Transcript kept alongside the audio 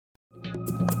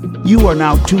You are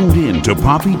now tuned in to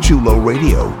Papi Chulo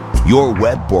Radio, your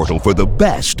web portal for the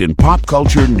best in pop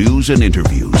culture news and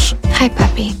interviews. Hi,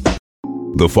 Papi.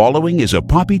 The following is a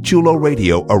Papi Chulo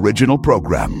Radio original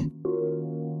program.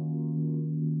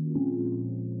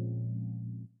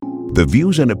 The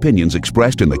views and opinions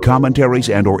expressed in the commentaries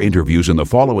and/or interviews in the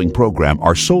following program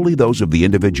are solely those of the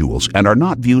individuals and are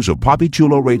not views of Papi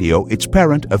Chulo Radio, its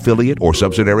parent, affiliate, or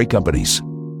subsidiary companies.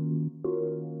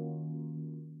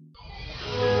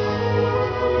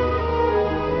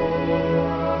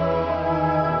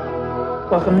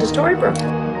 Welcome to Storybrooke.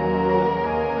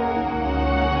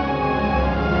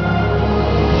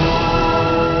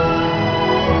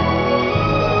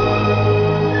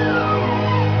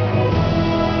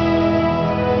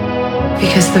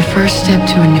 Because the first step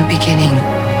to a new beginning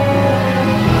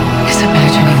is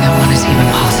imagining that one is even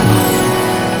possible.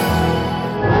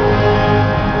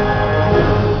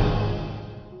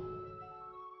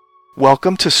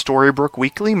 Welcome to Storybrooke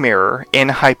Weekly Mirror in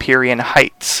Hyperion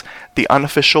Heights, the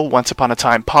unofficial Once Upon a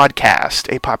Time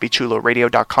podcast, a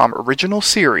PapiChuloRadio.com original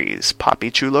series,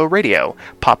 Papi Chulo Radio,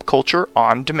 pop culture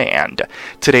on demand.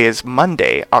 Today is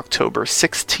Monday, October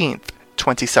 16th,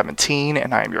 2017,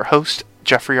 and I am your host,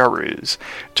 Jeffrey Aruz.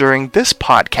 During this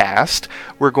podcast,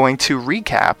 we're going to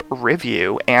recap,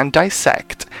 review, and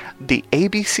dissect the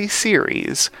ABC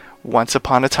series Once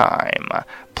Upon a Time.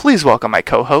 Please welcome my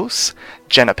co-hosts,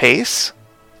 Jenna Pace.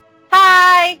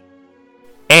 Hi!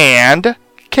 And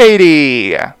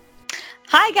Katie.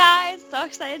 Hi guys! So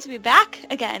excited to be back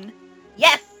again.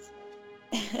 Yes!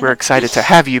 We're excited to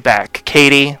have you back,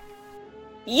 Katie.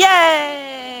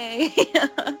 Yay!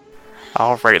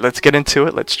 Alright, let's get into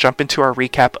it. Let's jump into our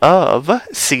recap of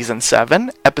Season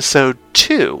 7, Episode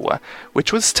 2,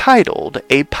 which was titled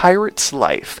A Pirate's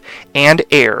Life and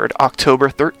aired October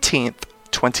 13th,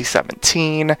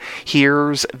 2017.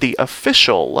 Here's the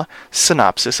official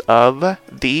synopsis of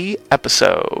the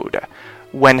episode.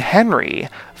 When Henry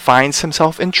finds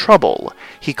himself in trouble,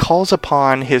 he calls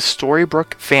upon his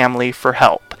Storybrooke family for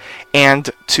help, and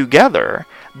together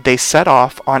they set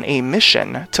off on a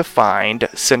mission to find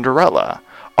Cinderella.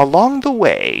 Along the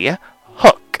way,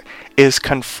 Hook is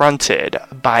confronted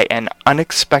by an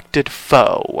unexpected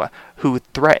foe who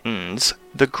threatens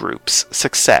the group's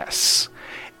success.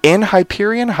 In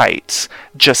Hyperion Heights,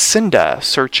 Jacinda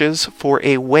searches for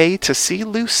a way to see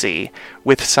Lucy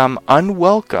with some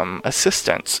unwelcome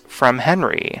assistance from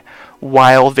Henry,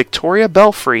 while Victoria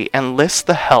Belfry enlists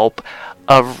the help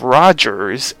of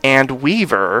Rogers and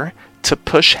Weaver to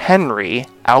push Henry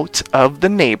out of the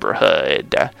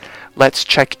neighborhood. Let's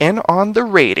check in on the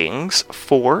ratings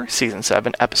for Season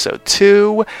 7, Episode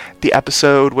 2. The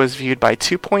episode was viewed by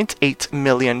 2.8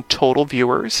 million total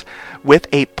viewers, with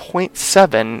a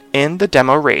 0.7 in the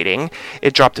demo rating.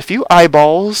 It dropped a few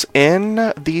eyeballs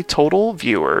in the total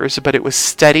viewers, but it was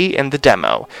steady in the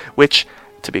demo, which,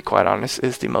 to be quite honest,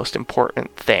 is the most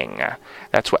important thing.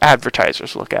 That's what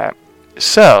advertisers look at.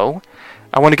 So,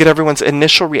 I want to get everyone's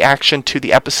initial reaction to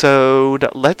the episode.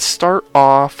 Let's start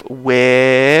off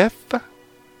with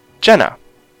Jenna.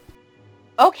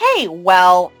 Okay,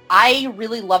 well, I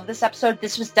really love this episode.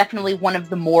 This was definitely one of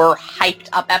the more hyped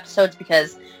up episodes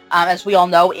because, as we all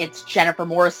know, it's Jennifer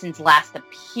Morrison's last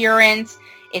appearance.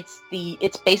 It's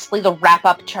basically the wrap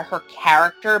up to her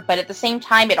character, but at the same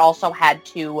time, it also had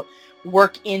to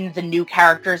work in the new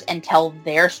characters and tell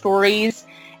their stories,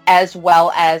 as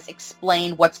well as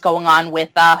explain what's going on with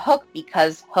Hook,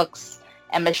 because Hook's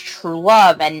Emma's true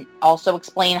love, and also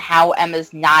explain how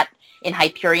Emma's not in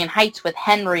Hyperion Heights with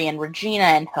Henry and Regina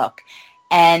and Hook.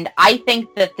 And I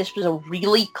think that this was a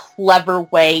really clever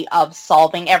way of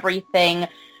solving everything.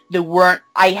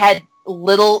 I had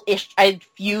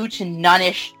few to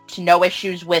no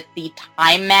issues with the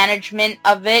time management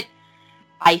of it.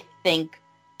 I think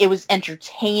it was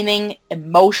entertaining,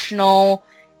 emotional,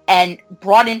 and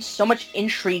brought in so much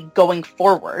intrigue going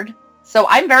forward. So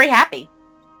I'm very happy.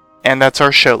 And that's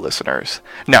our show listeners.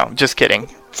 No, just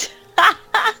kidding.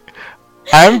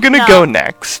 I'm going to go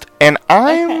next, and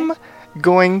I'm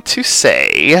going to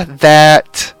say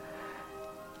that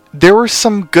there were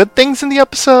some good things in the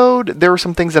episode. There were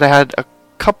some things that I had a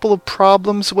couple of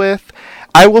problems with.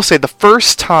 I will say the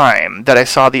first time that I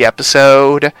saw the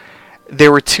episode,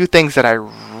 there were two things that I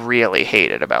really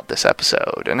hated about this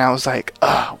episode, and I was like,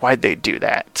 ugh, why'd they do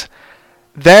that?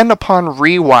 Then upon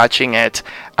rewatching it,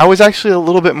 I was actually a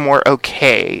little bit more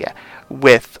okay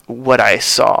with what I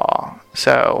saw.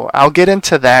 So I'll get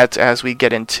into that as we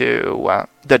get into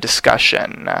the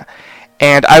discussion.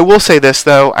 And I will say this,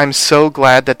 though, I'm so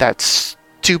glad that that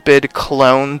stupid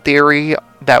clone theory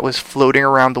that was floating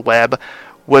around the web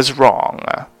was wrong.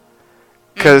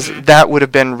 because that would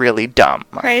have been really dumb.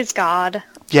 Praise God.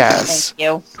 Yes. Thank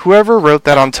you. Whoever wrote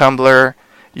that on Tumblr,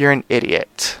 you're an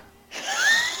idiot.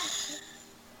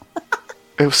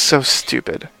 It was so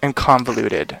stupid and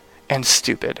convoluted and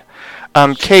stupid.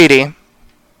 Katie,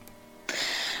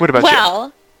 what about you?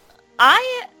 Well,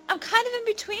 I'm kind of in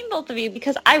between both of you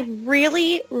because I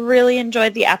really, really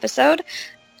enjoyed the episode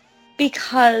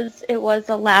because it was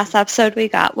the last episode we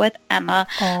got with Emma.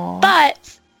 Aww.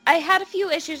 But I had a few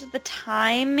issues with the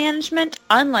time management,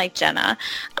 unlike Jenna.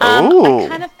 Oh. I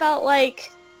kind of felt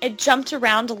like it jumped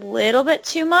around a little bit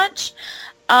too much.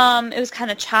 It was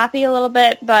kind of choppy a little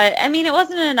bit, but I mean, it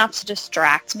wasn't enough to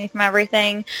distract me from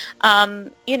everything.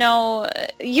 You know,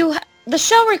 the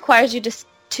show requires you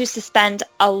to suspend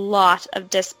a lot of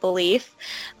disbelief,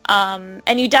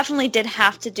 and you definitely did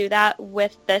have to do that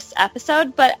with this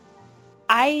episode, but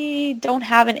I don't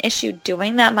have an issue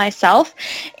doing that myself,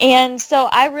 and so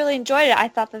I really enjoyed it. I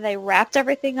thought that they wrapped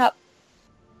everything up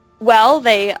well,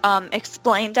 they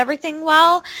explained everything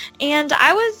well, and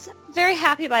I was very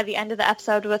happy by the end of the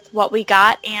episode with what we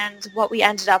got and what we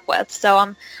ended up with, so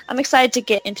I'm excited to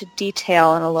get into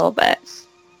detail in a little bit.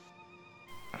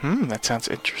 That sounds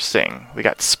interesting. We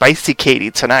got Spicy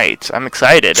Katie tonight. I'm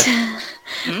excited.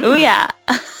 Oh yeah.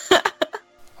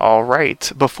 All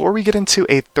right. Before we get into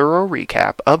a thorough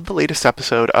recap of the latest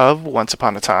episode of Once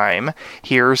Upon a Time,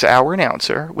 here's our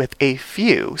announcer with a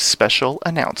few special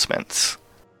announcements.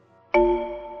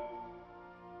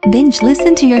 Binge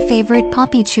listen to your favorite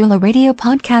Poppy Chulo radio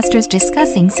podcasters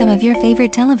discussing some of your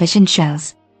favorite television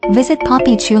shows. Visit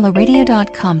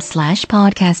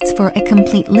poppychuloradio.com/podcasts for a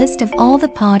complete list of all the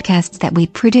podcasts that we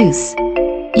produce.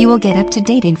 You will get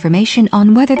up-to-date information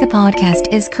on whether the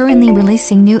podcast is currently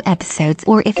releasing new episodes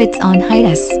or if it's on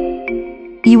hiatus.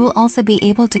 You will also be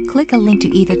able to click a link to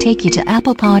either take you to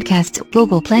Apple Podcasts,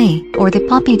 Google Play, or the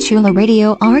Poppy Chulo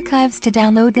Radio archives to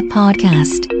download the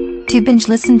podcast. To binge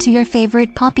listen to your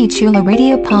favorite Poppy Chulo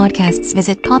Radio podcasts,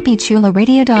 visit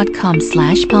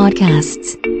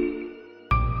poppychuloradio.com/podcasts.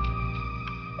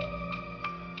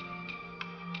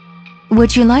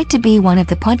 Would you like to be one of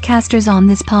the podcasters on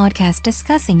this podcast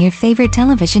discussing your favorite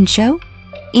television show?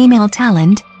 Email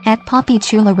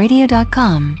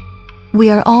talent@poppychuloradio.com. We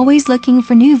are always looking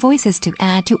for new voices to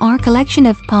add to our collection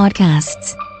of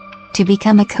podcasts. To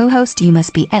become a co-host, you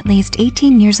must be at least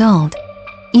 18 years old.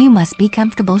 You must be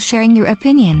comfortable sharing your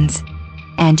opinions.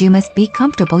 And you must be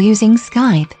comfortable using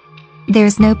Skype.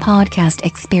 There's no podcast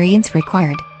experience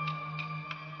required.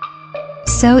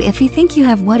 So if you think you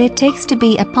have what it takes to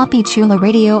be a Poppy Chulo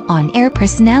Radio on-air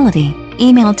personality,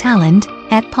 email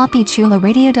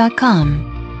talent@poppychuloradio.com.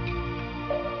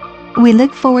 We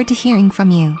look forward to hearing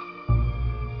from you.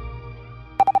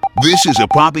 This is a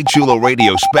Poppy Chulo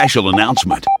Radio special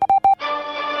announcement.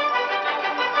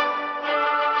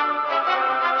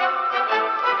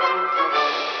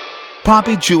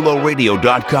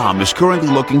 PoppyChuloRadio.com is currently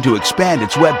looking to expand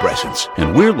its web presence,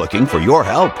 and we're looking for your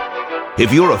help.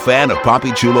 If you're a fan of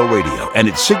Poppy Chulo Radio and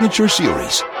its signature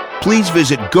series, please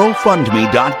visit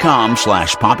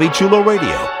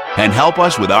GoFundMe.com/PoppyChuloRadio and help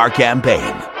us with our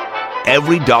campaign.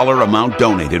 Every dollar amount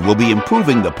donated will be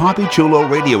improving the Poppy Chulo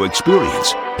Radio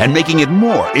experience and making it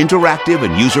more interactive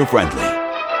and user-friendly.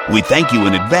 We thank you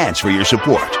in advance for your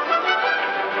support.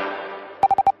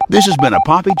 This has been a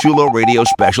Poppy Chulo Radio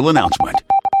special announcement.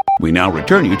 We now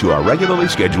return you to our regularly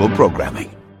scheduled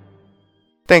programming.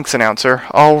 Thanks, announcer.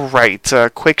 All right, a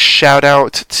quick shout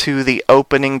out to the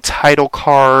opening title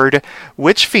card,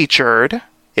 which featured,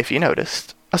 if you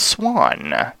noticed, a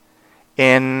swan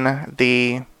in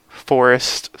the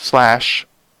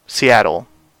forest/Seattle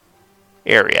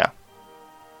area.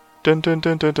 Dun dun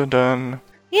dun dun dun dun.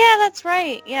 Yeah, that's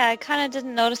right. Yeah, I kind of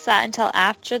didn't notice that until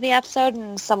after the episode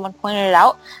and someone pointed it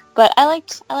out, but I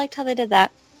liked how they did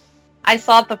that. I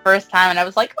saw it the first time and I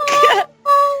was like, oh.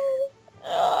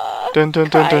 Dun dun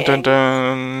dun dun dun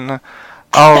dun.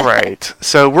 All right,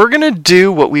 so we're going to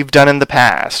do what we've done in the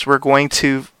past. We're going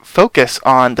to focus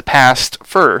on the past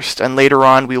first, and later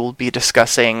on we will be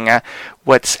discussing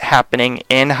what's happening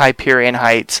in Hyperion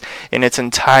Heights in its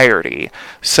entirety.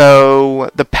 So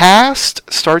the past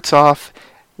starts off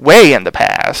way in the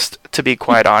past, to be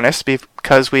quite honest,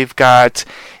 because we've got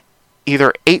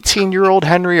either 18-year-old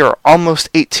Henry or almost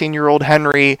 18-year-old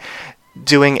Henry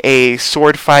doing a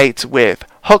sword fight with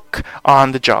Hook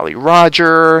on the Jolly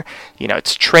Roger. You know,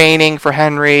 it's training for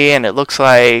Henry, and it looks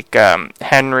like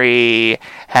Henry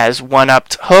has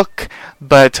one-upped Hook,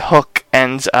 but Hook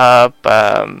ends up,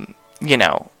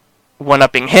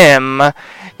 one-upping him,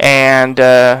 and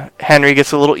Henry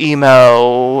gets a little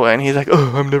emo, and he's like,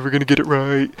 oh, I'm never going to get it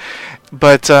right.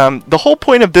 But the whole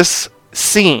point of this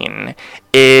scene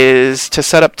is to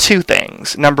set up two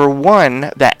things. Number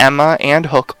one, that Emma and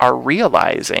Hook are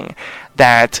realizing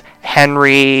that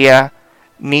Henry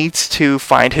needs to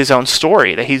find his own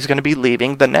story, that he's going to be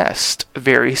leaving the nest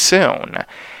very soon.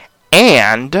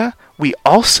 And we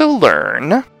also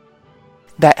learn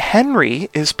that Henry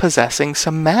is possessing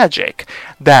some magic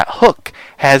that Hook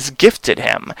has gifted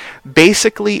him.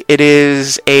 Basically, it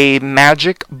is a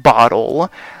magic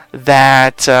bottle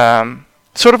that,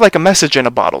 sort of like a message in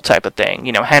a bottle type of thing.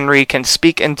 You know, Henry can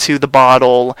speak into the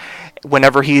bottle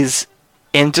whenever he's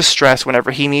in distress,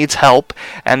 whenever he needs help,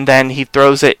 and then he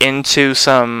throws it into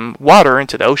some water,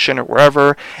 into the ocean or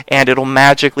wherever, and it'll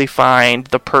magically find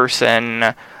the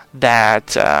person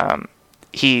that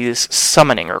he's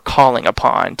summoning or calling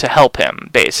upon to help him,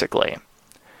 basically.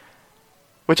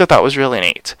 Which I thought was really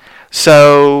neat.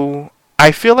 So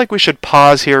I feel like we should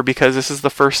pause here because this is the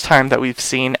first time that we've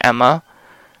seen Emma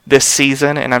this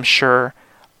season, and I'm sure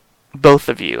both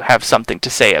of you have something to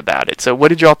say about it. So what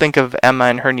did y'all think of Emma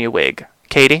and her new wig?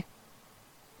 Katie?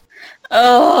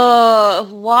 Oh,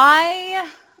 why?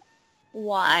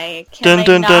 Can Dun they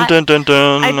dun not? dun dun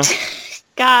dun dun.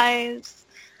 Guys,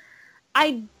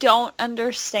 I don't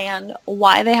understand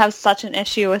why they have such an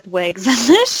issue with wigs in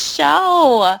this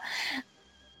show.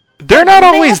 They're not They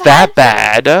always have that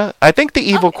had bad. I think the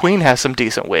Evil Queen has some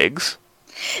decent wigs.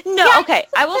 No, Yeah, okay.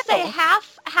 I will say no.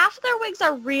 half of their wigs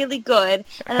are really good,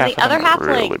 and then Half the of other them are half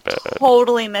really like bad.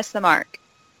 totally miss the mark.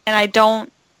 And I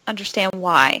don't understand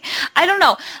why. I don't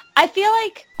know. I feel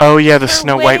like Oh yeah, the Her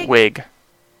Snow White wig- wig.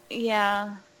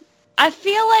 yeah. I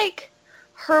feel like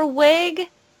her wig,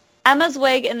 Emma's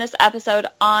wig in this episode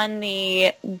on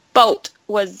the boat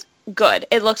was good.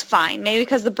 It looked fine. Maybe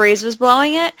because the breeze was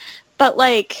blowing it, but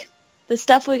like the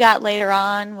stuff we got later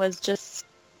on was just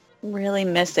really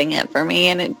missing it for me,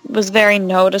 and it was very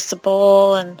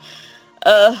noticeable, and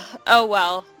oh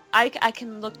well. I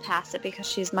can look past it because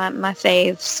she's my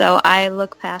fave, so I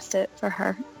look past it for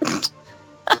her.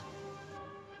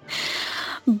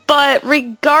 But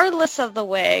regardless of the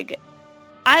wig,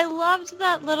 I loved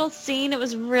that little scene. It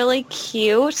was really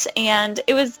cute, and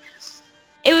it was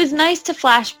nice to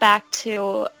flash back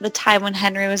to the time when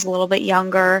Henry was a little bit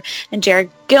younger and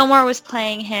Jared Gilmore was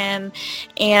playing him,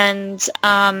 and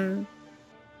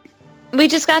we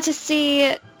just got to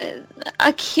see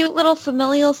a cute little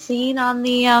familial scene on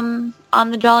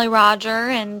the Jolly Roger,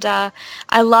 and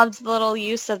I loved the little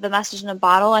use of the message in a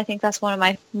bottle. I think that's one of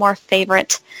my more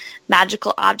favorite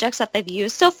magical objects that they've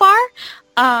used so far.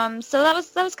 So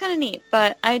that was kind of neat,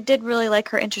 but I did really like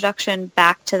her introduction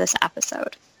back to this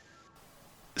episode.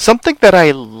 Something that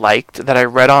I liked that I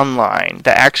read online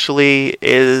that actually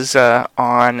is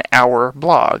on our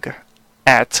blog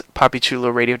at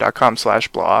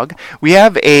poppychuloradio.com/blog. We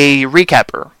have a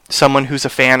recapper, someone who's a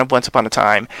fan of Once Upon a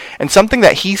Time, and something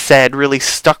that he said really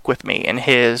stuck with me in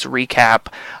his recap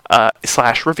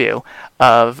 / review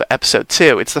of episode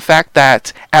 2. It's the fact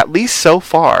that, at least so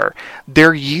far,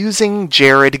 they're using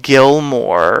Jared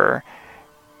Gilmore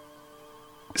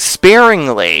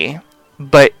sparingly,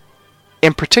 but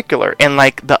in particular in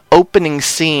like the opening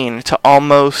scene to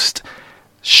almost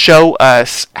show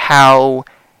us how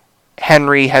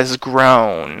Henry has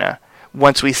grown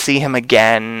once we see him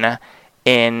again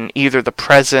in either the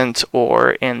present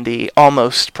or in the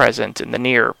almost present, in the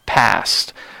near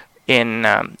past, in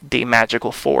the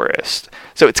magical forest.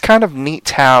 So it's kind of neat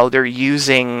how they're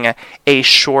using a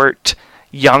short,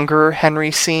 younger Henry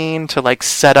scene to like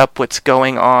set up what's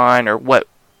going on, or what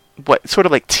sort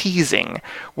of like teasing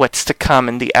what's to come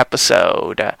in the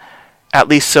episode, at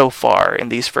least so far in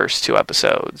these first 2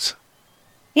 episodes.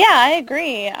 Yeah, I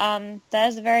agree. That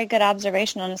is a very good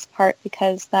observation on his part,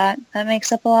 because that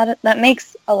makes a lot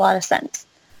of sense.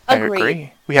 I Agreed.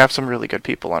 agree. We have some really good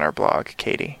people on our blog,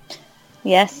 Katie.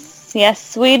 Yes,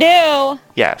 we do.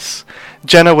 Yes.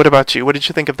 Jenna, what about you? What did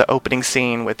you think of the opening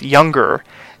scene with younger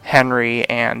Henry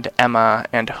and Emma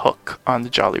and Hook on the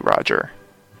Jolly Roger?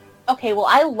 Okay, well,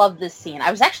 I love this scene.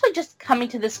 I was actually just coming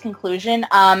to this conclusion.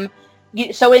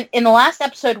 So in the last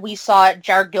episode, we saw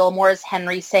Jared Gilmore as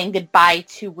Henry saying goodbye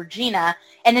to Regina,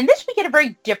 and in this we get a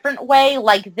very different way.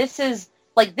 This is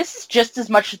just as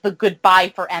much the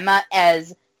goodbye for Emma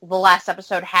as the last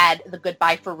episode had the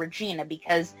goodbye for Regina,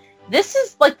 because this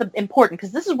is like the important,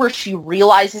 because this is where she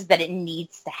realizes that it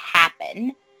needs to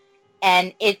happen,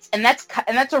 and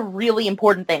that's a really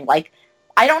important thing. Like,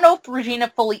 I don't know if Regina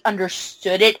fully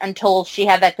understood it until she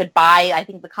had that goodbye. I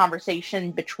think the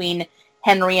conversation between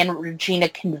Henry and Regina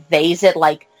conveys it.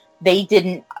 Like, she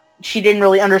didn't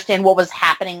really understand what was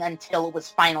happening until it was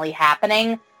finally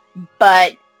happening.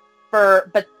 But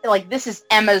this is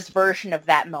Emma's version of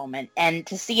that moment, and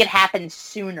to see it happen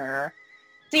sooner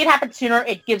see it happen sooner,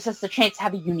 it gives us the chance to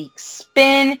have a unique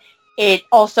spin. It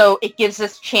gives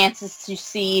us chances to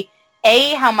see,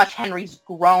 how much Henry's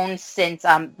grown since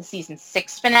the season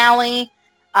 6 finale,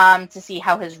 to see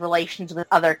how his relations with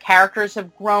other characters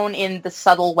have grown in the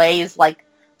subtle ways, like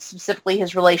specifically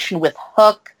his relation with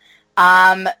Hook.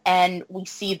 And we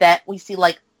see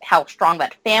like how strong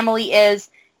that family is.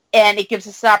 And it gives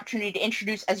us the opportunity to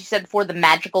introduce, as you said before, the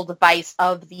magical device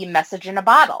of the message in a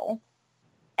bottle.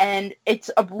 And it's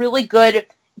a very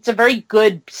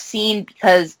good scene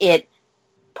because it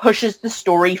pushes the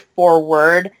story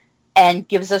forward and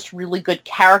gives us really good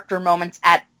character moments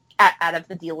out of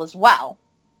the deal as well.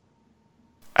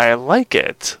 I like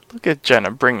it. Look at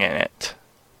Jenna bringing it.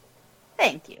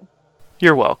 Thank you.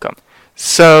 You're welcome.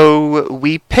 So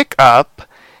we pick up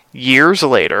years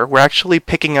later. We're actually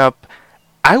picking up,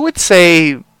 I would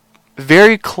say,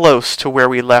 very close to where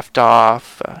we left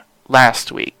off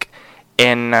last week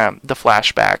in the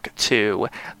flashback to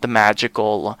the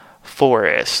magical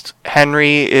forest.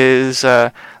 Henry is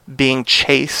being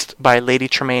chased by Lady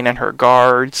Tremaine and her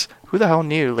guards. Who the hell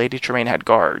knew Lady Tremaine had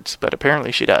guards? But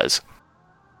apparently she does.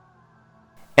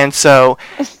 And so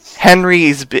Henry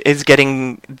is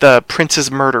getting the prince's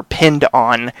murder pinned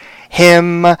on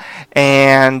him,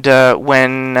 and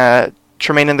when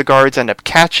Tremaine and the guards end up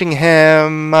catching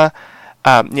him,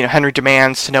 Henry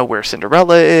demands to know where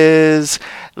Cinderella is.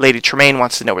 Lady Tremaine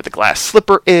wants to know where the glass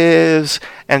slipper is,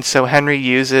 and so Henry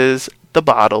uses the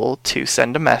bottle to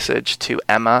send a message to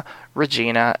Emma,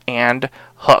 Regina, and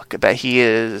Hook that he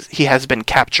has been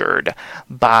captured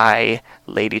by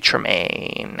Lady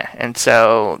Tremaine. And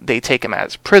so they take him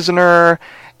as prisoner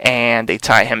and they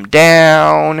tie him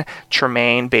down.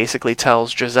 Tremaine basically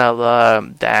tells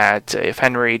Drizella that if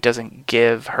Henry doesn't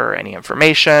give her any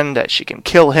information, that she can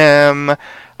kill him.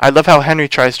 I love how Henry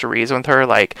tries to reason with her,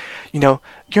 like,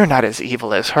 you're not as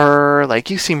evil as her. Like,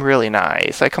 you seem really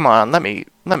nice. Like, come on, let me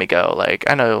go. Like,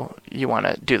 I know you want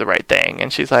to do the right thing.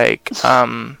 And she's like,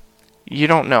 you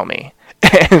don't know me.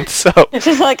 And so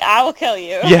she's like, I will kill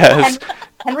you. Yes.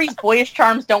 Henry's boyish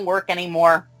charms don't work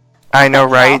anymore. I know,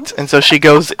 right? And so she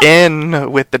goes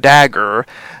in with the dagger,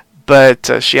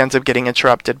 but she ends up getting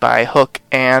interrupted by Hook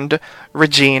and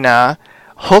Regina.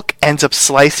 Hook ends up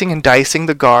slicing and dicing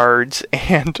the guards,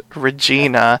 and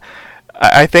Regina,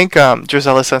 I think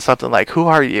Drizella says something like, "Who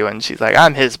are you?" And she's like,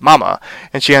 "I'm his mama."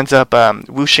 And she ends up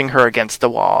whooshing her against the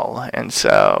wall. And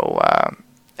so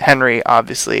Henry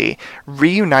obviously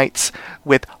reunites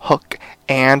with Hook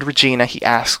and Regina. He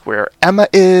asks where Emma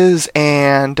is,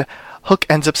 and Hook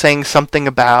ends up saying something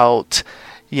about,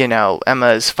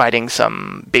 Emma is fighting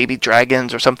some baby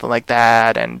dragons or something like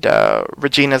that. And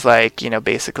Regina's like,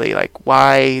 basically like,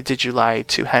 why did you lie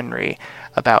to Henry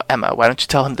about Emma? Why don't you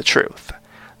tell him the truth?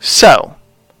 So,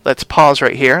 let's pause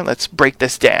right here. Let's break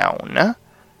this down.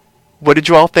 What did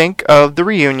you all think of the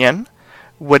reunion?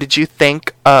 What did you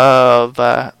think of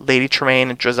Lady Tremaine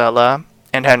and Drizella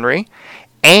and Henry?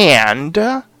 And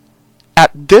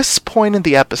at this point in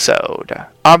the episode,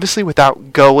 obviously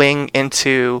without going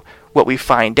into what we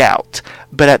find out,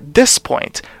 but at this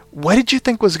point, what did you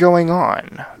think was going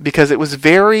on? Because it was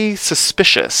very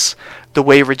suspicious the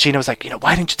way Regina was like,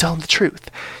 why didn't you tell him the truth?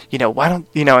 Why don't,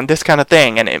 and this kind of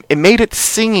thing. And it made it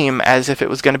seem as if it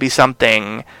was going to be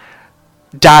something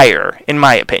dire, in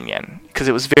my opinion, because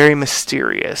it was very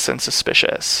mysterious and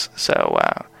suspicious. So,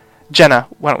 Jenna,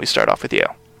 why don't we start off with you?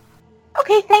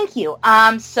 Okay, thank you.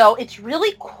 So it's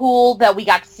really cool that we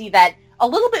got to see that a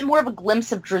little bit more of a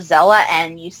glimpse of Drizella,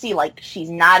 and you see, like,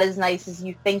 she's not as nice as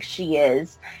you think she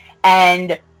is.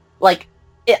 And, like,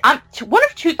 one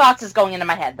of two thoughts is going into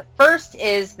my head. The first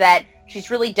is that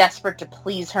she's really desperate to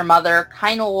please her mother,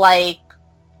 kind of like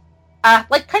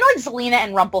Zelena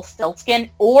and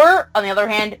Rumpelstiltskin. Or, on the other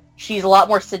hand, she's a lot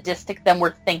more sadistic than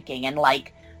we're thinking, and,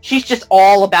 like, she's just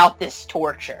all about this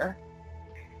torture.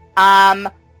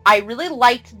 I really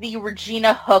liked the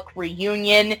Regina Hook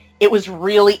reunion. It was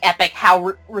really epic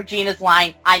how Regina's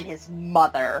line, "I'm his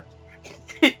mother."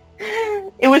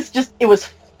 It was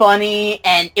funny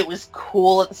and it was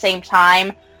cool at the same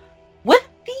time. With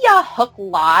the Hook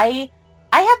lie,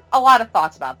 I have a lot of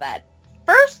thoughts about that.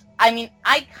 First, I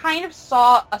kind of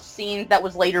saw a scene that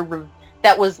was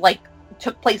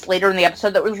took place later in the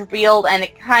episode that was revealed, and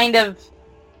it kind of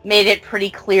made it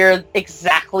pretty clear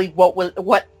exactly what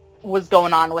was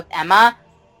going on with Emma.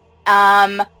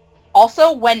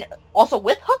 Also with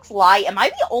Hook's lie, am I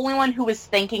the only one who was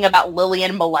thinking about Lily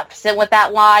and Maleficent with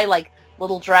that lie? Like,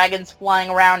 little dragons flying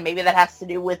around. Maybe that has to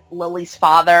do with Lily's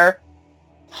father.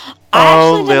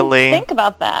 I actually didn't think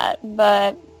about that,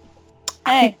 but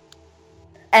hey.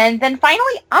 And then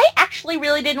finally, I actually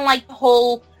really didn't like the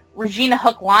whole Regina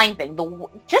Hook line thing.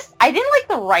 I didn't like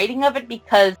the writing of it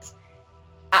because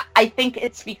I think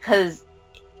it's because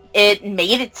it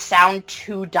made it sound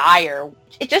too dire.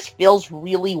 It just feels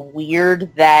really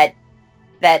weird that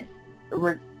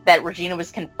Regina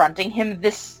was confronting him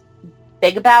this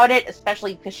big about it,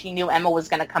 especially because she knew Emma was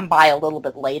going to come by a little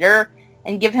bit later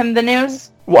and give him the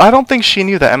news. Well, I don't think she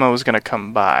knew that Emma was going to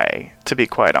come by, to be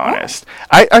quite honest.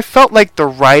 I felt like the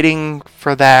writing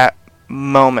for that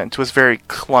moment was very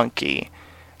clunky,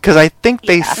 because I think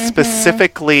they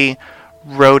specifically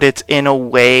wrote it in a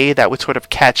way that would sort of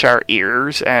catch our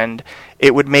ears, and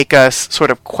it would make us sort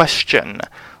of question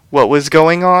what was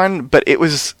going on, but it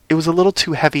was a little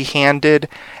too heavy-handed,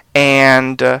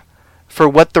 and for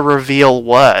what the reveal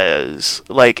was,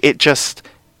 like, it just,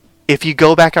 if you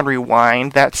go back and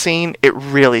rewind that scene, it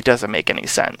really doesn't make any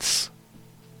sense.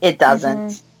 It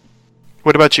doesn't.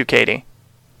 What about you, Katie?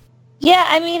 Yeah,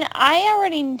 I mean,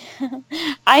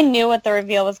 I knew what the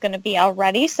reveal was going to be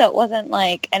already, so it wasn't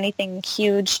like anything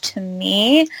huge to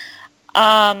me.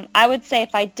 I would say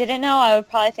if I didn't know, I would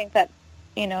probably think that,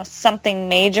 something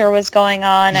major was going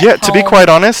on at Yeah, home. to be quite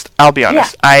honest, I'll be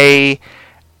honest. Yeah.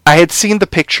 I had seen the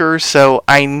pictures, so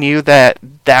I knew that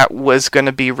was going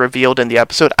to be revealed in the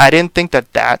episode. I didn't think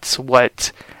that that's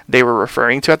what they were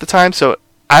referring to at the time, so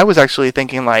I was actually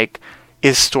thinking, like,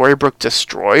 is Storybrooke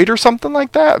destroyed or something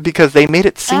like that? Because they made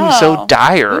it seem so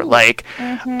dire. Ooh. Like,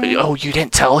 oh, you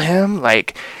didn't tell him?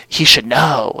 Like, he should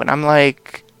know. And I'm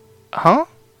like, huh?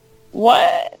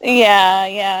 What?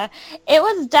 Yeah. It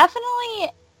was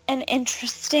definitely an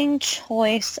interesting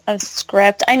choice of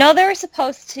script. I know they were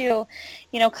supposed to,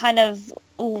 kind of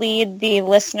lead the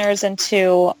listeners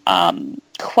into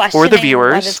questioning or the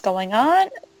viewers. What is going on.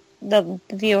 The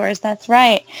viewers, that's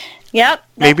right. Yep.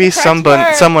 Maybe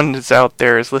someone is out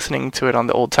there is listening to it on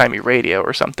the old-timey radio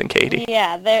or something, Katie.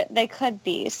 Yeah, they could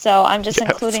be. So I'm just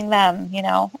including them,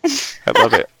 I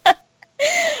love it.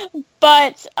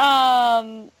 But,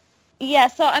 yeah,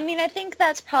 so, I mean, I think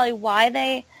that's probably why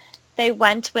they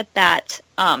went with that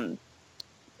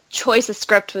choice of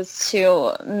script, was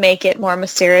to make it more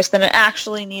mysterious than it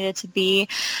actually needed to be.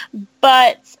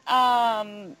 But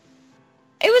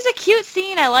it was a cute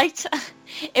scene. I liked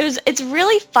it's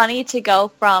really funny to go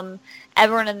from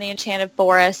Everyone and the Enchanted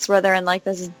Forest, where they're in like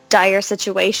this dire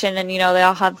situation, and they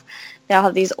all have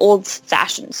these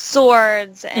old-fashioned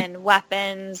swords and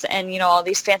weapons, and all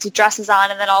these fancy dresses on,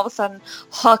 and then all of a sudden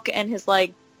Hook and his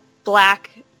like black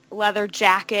leather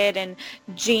jacket and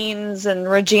jeans, and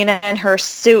Regina and her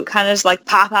suit kind of just like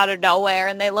pop out of nowhere,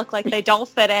 and they look like they don't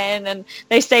fit in, and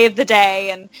they save the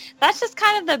day. And that's just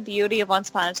kind of the beauty of Once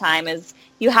Upon a Time, is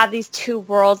you have these two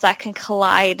worlds that can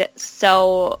collide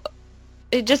so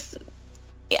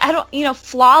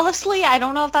flawlessly. I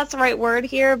don't know if that's the right word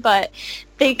here, but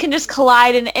they can just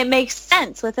collide, and it makes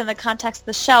sense within the context of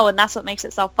the show, and that's what makes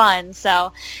it so fun.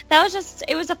 So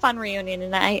it was a fun reunion,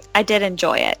 and I did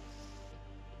enjoy it.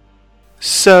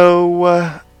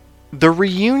 So, the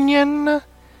reunion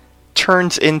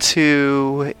turns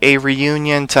into a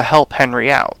reunion to help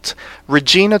Henry out.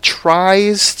 Regina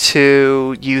tries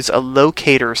to use a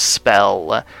locator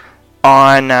spell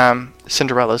on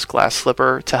Cinderella's glass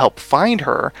slipper to help find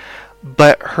her,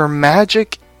 but her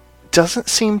magic doesn't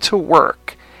seem to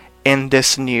work in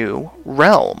this new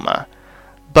realm.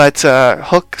 But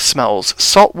Hook smells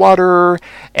salt water,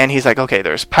 and he's like, okay,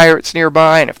 there's pirates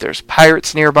nearby, and if there's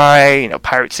pirates nearby,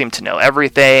 pirates seem to know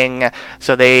everything,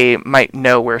 so they might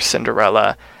know where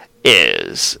Cinderella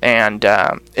is. And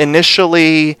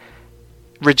initially,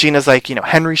 Regina's like,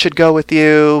 Henry should go with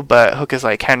you, but Hook is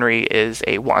like, Henry is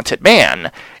a wanted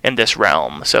man in this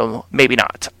realm, so maybe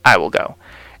not. I will go.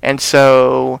 And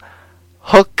so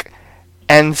Hook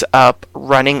ends up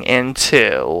running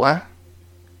into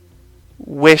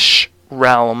Wish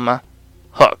Realm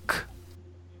Hook,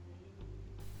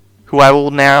 who I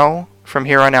will now, from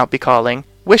here on out, be calling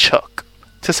Wish Hook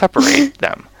to separate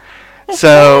them.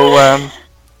 So,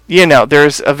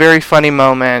 there's a very funny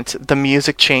moment. The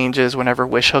music changes whenever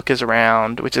Wish Hook is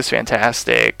around, which is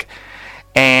fantastic.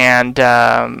 And,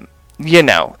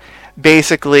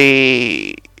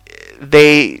 basically,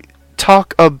 they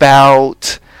talk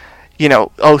about,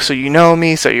 oh, so you know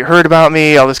me, so you heard about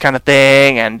me, all this kind of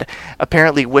thing, and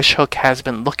apparently Wish Hook has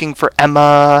been looking for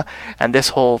Emma, and this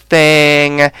whole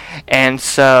thing, and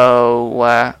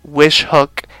so Wish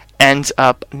Hook ends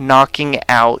up knocking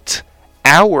out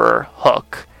our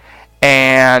Hook,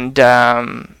 and,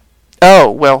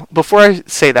 before I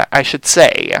say that, I should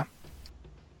say,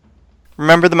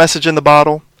 remember the message in the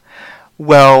bottle?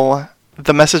 Well,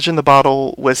 the message in the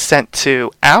bottle was sent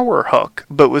to our Hook,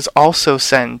 but was also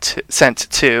sent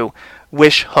to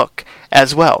Wish Hook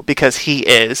as well, because he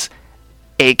is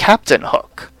a Captain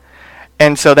Hook.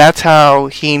 And so that's how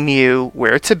he knew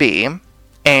where to be.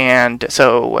 And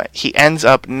so he ends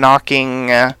up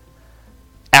knocking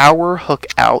our Hook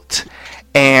out,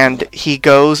 and he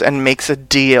goes and makes a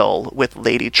deal with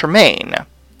Lady Tremaine.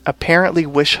 Apparently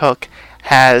Wish Hook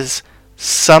has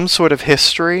some sort of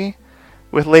history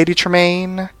with Lady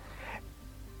Tremaine.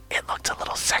 It looked a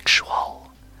little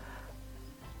sexual.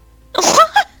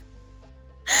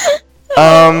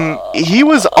 He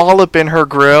was all up in her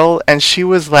grill, and she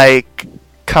was like,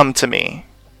 "Come to me."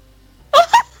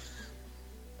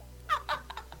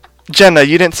 Jenna,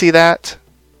 you didn't see that?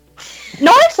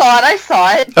 No, I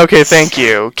saw it. Okay, thank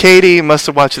you. Katie must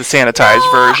have watched the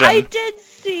sanitized version. I did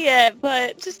see it,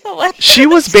 but just the way She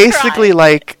was basically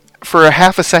like, for a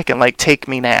half a second, like, "Take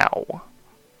me now."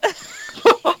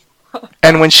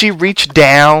 And when she reached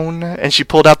down and she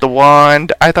pulled out the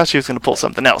wand, I thought she was going to pull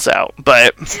something else out.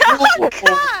 But Oh,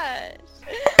 gosh.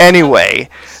 anyway,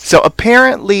 so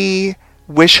apparently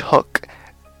Wish Hook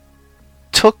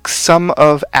took some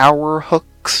of our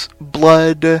Hook's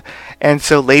blood, and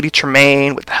so Lady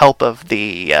Tremaine, with the help of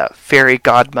the fairy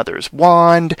godmother's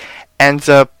wand, ends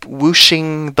up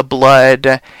whooshing the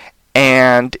blood,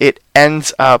 and it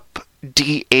ends up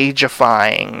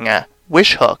de-agifying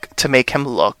Wish Hook to make him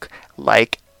look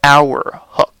like our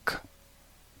Hook.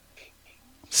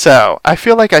 So, I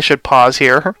feel like I should pause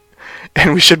here,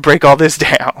 and we should break all this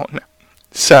down.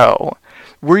 So,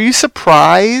 were you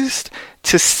surprised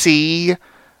to see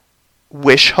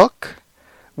Wish Hook?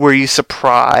 Were you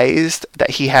surprised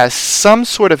that he has some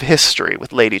sort of history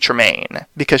with Lady Tremaine?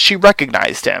 Because she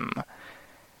recognized him.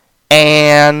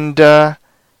 And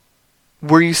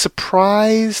were you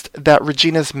surprised that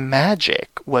Regina's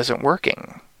magic wasn't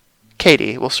working?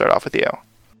 Katie, we'll start off with you.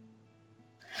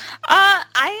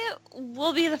 I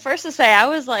will be the first to say I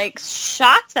was like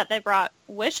shocked that they brought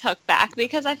Wish Hook back,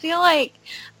 because I feel like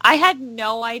I had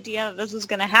no idea that this was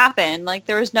going to happen. Like,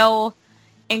 there was no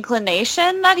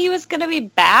inclination that he was going to be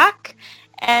back,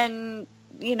 and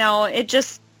you know, it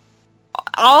just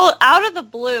all out of the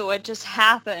blue, it just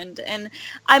happened. And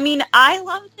I mean, I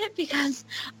loved it because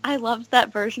I loved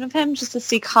that version of him. Just to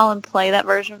see Colin play that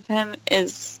version of him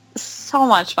is so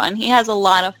much fun. He has a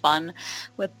lot of fun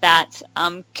with that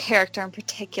character in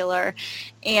particular,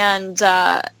 and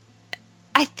I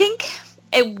think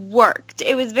it worked.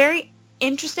 It was very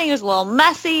interesting. It was a little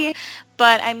messy,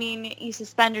 but I mean, you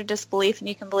suspend your disbelief and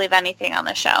you can believe anything on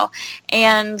the show,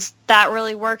 and that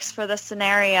really works for the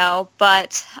scenario.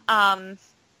 But I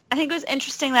think it was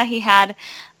interesting that he had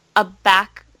a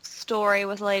backstory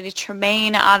with Lady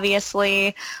Tremaine,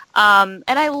 obviously, and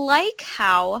I like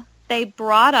how they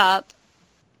brought up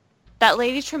that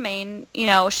Lady Tremaine, you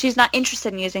know, she's not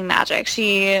interested in using magic.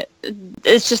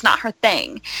 It's just not her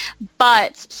thing.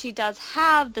 But she does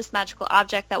have this magical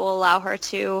object that will allow her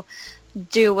to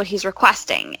do what he's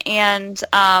requesting. And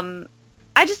I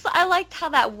liked how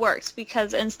that works,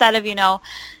 because instead of, you know,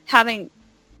 having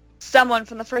someone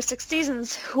from the first 6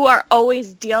 seasons who are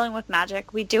always dealing with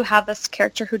magic, we do have this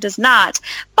character who does not,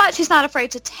 but she's not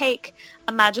afraid to take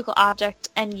a magical object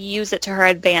and use it to her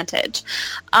advantage.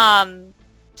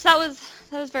 So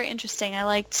that was very interesting. I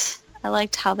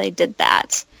liked how they did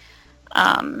that.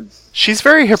 She's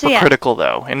very hypocritical,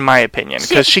 though, in my opinion,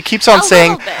 because she keeps on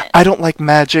saying, "I don't like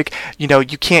magic. You know,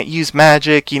 you can't use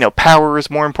magic. You know, power is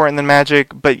more important than magic."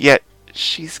 But yet,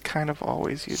 she's kind of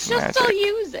always using magic. She'll still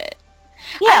use it.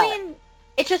 Yeah, I mean,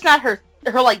 it's just not her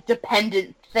like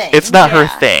dependent thing. It's not her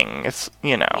thing. It's,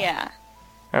 you know. Yeah.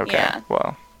 Okay. Yeah.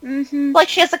 Well. Mm-hmm. Like,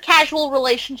 she has a casual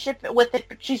relationship with it,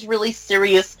 but she's really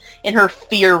serious in her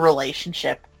fear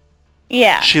relationship.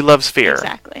 Yeah. She loves fear.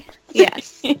 Exactly.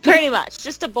 Yes. Pretty much.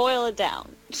 Just to boil it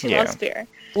down. She loves fear.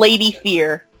 Lady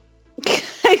Fear.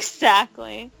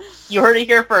 Exactly. You heard it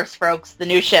here first, folks. The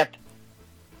new ship.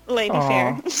 Lady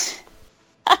Fear.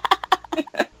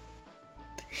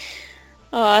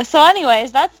 So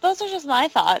anyways, those are just my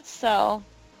thoughts. So,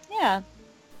 yeah.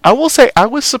 I will say I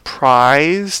was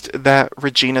surprised that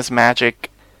Regina's magic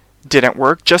didn't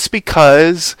work, just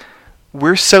because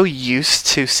we're so used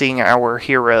to seeing our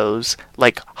heroes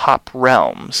like hop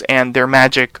realms, and their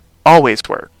magic always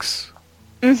works.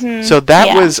 Mm-hmm. So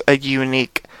that was a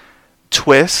unique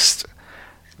twist.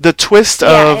 The twist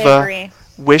of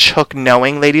Wish Hook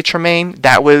knowing Lady Tremaine,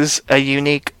 that was a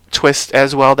unique twist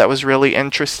as well. That was really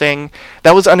interesting.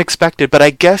 That was unexpected, but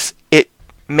I guess it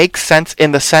makes sense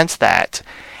in the sense that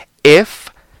if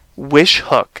Wish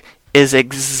Hook is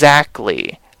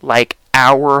exactly like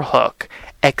our Hook,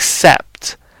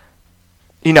 except,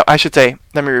 you know, I should say,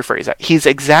 let me rephrase that. He's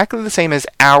exactly the same as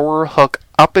our Hook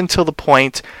up until the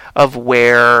point of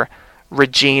where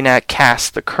Regina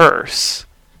cast the curse,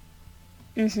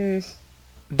 Mm-hmm.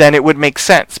 then it would make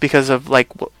sense because of like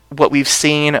what we've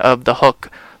seen of the Hook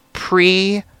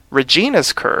pre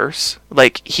Regina's curse.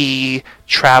 Like, he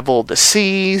traveled the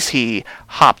seas, he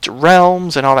hopped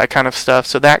realms and all that kind of stuff,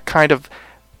 so that kind of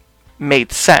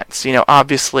made sense. You know,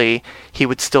 obviously he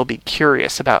would still be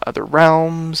curious about other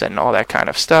realms and all that kind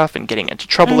of stuff and getting into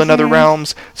trouble in other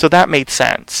realms, so that made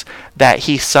sense that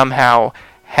he somehow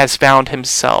has found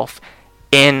himself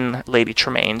in Lady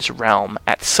Tremaine's realm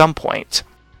at some point.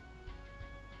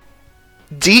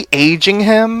 De-aging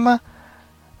him,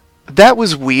 that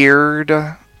was weird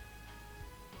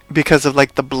because of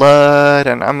like the blood,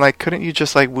 and I'm like, couldn't you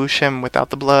just like whoosh him without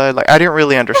the blood? Like, I didn't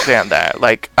really understand that.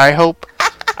 Like, I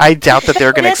doubt that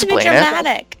they're going to explain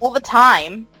it all the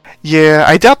time. Yeah,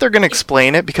 I doubt they're going to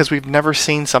explain it because we've never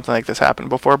seen something like this happen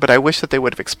before, but I wish that they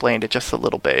would have explained it just a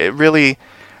little bit. It really,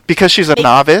 because she's a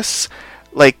novice,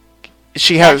 like,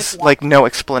 she has like no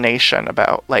explanation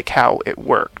about like how it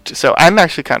worked. So I'm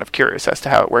actually kind of curious as to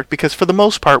how it worked, because for the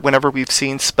most part, whenever we've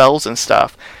seen spells and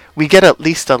stuff, we get at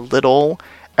least a little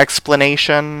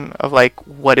explanation of like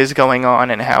what is going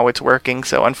on and how it's working.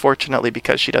 So unfortunately,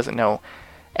 because she doesn't know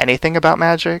anything about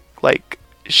magic, like,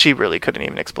 she really couldn't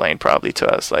even explain probably to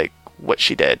us like what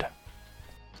she did.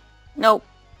 Nope.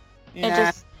 Nah. It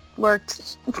just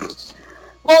worked.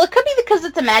 Well, it could be because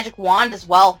it's a magic wand as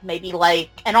well, maybe, like,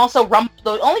 and also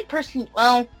the only person,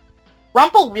 well,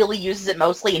 Rumpel really uses it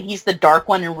mostly, and he's the dark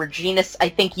one, and Regina, I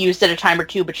think, used it a time or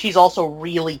two, but she's also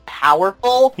really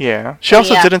powerful. Yeah. She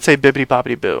also didn't say bibbidi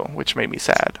bobbidi boo, which made me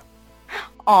sad.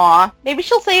 Aw, maybe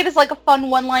she'll say it as like a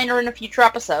fun one-liner in a future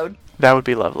episode. That would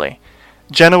be lovely.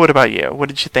 Jenna, what about you? What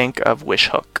did you think of Wish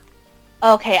Hook?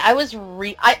 Okay,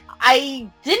 I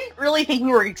didn't really think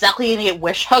we were exactly going to get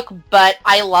Wish Hook, but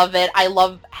I love it. I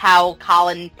love how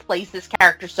Colin plays this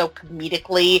character so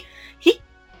comedically.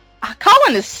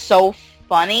 Colin is so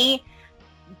funny.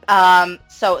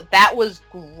 So that was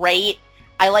great.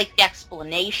 I like the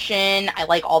explanation. I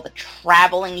like all the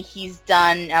traveling he's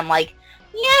done. I'm like,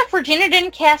 yeah, if Regina didn't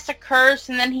cast a curse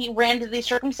and then he ran into these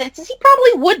circumstances, he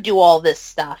probably would do all this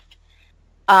stuff.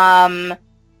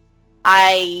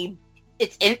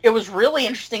 It was really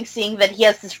interesting seeing that he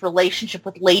has this relationship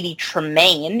with Lady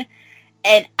Tremaine,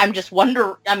 and I'm just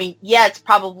wondering, I mean, yeah, it's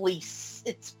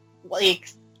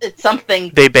something.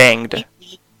 They banged.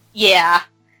 Yeah.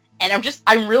 And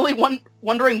I'm really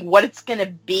wondering what it's gonna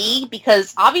be,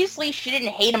 because obviously she didn't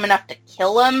hate him enough to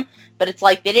kill him, but it's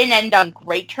like they didn't end on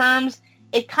great terms.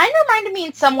 It kind of reminded me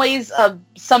in some ways of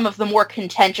some of the more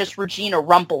contentious Regina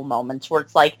Rumpel moments, where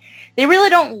it's like, they really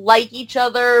don't like each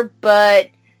other, but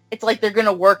it's like they're going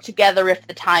to work together if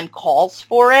the time calls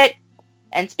for it.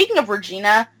 And speaking of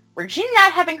Regina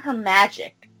not having her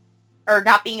magic, or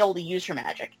not being able to use her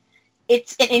magic,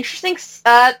 it's an interesting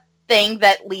thing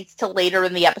that leads to later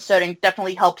in the episode and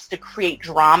definitely helps to create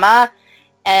drama.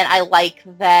 And I like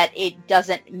that it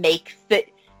doesn't make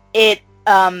it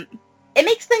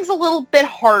makes things a little bit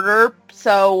harder.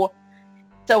 So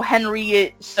their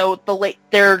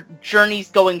journeys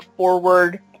going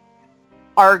forward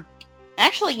are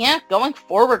actually, going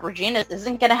forward, Regina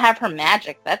isn't going to have her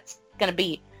magic. That's going to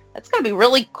be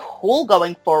really cool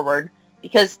going forward,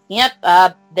 because none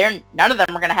of them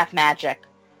are going to have magic.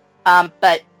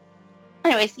 But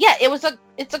anyways, yeah,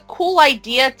 it's a cool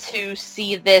idea to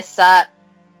see this to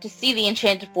see the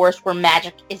Enchanted Forest where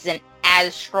magic isn't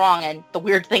as strong. And the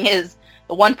weird thing is,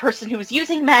 the one person who's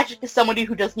using magic is somebody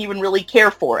who doesn't even really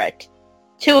care for it.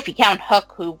 Two, if you count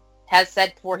Hook, who has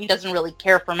said before he doesn't really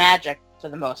care for magic for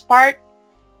the most part.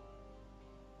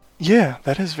 Yeah,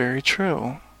 that is very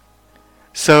true.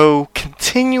 So,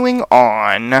 continuing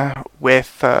on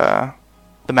with the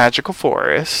magical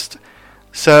forest.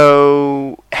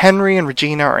 So, Henry and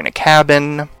Regina are in a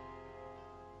cabin,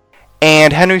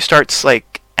 and Henry starts,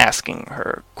 like, asking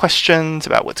her questions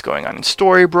about what's going on in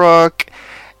Storybrooke,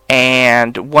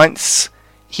 and once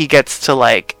he gets to,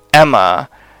 like, Emma,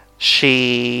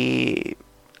 she,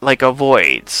 like,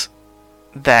 avoids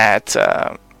that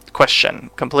question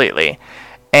completely.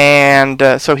 And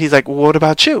so he's like, what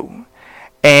about you?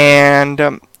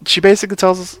 And she basically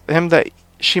tells him that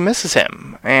she misses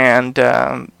him, and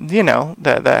that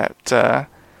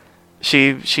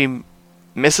she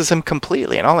misses him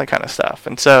completely and all that kind of stuff.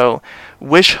 And so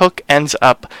Wish Hook ends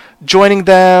up joining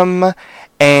them,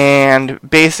 and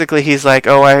basically he's like,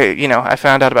 I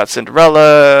found out about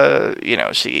Cinderella.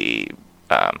 She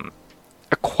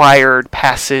acquired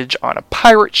passage on a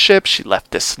pirate ship. She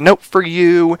left this note for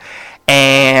you,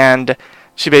 and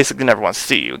she basically never wants to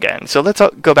see you again. So let's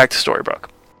go back to Storybrooke.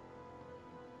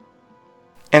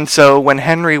 And so when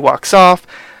Henry walks off,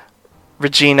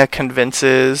 Regina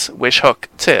convinces Wishhook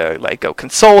to like go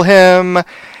console him,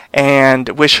 and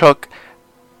Wishhook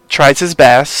tries his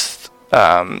best.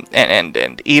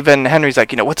 And even Henry's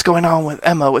like, what's going on with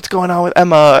Emma? What's going on with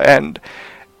Emma? And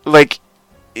like,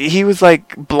 he was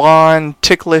like blonde,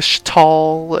 ticklish,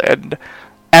 tall, and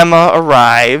Emma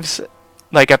arrives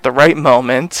like at the right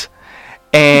moment,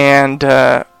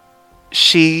 and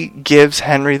she gives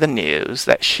Henry the news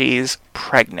that she's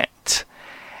pregnant.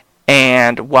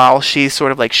 And while she's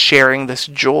sort of like sharing this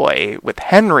joy with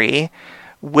Henry,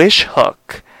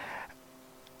 Wishhook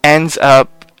ends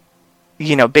up,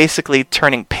 basically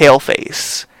turning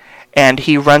pale-face. And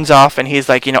he runs off and he's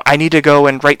like, I need to go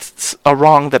and right a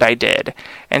wrong that I did.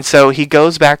 And so he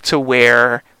goes back to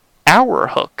where Our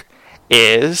Hook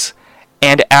is,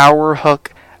 and Our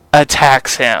Hook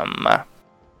attacks him.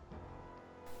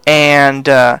 And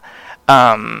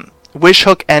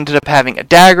Wishhook ended up having a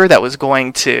dagger that was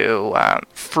going to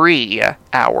free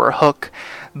Our Hook,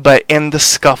 but in the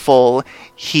scuffle,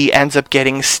 he ends up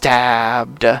getting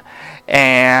stabbed,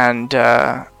 and,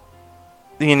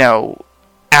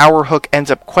 Our Hook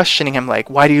ends up questioning him, like,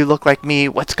 why do you look like me?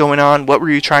 What's going on? What were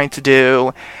you trying to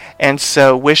do? And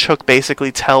so Wishhook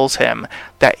basically tells him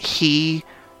that he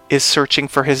is searching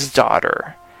for his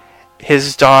daughter.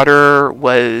 His daughter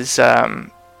was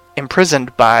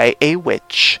imprisoned by a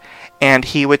witch, and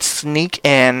he would sneak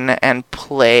in and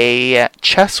play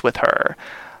chess with her.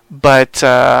 But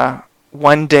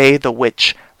one day the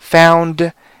witch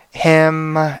found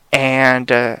him,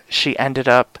 and she ended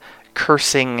up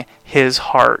cursing his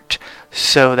heart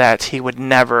so that he would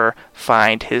never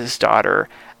find his daughter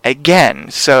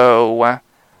again. So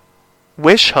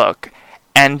Wishhook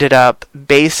ended up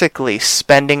basically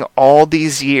spending all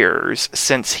these years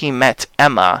since he met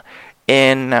Emma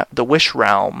in the Wish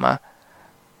Realm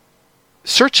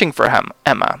searching for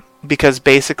Emma, because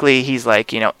basically he's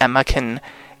like, Emma can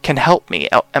help me,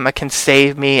 Emma can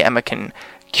save me, Emma can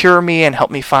cure me and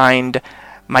help me find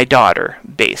my daughter,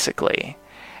 basically.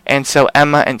 And so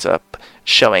Emma ends up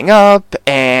showing up,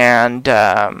 and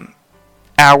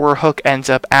Our Hook ends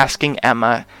up asking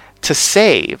Emma to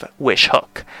save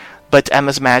Wishhook. But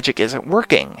Emma's magic isn't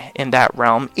working in that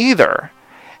realm either.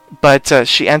 But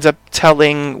she ends up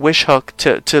telling Wishhook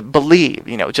to believe,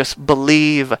 just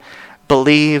believe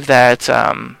that,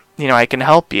 I can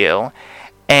help you.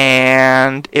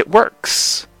 And it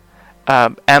works.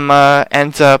 Emma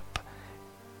ends up,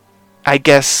 I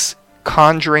guess,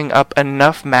 conjuring up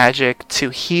enough magic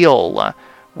to heal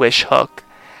Wishhook.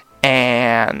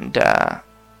 And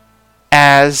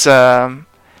as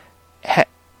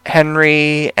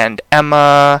Henry and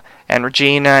Emma and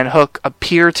Regina and Hook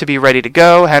appear to be ready to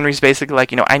go, Henry's basically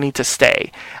like, I need to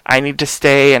stay. I need to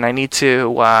stay, and I need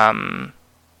to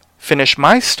finish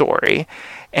my story.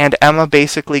 And Emma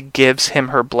basically gives him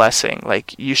her blessing.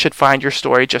 Like, you should find your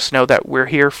story. Just know that we're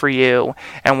here for you.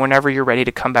 And whenever you're ready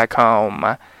to come back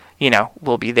home,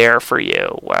 we'll be there for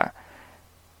you.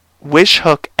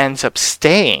 Wishhook ends up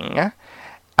staying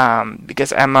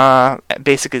because Emma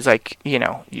basically is like,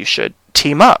 you should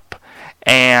team up.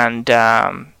 And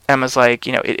Emma's like,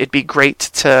 it'd be great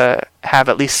to have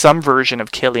at least some version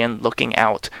of Killian looking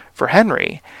out for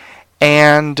Henry.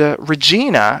 And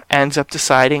Regina ends up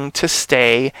deciding to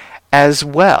stay as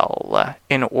well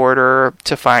in order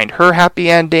to find her happy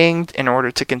ending, in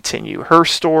order to continue her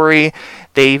story.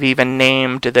 They've even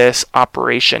named this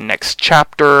Operation Next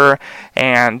Chapter,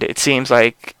 and it seems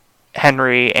like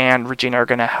Henry and Regina are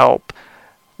going to help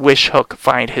Wishhook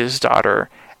find his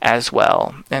daughter as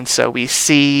well. And so we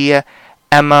see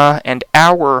Emma and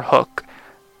Our Hook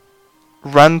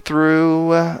run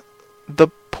through the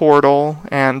portal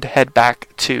and head back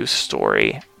to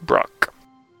Storybrooke.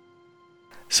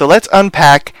 So let's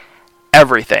unpack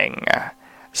everything.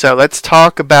 So let's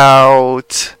talk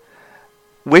about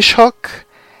Wishhook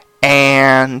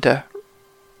and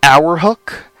Our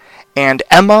Hook and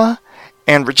Emma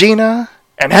and Regina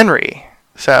and Henry.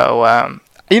 So,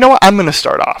 you know what? I'm going to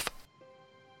start off.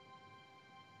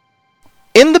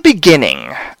 In the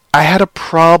beginning, I had a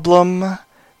problem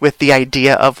with the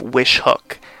idea of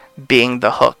Wishhook being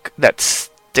the hook that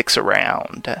sticks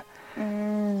around.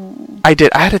 I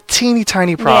did. I had a teeny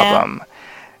tiny problem. Yeah.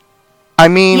 I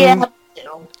mean,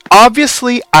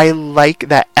 obviously I like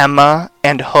that Emma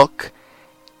and Hook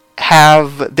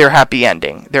have their happy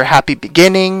ending, their happy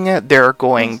beginning. They're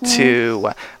going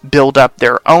to build up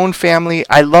their own family.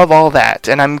 I love all that,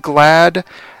 and I'm glad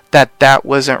that that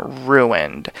wasn't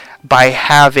ruined by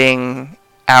having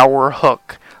Our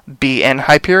Hook be in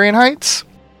Hyperion Heights.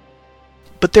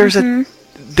 But there's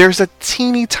a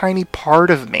teeny tiny part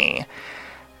of me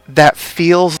that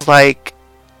feels like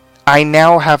I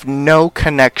now have no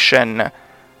connection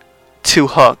to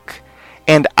Hook,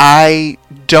 and I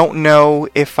don't know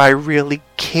if I really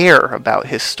care about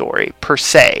his story per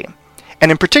se.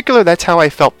 And in particular, that's how I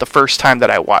felt the first time that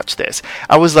I watched this.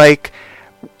 I was like,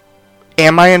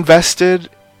 am I invested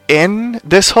in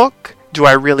this Hook? Do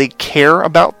I really care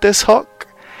about this Hook?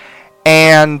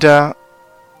 And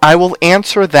I will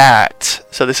answer that.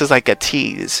 So this is like a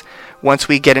tease once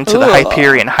we get into the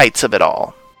Hyperion heights of it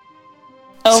all.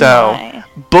 Oh so my.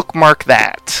 bookmark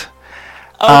that.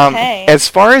 Okay. As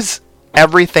far as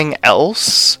everything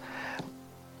else,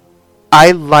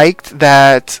 I liked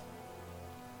that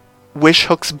Wish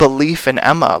Hook's belief in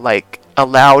Emma, like,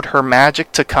 allowed her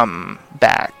magic to come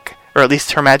back, or at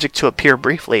least her magic to appear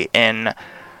briefly in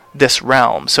this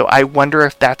realm. So I wonder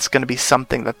if that's going to be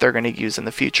something that they're going to use in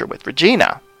the future with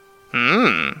Regina.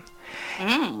 Ew.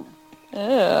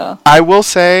 I will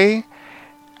say,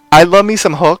 I love me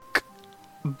some Hook,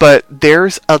 but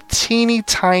there's a teeny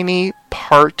tiny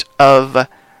part of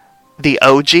the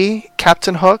OG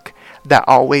Captain Hook that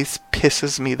always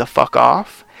pisses me the fuck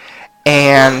off.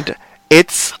 And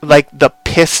it's like the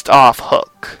pissed off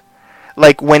Hook.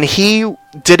 Like when he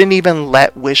didn't even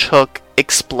let Wish Hook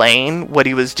explain what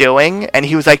he was doing, and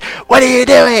he was like, "What are you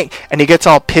doing?" And he gets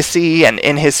all pissy and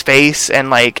in his face and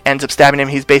like ends up stabbing him.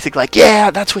 He's basically like, "Yeah,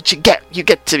 that's what you get. You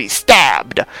get to be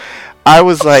stabbed." I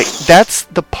was like, that's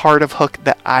the part of Hook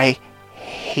that I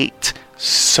hate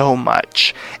so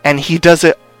much. And he does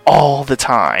it all the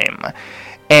time.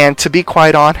 And to be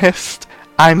quite honest,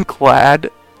 I'm glad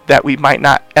that we might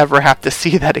not ever have to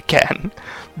see that again.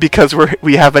 Because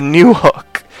we have a new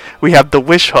Hook. We have the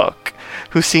Wish Hook,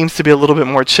 who seems to be a little bit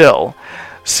more chill.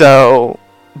 So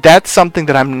that's something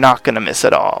that I'm not going to miss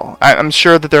at all. I'm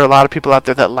sure that there are a lot of people out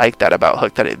there that like that about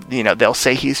Hook, that they'll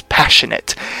say he's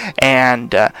passionate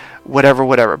and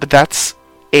whatever. But that's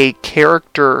a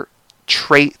character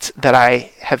trait that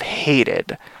I have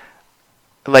hated.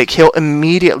 Like, he'll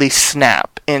immediately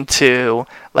snap into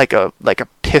like a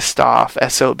pissed off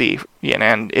SOB,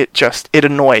 and it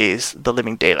annoys the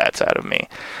living daylights out of me.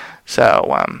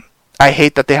 So I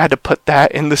hate that they had to put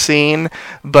that in the scene,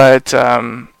 but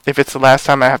if it's the last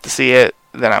time I have to see it,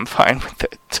 then I'm fine with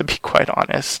it, to be quite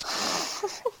honest.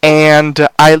 And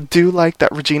I do like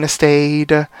that Regina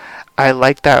stayed. I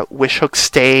like that Wish Hook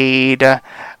stayed. That's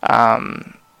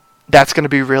going to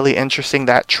be really interesting,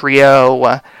 that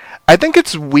trio. I think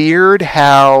it's weird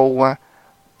how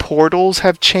portals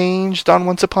have changed on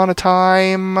Once Upon a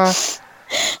Time.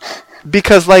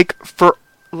 Because, for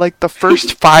the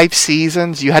first 5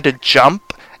 seasons, you had to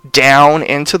jump down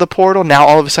into the portal. Now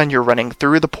all of a sudden you're running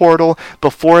through the portal.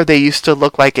 Before, they used to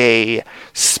look like a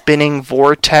spinning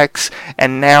vortex,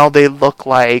 and now they look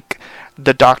like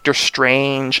the Doctor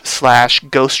Strange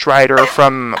 / Ghost Rider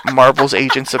from Marvel's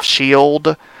Agents of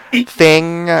S.H.I.E.L.D.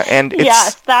 thing. And it's...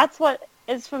 Yes, that's what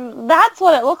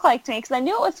it looked like to me, because I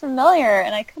knew it was familiar,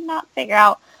 and I could not figure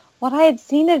out what I had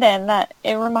seen it in that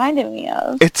it reminded me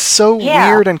of. It's so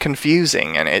weird and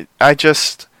confusing, and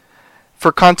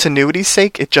for continuity's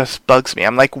sake, it just bugs me.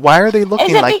 I'm like, why are they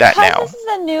looking like that now? Is it because this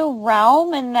is a new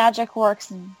realm and magic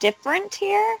works different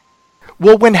here?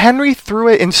 Well, when Henry threw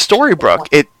it in Storybrooke,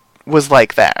 it was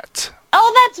like that.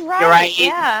 Oh, that's right. You're right.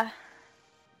 Yeah.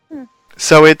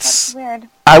 So That's weird.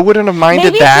 I wouldn't have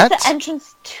minded that. Maybe it's just the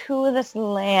entrance to this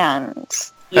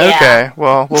land. Yeah. Okay,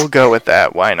 well, we'll go with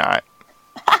that. Why not?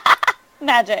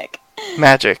 Magic.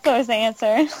 Magic. That was the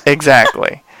answer.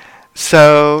 Exactly.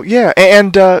 So, yeah,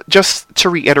 and just to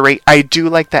reiterate, I do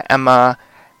like that Emma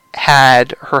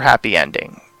had her happy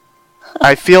ending.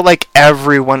 I feel like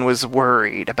everyone was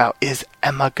worried about, is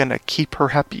Emma gonna keep her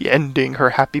happy ending, her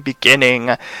happy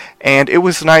beginning? And it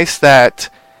was nice that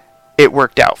it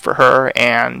worked out for her,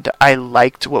 and I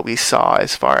liked what we saw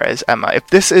as far as Emma. If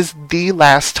this is the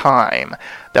last time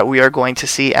that we are going to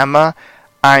see Emma,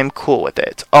 I'm cool with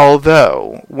it.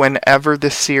 Although, whenever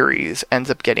this series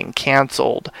ends up getting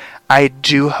canceled, I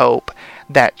do hope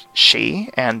that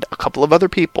she and a couple of other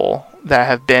people that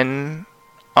have been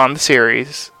in the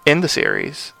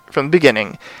series, from the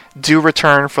beginning, do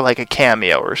return for a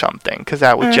cameo or something, because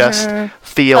that would just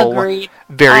feel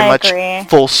very much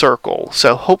full circle.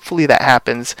 So hopefully that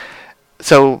happens.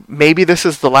 So maybe this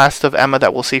is the last of Emma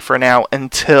that we'll see for now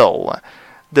until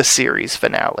the series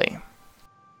finale.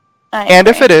 And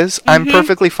if it is, I'm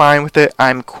perfectly fine with it.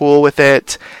 I'm cool with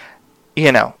it.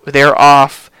 They're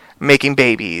off making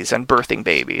babies and birthing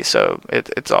babies, so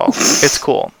it's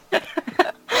cool.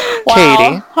 Wow,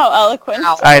 Katie. How eloquent.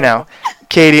 I know.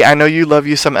 Katie, I know you love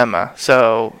you some Emma,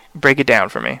 so break it down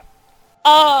for me.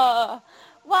 Well,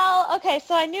 okay,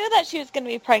 so I knew that she was going to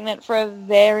be pregnant for a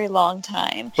very long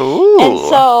time. Ooh. And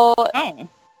so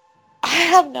I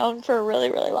have known for a really,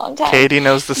 really long time. Katie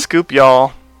knows the scoop,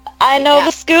 y'all. I know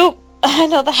the scoop. I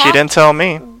know the She didn't tell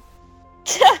me.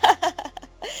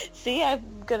 See, I'm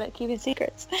good at keeping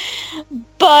secrets.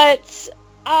 But,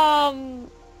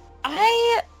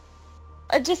 I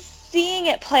just seeing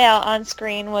it play out on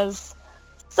screen was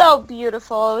so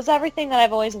beautiful. It was everything that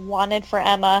I've always wanted for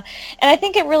Emma, and I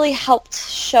think it really helped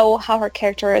show how her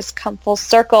character has come full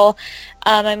circle.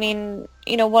 I mean,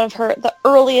 you know, one of the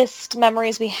earliest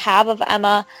memories we have of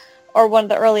Emma, or one of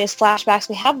the earliest flashbacks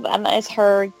we have of Emma, is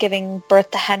her giving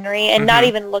birth to Henry and not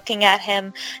even looking at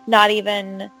him, not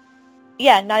even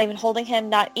holding him,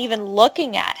 not even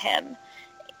looking at him,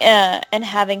 and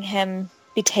having him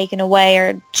be taken away,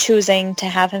 or choosing to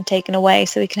have him taken away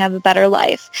so he can have a better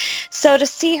life. So to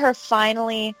see her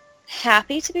finally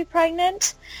happy to be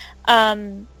pregnant,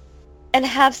 and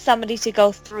have somebody to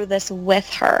go through this with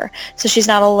her, so she's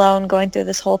not alone going through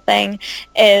this whole thing,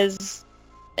 is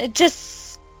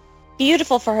just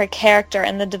beautiful for her character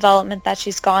and the development that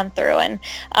she's gone through. And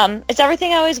it's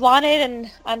everything I always wanted, and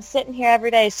I'm sitting here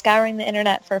every day scouring the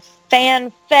internet for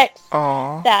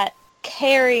fanfics that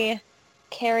carry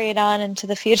it on into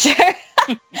the future.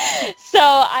 So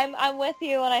I'm with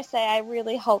you when I say I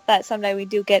really hope that someday we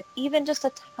do get even just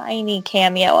a tiny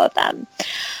cameo of them.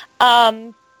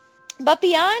 But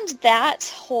beyond that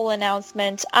whole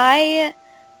announcement, I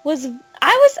will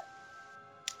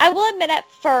admit at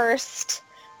first,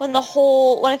 when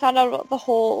I found out about the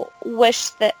whole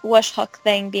wish hook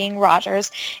thing being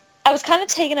Rogers, I was kind of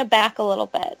taken aback a little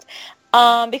bit,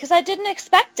 because I didn't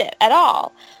expect it at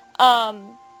all.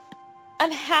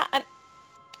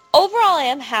 Overall, I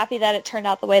am happy that it turned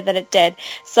out the way that it did,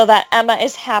 so that Emma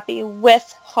is happy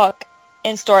with Hook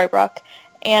in Storybrooke,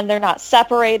 and they're not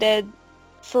separated.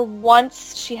 For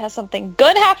once, she has something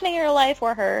good happening in her life,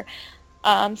 where her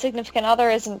significant other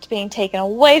isn't being taken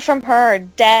away from her or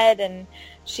dead, and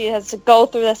she has to go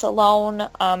through this alone.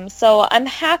 So I'm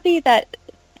happy that,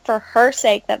 for her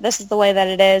sake, that this is the way that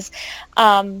it is.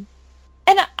 And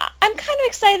I'm kind of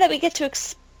excited that we get to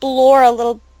explore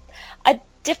a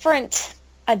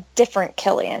different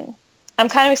Killian. I'm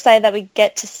kind of excited that we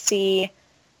get to see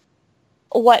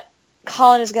what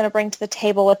Colin is going to bring to the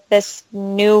table with this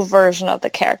new version of the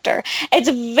character. It's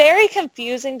very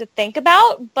confusing to think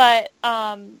about, but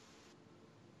I'm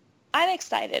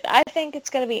excited. I think it's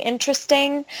going to be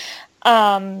interesting.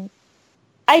 I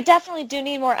definitely do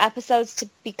need more episodes to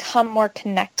become more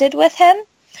connected with him.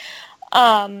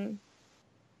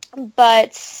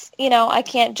 But, you know, I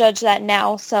can't judge that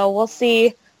now, so we'll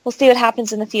see what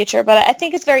happens in the future. But I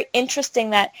think it's very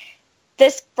interesting that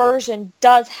this version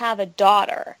does have a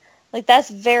daughter. Like, that's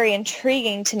very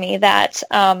intriguing to me, that,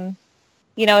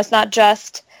 you know, it's not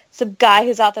just some guy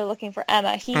who's out there looking for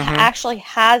Emma. He actually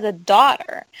has a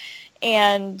daughter,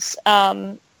 and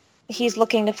he's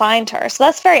looking to find her. So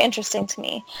that's very interesting to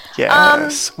me.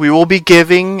 Yes. We will be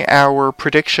giving our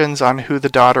predictions on who the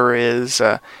daughter is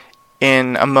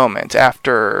in a moment,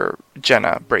 after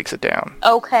Jenna breaks it down.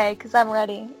 Okay, because I'm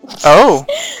ready. Oh.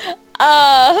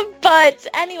 But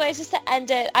anyways, just to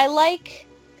end it, I like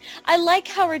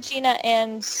how Regina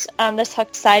and this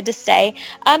Hook decide to stay,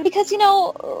 because, you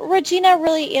know, Regina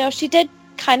really, you know, she did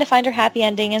kind of find her happy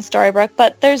ending in Storybrooke,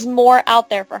 but there's more out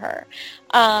there for her.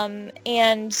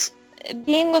 And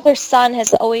being with her son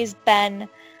has always been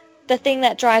the thing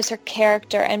that drives her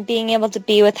character, and being able to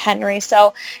be with Henry.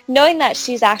 So knowing that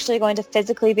she's actually going to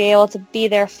physically be able to be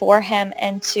there for him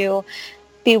and to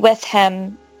be with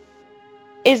him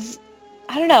is,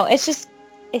 I don't know, it's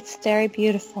very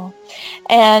beautiful.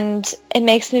 And it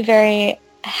makes me very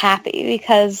happy,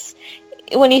 because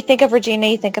when you think of Regina,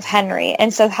 you think of Henry.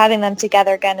 And so having them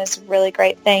together again is a really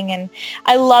great thing. And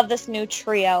I love this new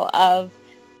trio of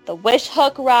the Wish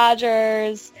Hook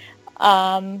Rogers,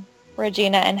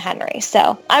 Regina, and Henry.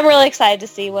 So I'm really excited to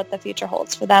see what the future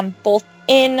holds for them, both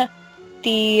in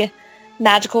the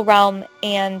magical realm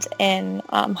and in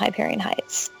Hyperion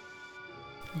Heights.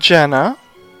 Jenna?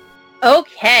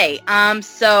 Okay,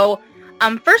 so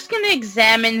I'm first going to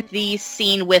examine the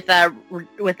scene with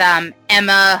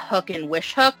Emma, Hook, and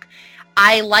Wish Hook.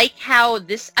 I like how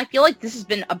I feel like this has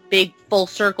been a big full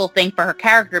circle thing for her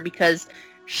character, because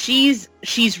she's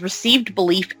received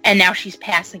belief and now she's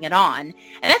passing it on.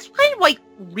 And that's kind of like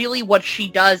really what she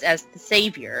does as the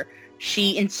savior.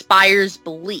 She inspires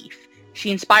belief. She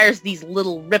inspires these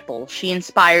little ripples. She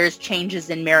inspires changes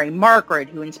in Mary Margaret,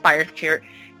 who inspires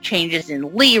changes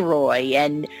in Leroy,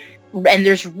 and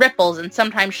there's ripples, and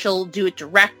sometimes she'll do it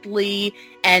directly,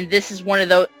 and this is one of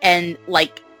those, and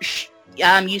like,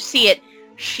 you see it,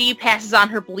 she passes on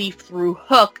her belief through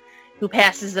Hook, who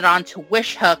passes it on to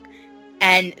Wish Hook,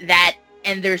 and that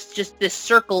and there's just this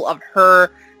circle of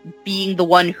her being the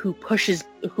one who pushes,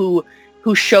 who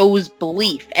shows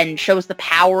belief and shows the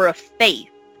power of faith.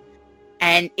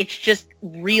 And it's just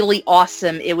really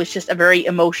awesome. It was just a very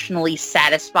emotionally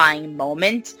satisfying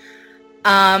moment.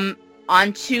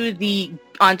 Onto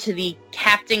the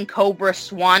Captain Cobra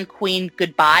Swan Queen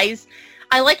goodbyes.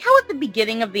 I like how at the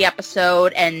beginning of the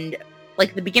episode, and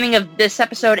like the beginning of this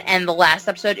episode and the last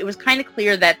episode, it was kind of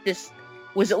clear that this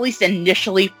was at least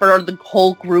initially for the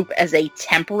whole group as a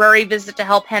temporary visit to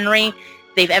help Henry.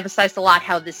 They've emphasized a lot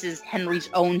how this is Henry's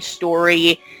own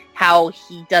story, how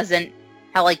he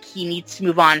needs to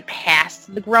move on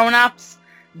past the grown-ups,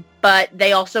 but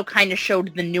they also kind of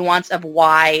showed the nuance of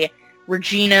why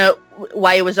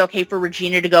it was okay for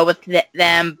Regina to go with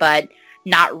them, but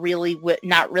not really with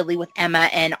Emma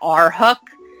and our Hook.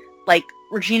 Like,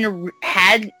 Regina,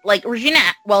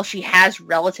 while she has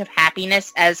relative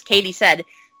happiness, as Katie said,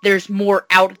 there's more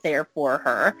out there for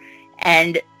her.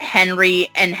 And Henry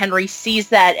sees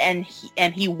that, and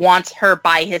he wants her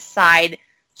by his side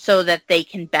so that they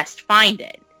can best find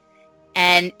it.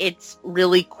 And it's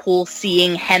really cool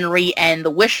seeing Henry and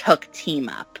the Wish Hook team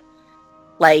up.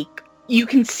 Like, you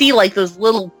can see like those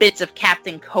little bits of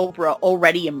Captain Cobra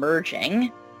already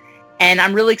emerging, and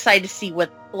I'm really excited to see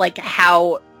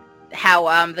how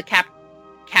the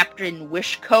Captain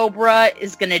Wish Cobra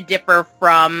is going to differ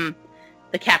from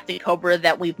the Captain Cobra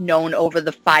that we've known over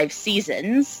the 5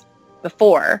 seasons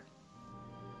before.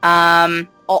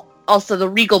 Also, the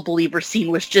Regal Believer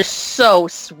scene was just so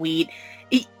sweet.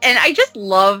 And I just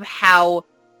love how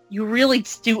you really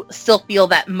still feel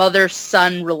that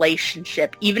mother-son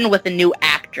relationship, even with a new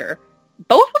actor.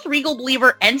 Both with Regal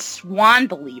Believer and Swan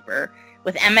Believer,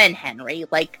 with Emma and Henry.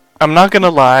 Like, I'm not gonna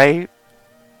lie,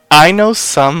 I know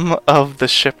some of the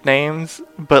ship names,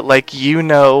 but like, you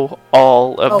know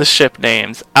all of the ship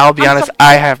names. I'll be honest,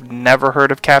 I have never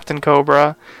heard of Captain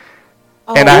Cobra,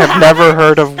 and I have never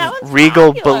heard of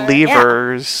Regal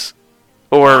Believers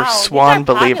or Swan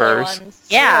Believers.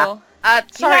 Yeah.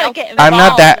 Sorry,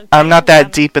 I'm not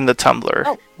that deep in the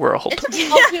Tumblr world.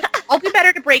 I'll do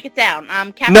better to break it down.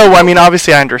 No, I mean,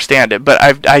 obviously I understand it, but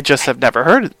I just have never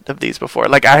heard of these before.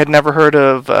 Like, I had never heard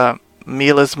of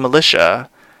Mila's Militia,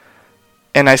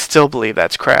 and I still believe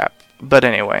that's crap. But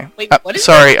anyway. Wait, what is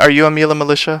sorry, that? Are you a Mila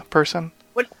Militia person?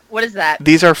 What is that?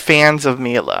 These are fans of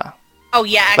Mila. Oh,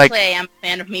 yeah, actually I am a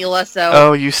fan of Mila, so...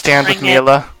 Oh, you stand with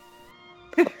Mila?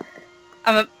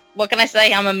 What can I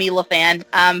say? I'm a Mila fan.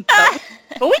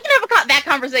 But we can have that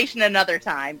conversation another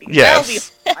time. Because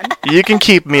yes. That'll be fun. You can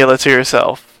keep Mila to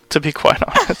yourself, to be quite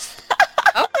honest.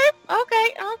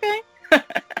 Okay.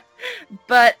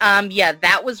 But, yeah,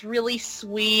 that was really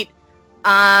sweet.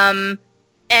 And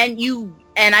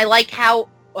I like how,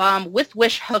 with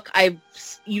Wish Hook,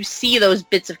 you see those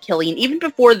bits of Killian, even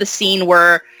before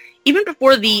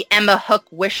the Emma Hook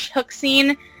Wish Hook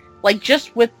scene, like,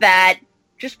 just with the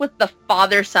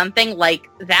father-son thing, like,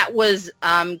 that was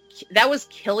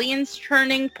Killian's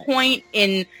turning point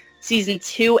in season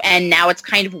 2, and now it's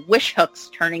kind of Wish Hook's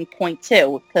turning point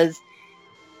too, because,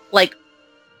 like,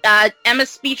 Emma's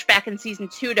speech back in season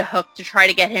 2 to Hook to try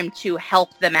to get him to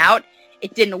help them out,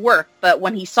 it didn't work, but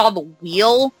when he saw the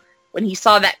wheel, when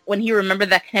he remembered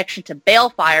that connection to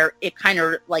Balefire, it kind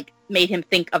of, like, made him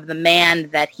think of the man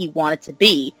that he wanted to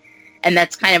be, and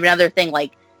that's kind of another thing,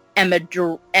 like, Emma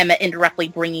indirectly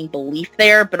bringing belief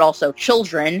there, but also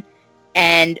children,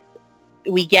 and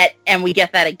we get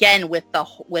that again with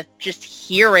just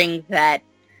hearing that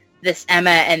this Emma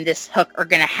and this Hook are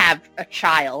going to have a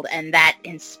child, and that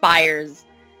inspires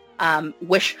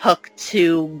Wish Hook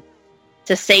to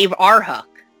save our Hook.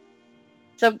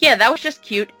 So yeah, that was just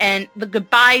cute, and the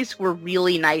goodbyes were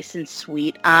really nice and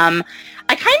sweet. I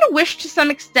kind of wish to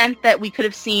some extent that we could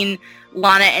have seen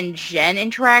Lana and Jen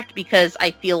interact, because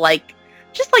I feel like,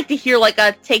 just like to hear like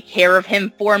a take care of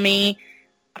him for me.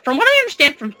 From what I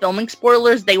understand from filming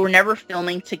spoilers, they were never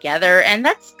filming together, and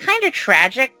that's kind of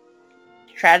tragic.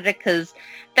 Tragic, because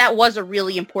that was a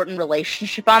really important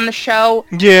relationship on the show.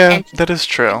 Yeah, that is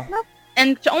true.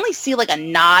 And to only see like a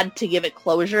nod to give it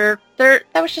closure, that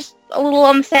was just a little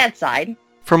on the sad side.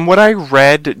 From what I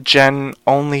read, Jen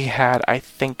only had, I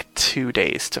think, 2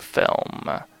 days to film.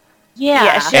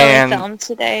 Yeah, she only filmed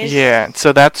 2 days. Yeah,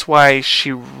 so that's why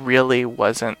she really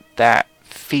wasn't that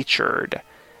featured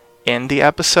in the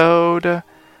episode,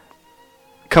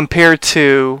 compared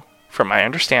to, from my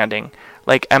understanding,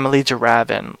 like Emily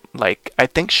Jaravin. Like, I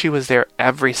think she was there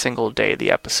every single day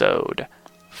the episode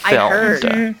filmed. I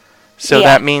heard. So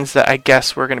that means that I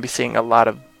guess we're going to be seeing a lot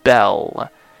of Belle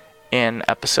in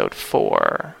episode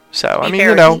 4. So, I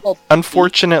mean,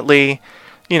 unfortunately,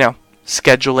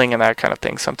 scheduling and that kind of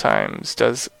thing sometimes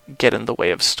does get in the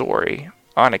way of story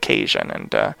on occasion,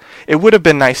 and it would have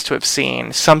been nice to have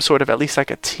seen some sort of at least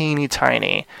like a teeny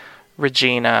tiny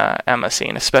Regina Emma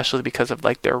scene, especially because of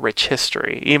like their rich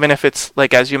history, even if it's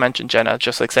like, as you mentioned, Jenna,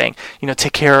 just like saying,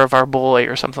 take care of our boy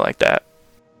or something like that.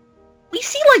 We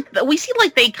see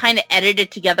like they kind of edited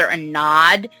together a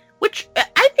nod, which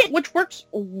I think works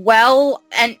well,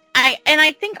 and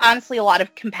I think honestly a lot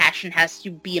of compassion has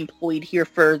to be employed here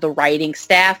for the writing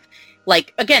staff.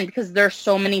 Like, again, because there's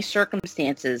so many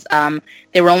circumstances.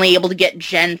 They were only able to get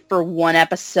Jen for one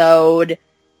episode,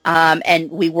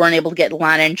 and we weren't able to get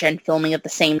Lana and Jen filming at the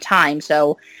same time.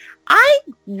 So I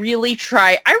really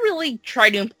try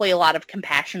to employ a lot of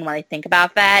compassion when I think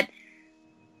about that.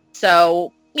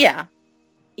 So, yeah.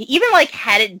 Even, like,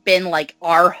 had it been, like,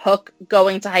 our Hook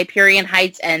going to Hyperion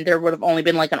Heights and there would have only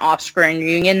been, like, an off-screen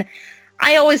reunion,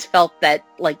 I always felt that,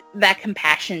 like, that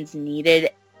compassion's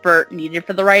needed for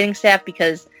the writing staff,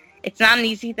 because it's not an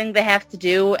easy thing they have to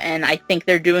do, and I think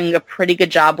they're doing a pretty good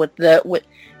job with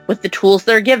the tools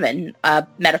they're given.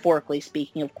 Metaphorically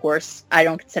speaking, of course. I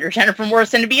don't consider Jennifer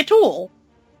Morrison to be a tool.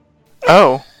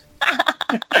 Oh.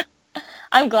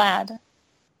 I'm glad.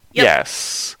 Yep.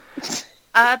 Yes.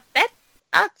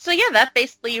 So yeah, that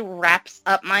basically wraps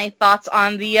up my thoughts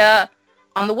on the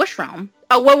Wish Realm.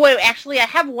 Oh, wait, actually, I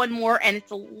have one more, and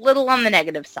it's a little on the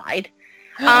negative side.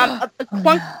 The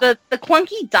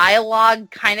clunky dialogue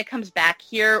kind of comes back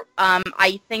here.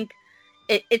 I think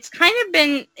it's kind of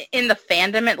been, in the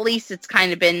fandom at least, it's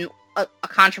kind of been a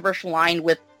controversial line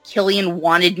with Killian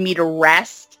wanted me to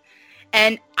rest,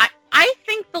 and I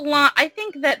think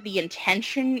that the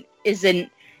intention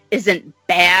isn't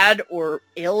bad or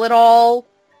ill at all,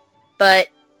 but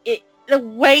the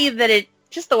way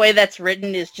that's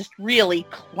written is just really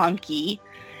clunky.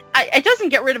 It doesn't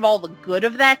get rid of all the good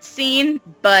of that scene,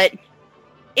 but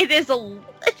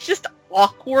it's just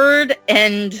awkward,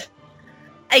 and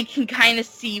I can kind of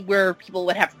see where people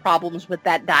would have problems with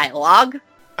that dialogue.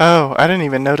 Oh, I didn't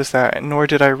even notice that, nor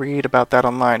did I read about that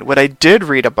online. What I did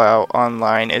read about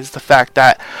online is the fact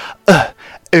that, oh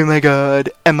my god,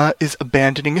 Emma is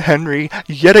abandoning Henry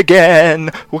yet again!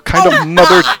 What kind of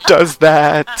mother does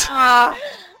that?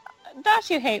 Don't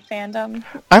you hate fandom?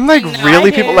 I'm like, No,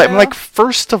 really, I people? do. Like, I'm like,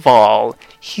 first of all,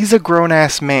 he's a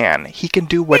grown-ass man. He can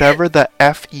do whatever the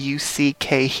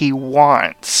F-U-C-K he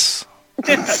wants.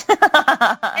 And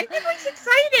everyone's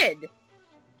excited!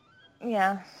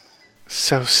 Yeah.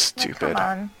 So stupid.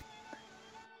 Come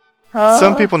on.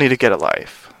 Some people need to get a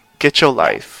life. Get your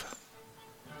life.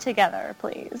 Together,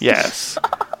 please. Yes.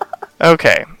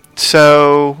 Okay,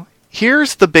 so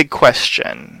here's the big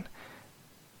question.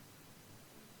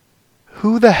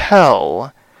 Who the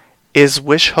hell is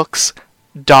Wishhook's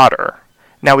daughter?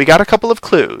 Now, we got a couple of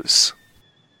clues.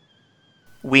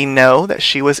 We know that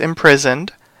she was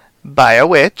imprisoned by a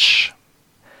witch.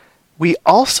 We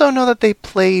also know that they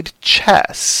played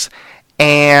chess.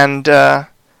 And, I'll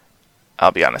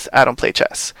be honest, I don't play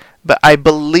chess. But I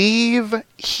believe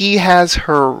he has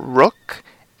her rook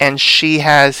and she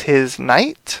has his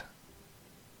knight.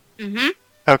 Mm-hmm.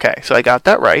 Okay, so I got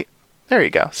that right. There you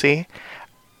go, see?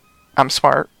 I'm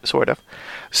smart, sort of.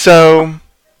 So,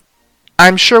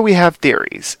 I'm sure we have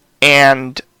theories.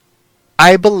 And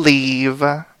I believe,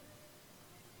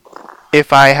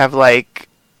 if I have, like,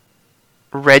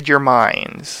 read your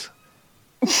minds,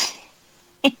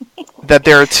 that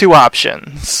there are two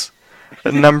options.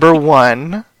 Number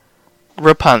one,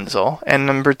 Rapunzel. And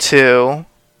number two,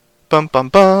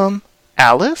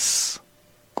 Alice?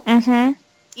 Mm-hmm.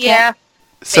 Yeah.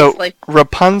 So, Basically.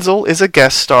 Rapunzel is a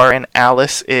guest star and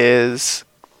Alice is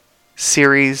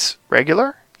series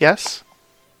regular? Yes?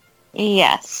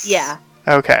 Yes. Yeah.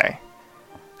 Okay.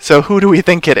 So, who do we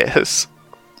think it is?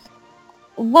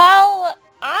 Well,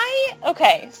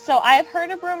 so I've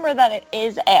heard a rumor that it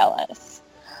is Alice.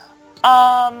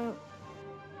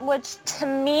 Which to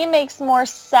me makes more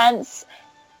sense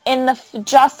in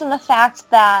the fact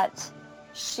that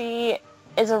she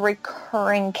is a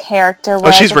recurring character.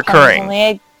 Oh, she's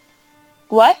recurring.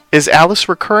 What? Is Alice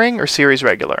recurring or series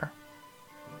regular?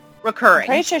 Recurring. I'm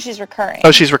pretty sure she's recurring.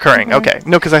 Oh, she's recurring. Mhm. Okay.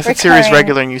 No, because I said series Recurring.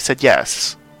 regular and you said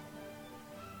yes.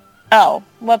 Oh,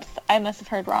 whoops. I must have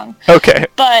heard wrong. Okay.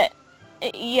 But,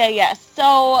 yeah.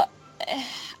 So,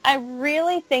 I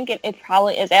really think it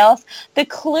probably is Alice. The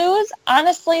clues,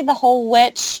 honestly, the whole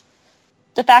witch,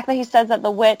 the fact that he says that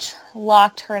the witch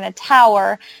locked her in a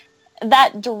tower,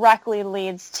 that directly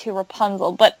leads to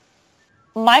Rapunzel. But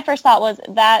my first thought was,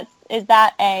 is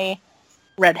that a...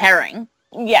 Red herring.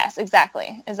 Yes,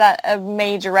 exactly. Is that a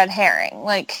major red herring?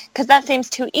 Like, because that seems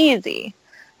too easy.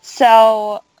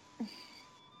 So,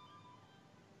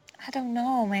 I don't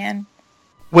know, man.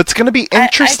 What's going to be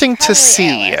interesting to probably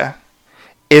see Alice.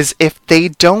 is if they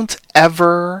don't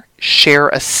ever share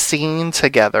a scene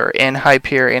together in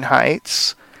Hyperion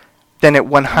Heights, then it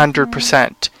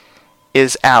 100%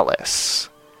 is Alice.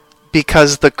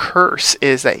 Because the curse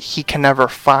is that he can never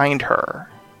find her.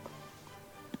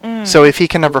 So if he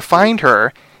can never find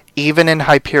her, even in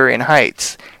Hyperion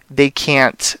Heights, they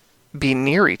can't be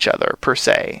near each other, per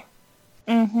se.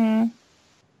 And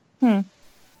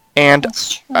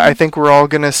That's true. I think we're all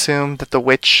going to assume that the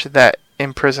witch that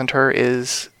imprisoned her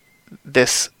is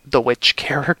the witch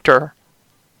character.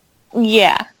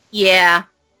 Yeah. Yeah,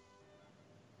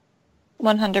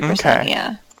 100%, Okay.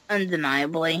 yeah.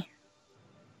 undeniably.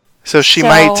 So she So-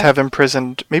 might have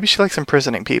imprisoned... Maybe she likes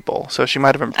imprisoning people. So she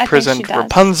might have think she imprisoned does.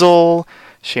 Rapunzel.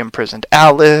 She imprisoned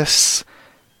Alice.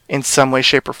 In some way,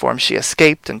 shape, or form, she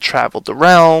escaped and traveled the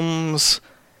realms.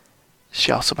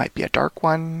 She also might be a dark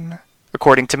one,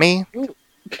 according to me.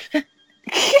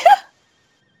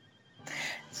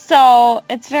 So,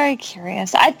 it's very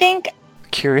curious. I think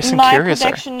Curious and my curiouser.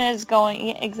 prediction is going...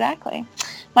 yeah, exactly.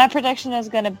 My prediction is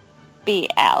going to be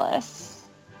Alice.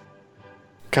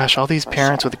 Gosh, all these For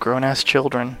parents sure. with grown-ass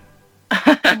children.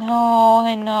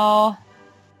 I know.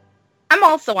 I'm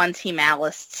also on Team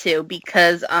Alice too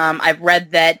because I've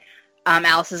read that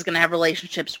Alice is going to have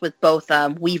relationships with both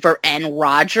Weaver and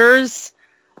Rogers.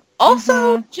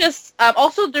 Also,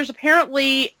 also there's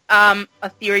apparently a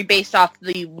theory based off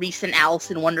the recent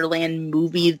Alice in Wonderland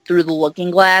movie Through the Looking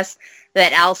Glass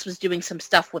that Alice was doing some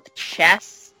stuff with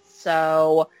chess.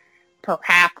 So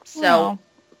perhaps Oh.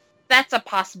 that's a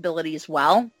possibility as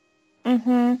well.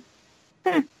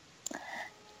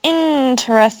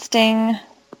 Interesting.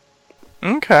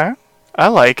 Okay, I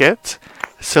like it.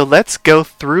 So let's go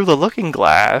through the Looking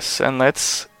Glass and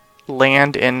let's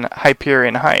land in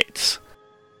Hyperion Heights.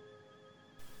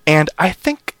 And I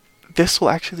think this will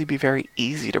actually be very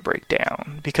easy to break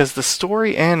down because the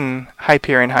story in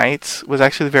Hyperion Heights was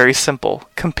actually very simple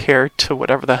compared to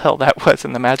whatever the hell that was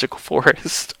in the Magical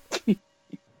Forest.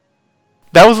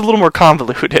 That was a little more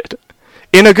convoluted.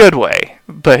 In a good way,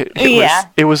 but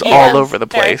it was all over the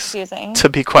very place, confusing. to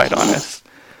be quite honest.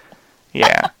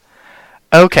 Yeah.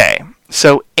 Okay,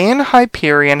 so in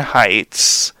Hyperion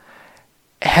Heights,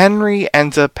 Henry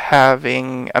ends up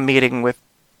having a meeting with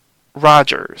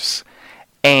Rogers,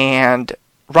 and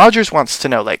Rogers wants to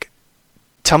know, like,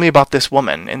 tell me about this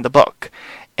woman in the book.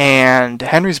 And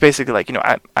Henry's basically like,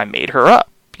 I made her up.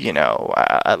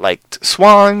 I liked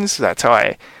swans, that's how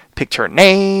I picked her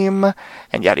name,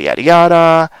 and yada yada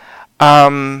yada.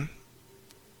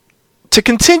 To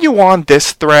continue on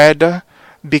this thread,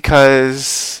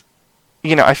 because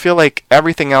I feel like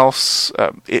everything else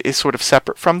is sort of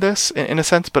separate from this in a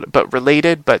sense, but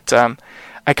related. But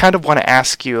I kind of want to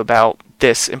ask you about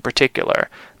this in particular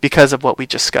because of what we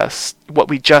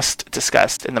just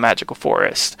discussed in the Magical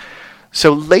Forest.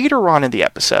 So later on in the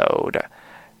episode,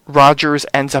 Rogers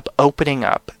ends up opening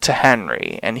up to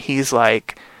Henry, and he's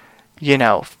like,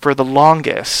 for the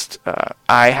longest,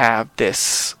 I have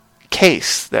this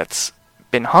case that's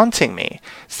been haunting me.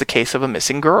 It's the case of a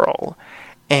missing girl.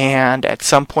 And at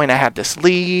some point I had this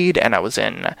lead, and I was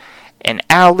in an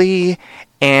alley,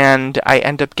 and I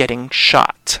end up getting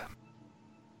shot.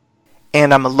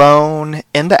 And I'm alone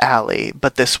in the alley,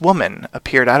 but this woman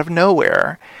appeared out of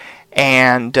nowhere,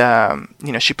 and,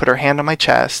 she put her hand on my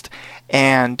chest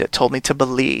and told me to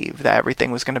believe that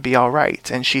everything was going to be all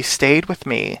right. And she stayed with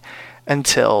me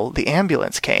until the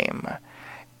ambulance came.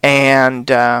 And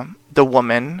the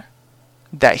woman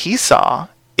that he saw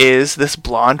is this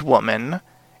blonde woman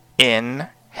in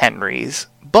Henry's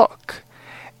book.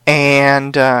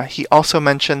 And he also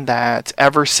mentioned that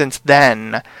ever since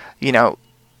then,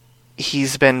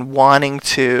 he's been wanting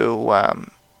to,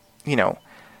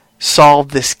 solve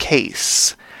this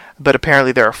case. But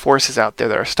apparently there are forces out there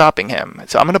that are stopping him.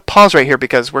 So I'm going to pause right here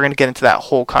because we're going to get into that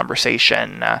whole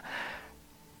conversation a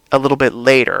little bit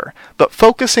later. But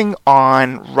focusing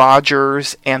on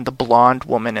Rogers and the blonde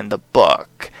woman in the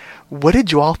book, what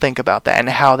did you all think about that and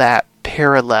how that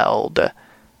paralleled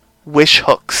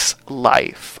Wishhook's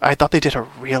life? I thought they did a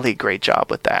really great job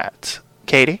with that.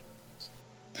 Katie?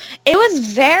 It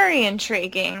was very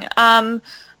intriguing.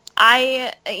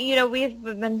 We've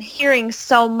been hearing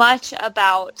so much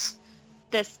about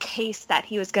this case that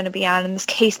he was going to be on and this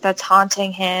case that's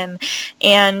haunting him.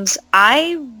 And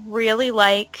I really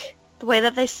like the way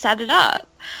that they set it up.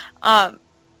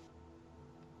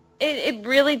 It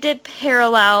really did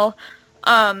parallel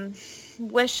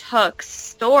Wishhook's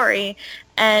story,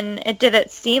 and it did it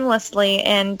seamlessly,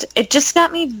 and it just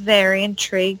got me very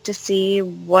intrigued to see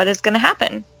what is going to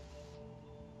happen.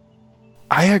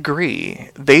 I agree.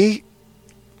 They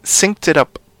synced it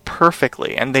up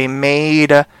perfectly, and they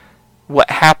made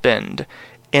what happened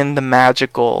in the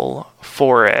magical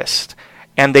forest,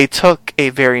 and they took a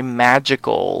very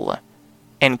magical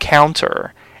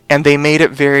encounter and they made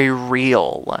it very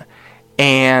real.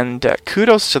 And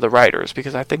kudos to the writers,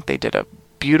 because I think they did a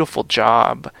beautiful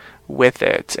job with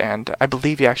it. And I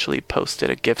believe you actually posted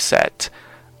a gift set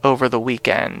over the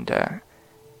weekend,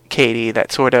 Katie,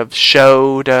 that sort of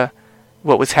showed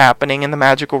what was happening in the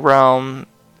magical realm.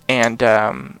 And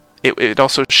it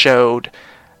also showed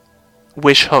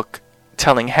Wishhook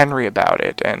telling Henry about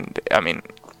it. And, I mean,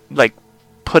 like,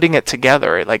 putting it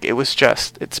together, like, it was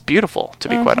just, it's beautiful, to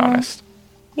be quite honest.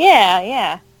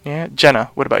 Yeah. Yeah.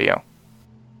 Jenna, what about you?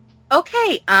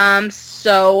 Okay,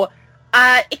 so,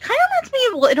 it kind of reminds me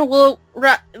of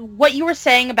what you were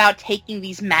saying about taking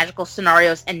these magical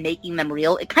scenarios and making them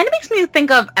real. It kind of makes me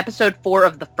think of episode 4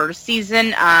 of the first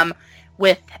season,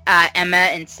 with Emma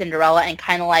and Cinderella, and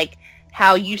kind of like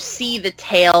how you see that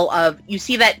tale of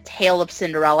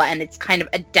Cinderella, and it's kind of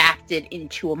adapted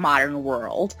into a modern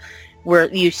world,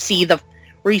 where you see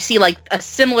like a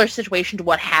similar situation to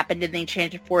what happened in the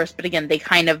Enchanted Forest, but again, they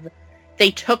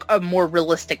took a more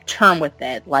realistic turn with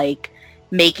it, like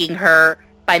making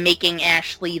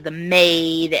Ashley the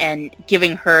maid and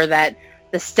giving her the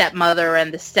stepmother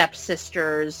and the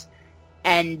stepsisters,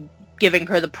 and giving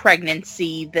her the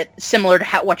pregnancy that similar to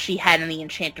what she had in the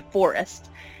Enchanted Forest.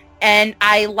 And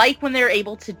I like when they're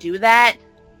able to do that.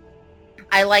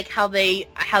 I like how they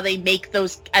make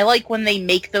those. I like when they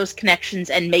make those connections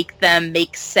and make them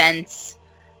make sense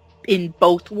in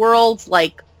both worlds.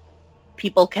 Like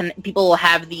people will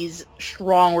have these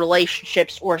strong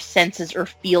relationships or senses or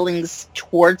feelings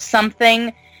towards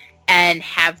something, and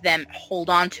have them hold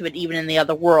on to it even in the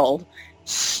other world.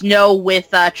 Snow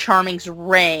with Charming's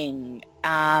ring,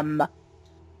 Marco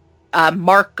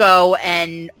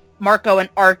and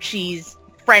Archie's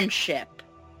friendship,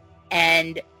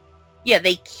 and yeah,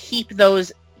 they keep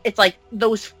those. It's like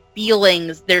those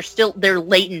feelings. They're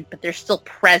latent, but they're still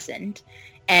present,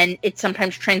 and it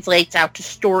sometimes translates out to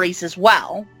stories as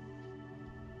well.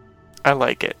 I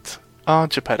like it. Oh,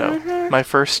 Geppetto, my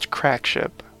first crack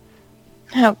ship.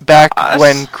 Oh, Back gosh.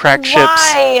 when crack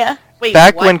ships. Why? Wait,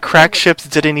 Back what? when crack ships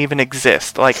didn't even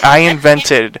exist. Like, I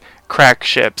invented crack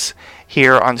ships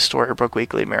here on Storybrooke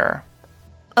Weekly Mirror.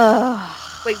 Ugh.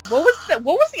 Wait, what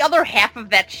was the other half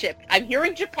of that ship? I'm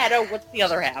hearing Geppetto. What's the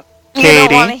other half? You Katie.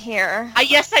 don't want to hear.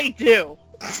 Yes, I do.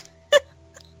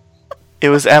 It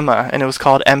was Emma, and it was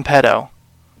called Empetto.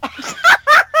 What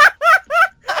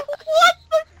the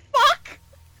fuck?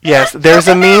 Yes, there's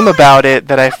a meme about it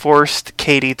that I forced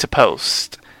Katie to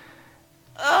post.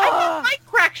 I thought my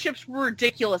crack ships were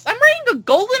ridiculous. I'm writing a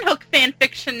Golden Hook fan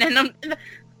fiction, and okay,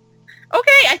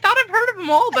 I thought I've heard of them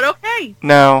all, but okay.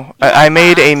 No, I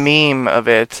made a meme of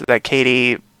it that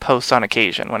Katie posts on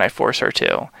occasion when I force her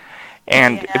to.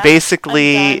 And Yeah, I'm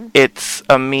basically, done. it's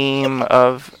a meme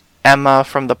of Emma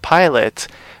from the pilot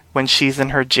when she's in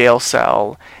her jail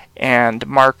cell, and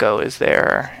Marco is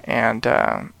there, and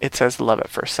it says love at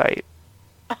first sight.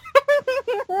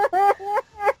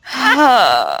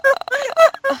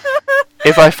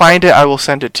 If I find it, I will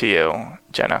send it to you,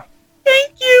 Jenna.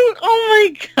 Thank you. Oh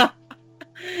my god.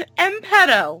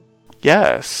 Empetto.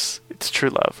 Yes, it's true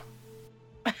love.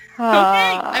 Okay,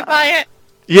 I buy it.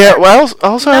 Yeah, well, I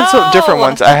also had some different No,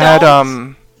 ones. I had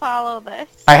don't. Follow this.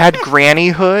 I had Granny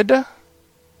Hood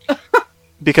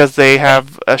because they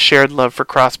have a shared love for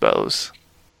crossbows.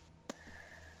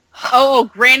 Oh,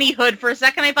 Granny Hood. For a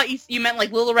second, I thought you meant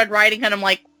like Little Red Riding Hood. I'm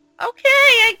like, okay,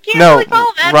 I can't No, really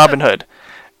follow that. Robin Hood.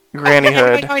 Granny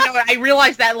Hood. I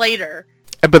realized that later.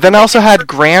 But then I also had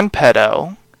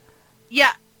Grandpetto.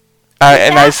 Yeah.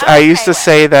 And I I'm used to okay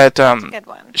say that Good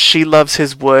one. she loves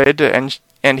his wood and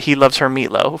he loves her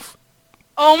meatloaf.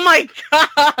 Oh my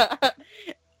god.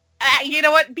 You know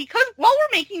what? Because while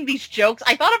we're making these jokes,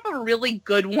 I thought of a really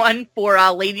good one for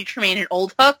Lady Tremaine and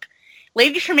Old Hook.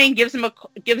 Lady Tremaine gives him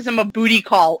a booty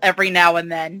call every now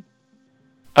and then.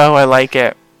 Oh, I like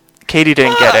it. Katie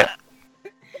didn't get it.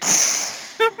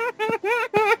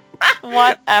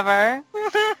 Whatever.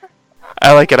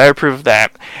 I like it. I approve of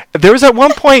that. There was at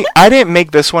one point, I didn't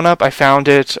make this one up. I found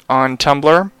it on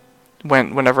Tumblr.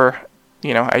 Whenever,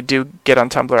 I do get on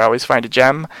Tumblr, I always find a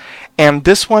gem. And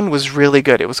this one was really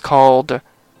good. It was called...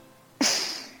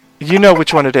 You know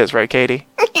which one it is, right, Katie?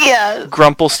 Yes.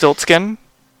 Grumpelstiltskin.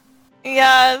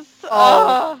 Yes.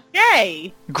 Oh.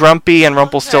 Yay. Grumpy and Very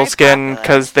Rumpelstiltskin, popular.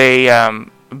 because they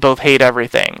both hate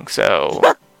everything. So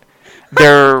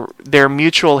their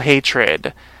mutual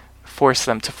hatred forced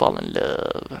them to fall in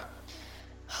love.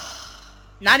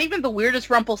 Not even the weirdest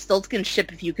Rumpelstiltskin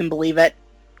ship, if you can believe it.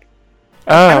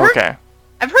 Oh, okay.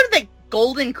 I've heard that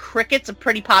Golden Cricket's a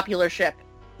pretty popular ship.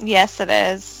 Yes, it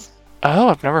is. Oh,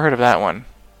 I've never heard of that one.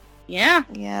 Yeah.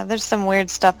 Yeah, there's some weird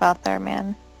stuff out there,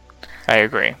 man. I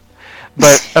agree.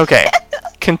 But, okay.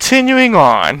 Continuing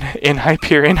on in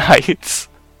Hyperion Heights.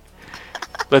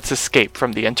 Let's escape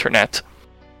from the internet.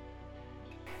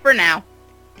 For now.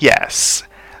 Yes.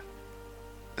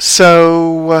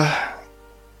 So,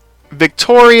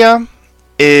 Victoria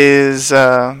is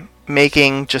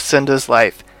making Jacinda's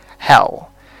life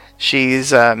hell.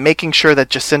 She's making sure that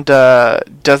Jacinda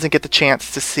doesn't get the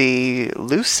chance to see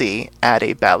Lucy at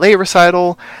a ballet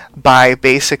recital by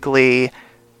basically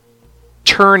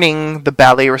turning the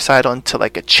ballet recital into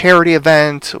like a charity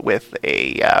event with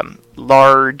a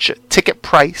large ticket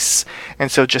price,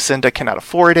 and so Jacinda cannot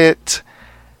afford it.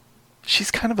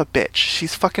 She's kind of a bitch.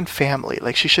 She's fucking family.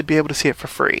 Like, she should be able to see it for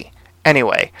free.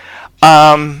 Anyway,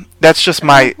 that's just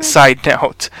my side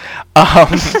note.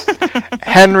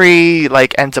 Henry,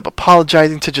 like, ends up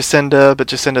apologizing to Jacinda, but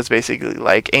Jacinda's basically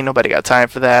like, ain't nobody got time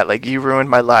for that. Like, you ruined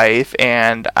my life,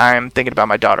 and I'm thinking about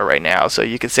my daughter right now, so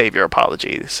you can save your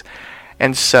apologies.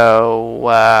 And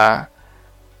so,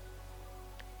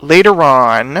 later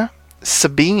on,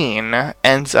 Sabine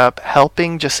ends up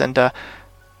helping Jacinda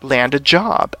land a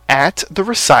job at the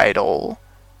recital,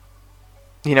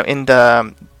 you know, in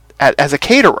the as a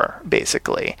caterer,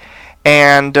 basically.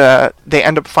 And they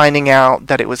end up finding out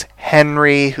that it was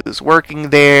Henry who's working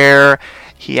there.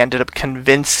 He ended up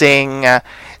convincing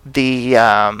the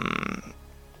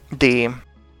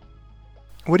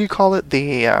what do you call it?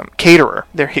 The caterer.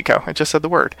 There you go. I just said the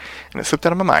word, and it slipped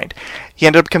out of my mind. He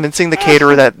ended up convincing the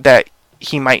caterer that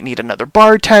he might need another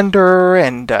bartender,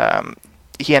 and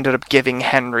he ended up giving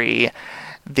Henry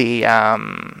the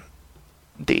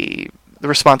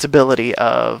responsibility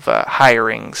of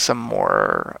hiring some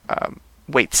more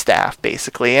wait staff,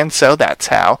 basically. And so that's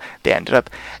how they ended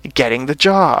up getting the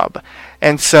job.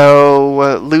 And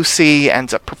so Lucy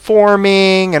ends up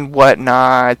performing and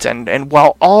whatnot. And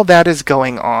while all that is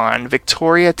going on,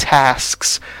 Victoria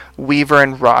tasks Weaver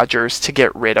and Rogers to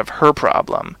get rid of her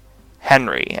problem,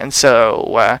 Henry. And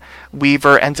so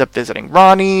Weaver ends up visiting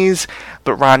Ronnie's,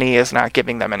 but Ronnie is not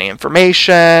giving them any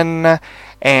information.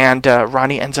 And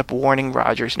Ronnie ends up warning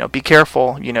Rogers, be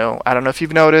careful. I don't know if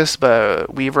you've noticed,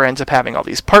 but Weaver ends up having all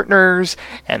these partners,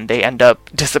 and they end up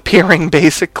disappearing,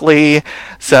 basically.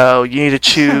 So you need to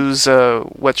choose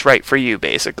what's right for you,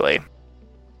 basically.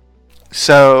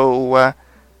 So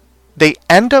they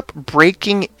end up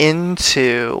breaking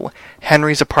into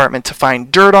Henry's apartment to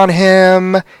find dirt on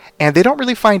him, and they don't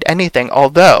really find anything,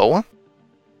 although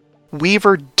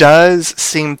Weaver does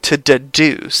seem to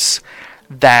deduce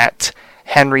that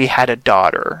Henry had a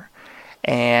daughter,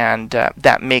 and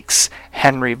that makes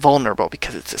Henry vulnerable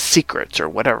because it's a secret or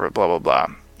whatever, blah, blah, blah.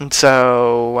 And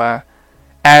so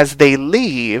as they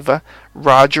leave,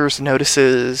 Rogers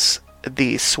notices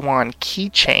the Swan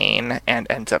keychain and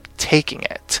ends up taking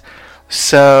it.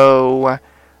 So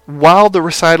while the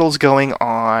recital's going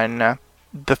on,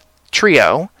 the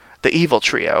trio, the evil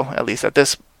trio, at least at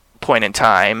this point in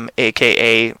time,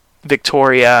 aka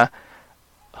Victoria,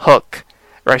 Hook,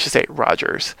 or I should say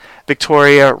Rogers.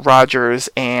 Victoria, Rogers,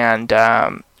 and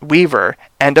Weaver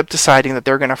end up deciding that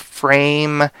they're going to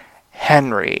frame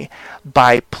Henry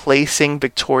by placing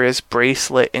Victoria's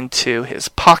bracelet into his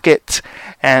pocket,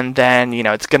 and then,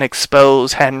 it's going to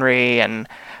expose Henry, and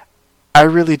I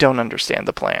really don't understand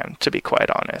the plan, to be quite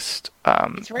honest.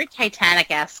 It's very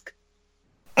Titanic-esque.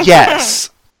 Yes.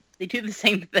 They do the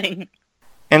same thing.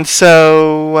 And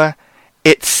so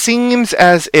it seems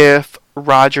as if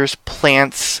Rogers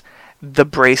plants the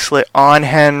bracelet on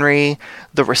Henry,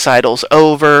 the recital's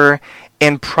over,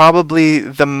 in probably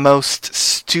the most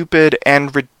stupid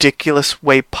and ridiculous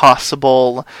way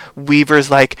possible. Weaver's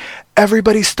like,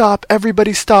 everybody stop,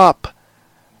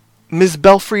 Ms.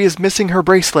 Belfry is missing her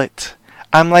bracelet.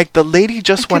 I'm like, the lady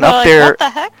just went up there. What the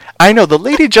heck? I know, the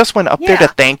lady just went up there to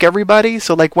thank everybody,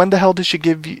 so when the hell did she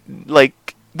give you,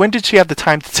 when did she have the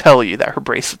time to tell you that her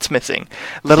bracelet's missing?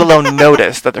 Let alone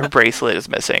notice that her bracelet is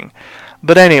missing.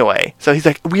 But anyway, so he's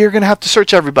like, we are going to have to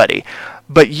search everybody.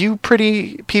 But you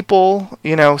pretty people,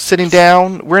 sitting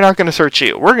down, we're not going to search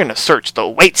you. We're going to search the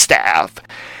waitstaff.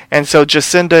 And so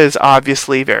Jacinda is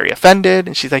obviously very offended.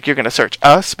 And she's like, you're going to search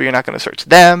us, but you're not going to search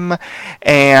them.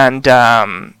 And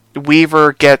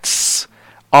Weaver gets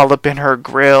all up in her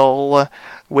grill,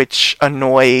 which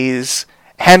annoys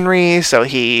Henry, so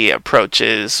he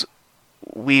approaches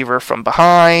Weaver from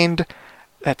behind.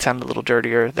 That sounded a little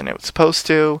dirtier than it was supposed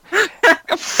to.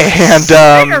 And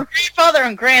father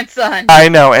and grandson. I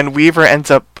know, and Weaver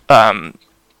ends up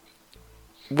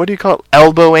what do you call it,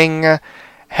 elbowing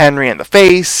Henry in the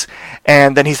face,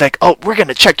 and then he's like, oh, we're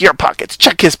gonna check your pockets,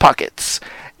 check his pockets.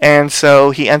 And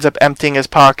so he ends up emptying his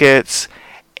pockets,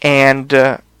 and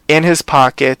in his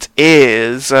pocket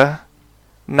is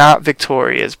not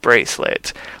Victoria's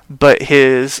bracelet, but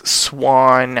his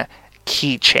swan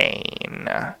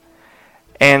keychain.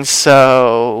 And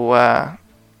so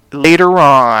later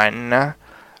on,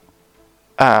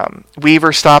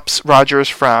 Weaver stops Rogers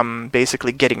from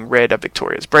basically getting rid of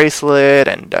Victoria's bracelet,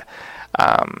 and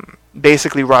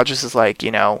basically Rogers is like,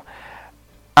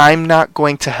 I'm not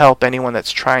going to help anyone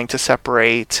that's trying to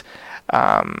separate,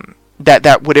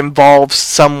 that would involve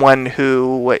someone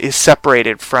who is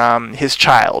separated from his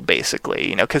child,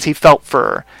 basically, because he felt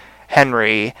for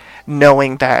Henry,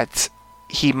 knowing that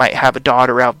he might have a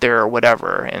daughter out there or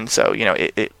whatever. And so,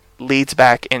 it leads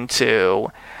back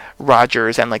into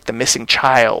Rogers and like the missing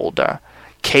child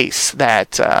case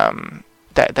that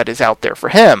is out there for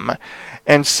him.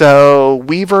 And so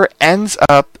Weaver ends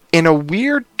up in a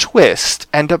weird twist,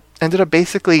 ended up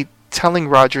basically telling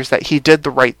Rogers that he did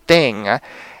the right thing,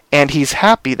 and he's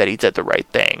happy that he did the right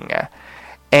thing.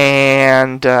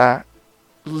 And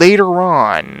later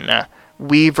on,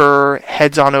 Weaver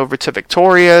heads on over to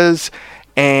Victoria's,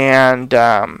 and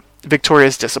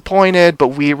Victoria's disappointed, but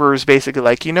Weaver's basically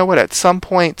like, you know what, at some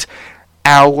point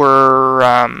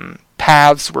our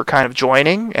paths were kind of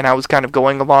joining, and I was kind of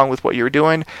going along with what you were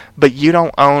doing, but you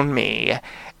don't own me,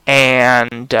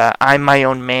 and I'm my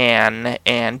own man,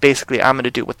 and basically I'm going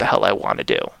to do what the hell I want to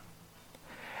do.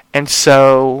 And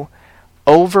so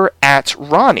over at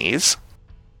Ronnie's,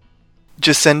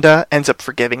 Jacinda ends up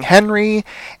forgiving Henry,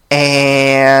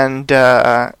 and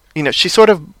she sort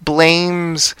of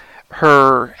blames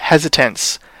her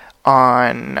hesitance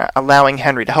on allowing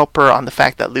Henry to help her on the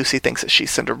fact that Lucy thinks that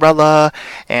she's Cinderella,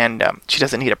 and she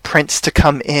doesn't need a prince to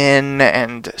come in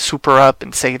and swoop her up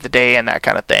and save the day and that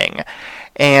kind of thing.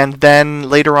 And then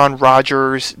later on,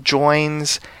 Rogers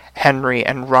joins Henry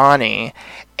and Ronnie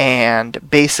and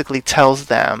basically tells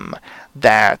them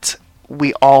that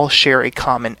we all share a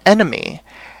common enemy,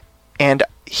 and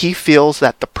he feels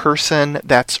that the person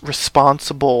that's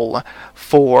responsible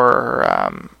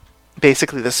for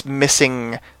basically this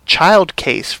missing child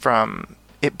case from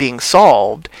it being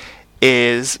solved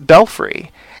is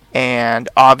Belfry. And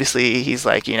obviously he's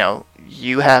like,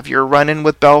 you have your run-in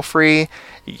with Belfry,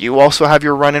 you also have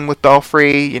your run-in with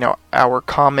Belfry, our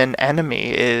common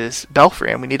enemy is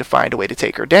Belfry, and we need to find a way to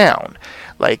take her down.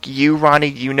 Like, you, Ronnie,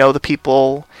 you know the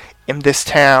people in this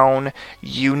town,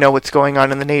 you know what's going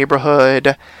on in the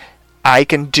neighborhood. I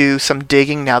can do some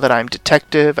digging now that I'm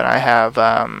detective, and I have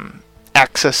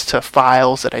access to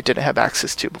files that I didn't have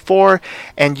access to before,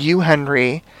 and you,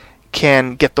 Henry,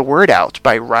 can get the word out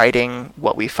by writing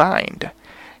what we find.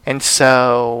 And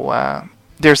so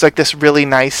there's like this really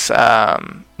nice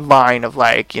line of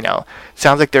like,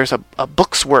 sounds like there's a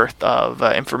book's worth of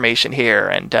information here,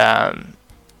 and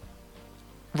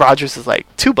Rogers is like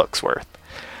 2 books worth.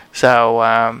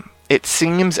 So it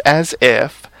seems as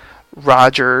if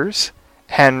Rogers,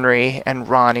 Henry, and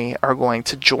Ronnie are going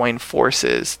to join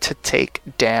forces to take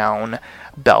down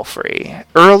Belfry.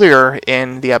 Earlier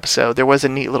in the episode, there was a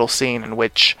neat little scene in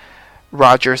which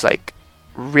Rogers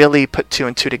really put 2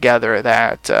 and 2 together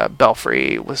that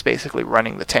Belfry was basically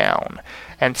running the town.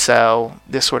 And so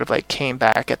this sort of came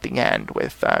back at the end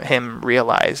with him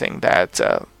realizing that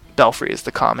Belfry is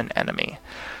the common enemy.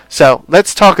 So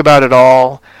let's talk about it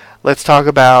all. Let's talk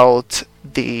about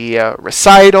the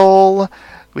recital.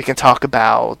 We can talk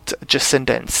about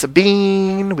Jacinda and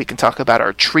Sabine. We can talk about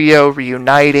our trio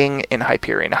reuniting in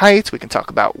Hyperion Heights. We can talk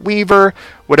about Weaver.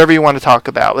 Whatever you want to talk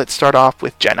about. Let's start off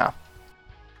with Jenna.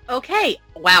 Okay.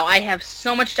 Wow, I have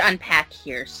so much to unpack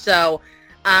here. So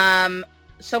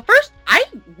first, I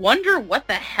wonder what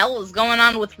the hell is going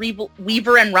on with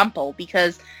Weaver and Rumple,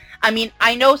 because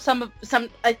I know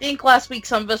I think last week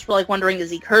some of us were wondering,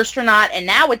 is he cursed or not? And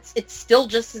now it's still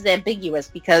just as ambiguous,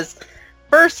 because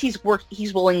first he's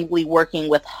willingly working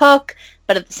with Hook,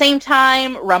 but at the same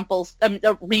time,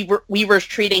 Weaver's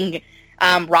treating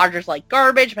Rogers like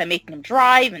garbage by making him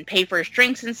drive and pay for his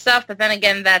drinks and stuff. But then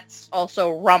again, that's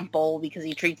also Rumple, because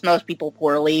he treats most people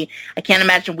poorly. I can't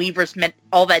imagine Weaver's meant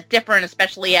all that different,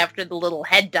 especially after the little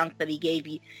head dunk that he gave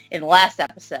you in the last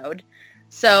episode.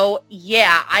 So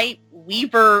yeah,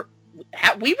 Weaver's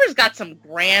got some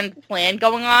grand plan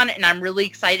going on, and I'm really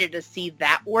excited to see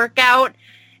that work out.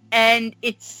 And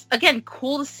it's, again,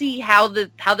 cool to see how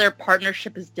their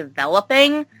partnership is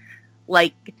developing.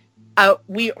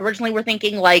 We originally were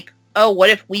thinking what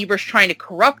if Weaver's trying to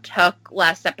corrupt Hook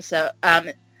last episode,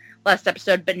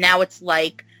 but now it's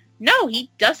no, he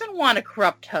doesn't want to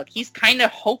corrupt Hook. He's kind of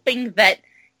hoping that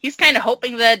he's kind of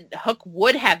hoping that Hook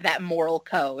would have that moral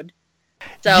code.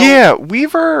 So Yeah,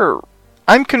 Weaver...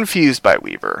 I'm confused by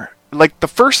Weaver. Like, the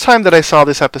first time that I saw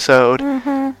this episode,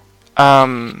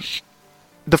 the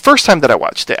first time that I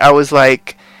watched it, I was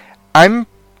like, I'm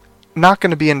not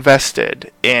going to be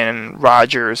invested in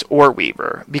Rogers or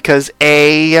Weaver, because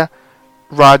A,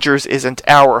 Rogers isn't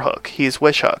our Hook, he's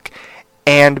Wish Hook,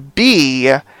 and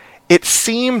B, it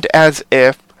seemed as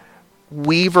if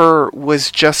Weaver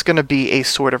was just going to be a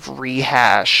sort of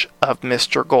rehash of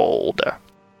Mr. Gold.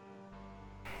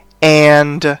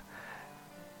 And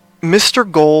Mr.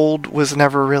 Gold was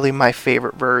never really my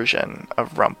favorite version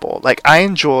of Rumple. Like, I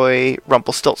enjoy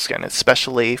Rumpelstiltskin,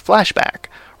 especially flashback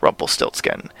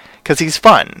Rumpelstiltskin, because he's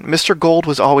fun. Mr. Gold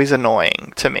was always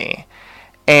annoying to me.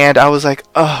 And I was like,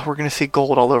 oh, we're going to see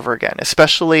Gold all over again,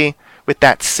 especially with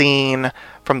that scene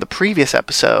from the previous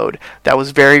episode that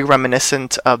was very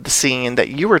reminiscent of the scene that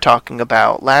you were talking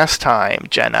about last time,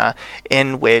 Jenna,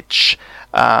 in which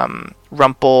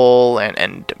Rumple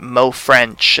and Mo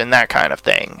French and that kind of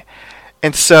thing.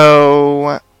 And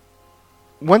so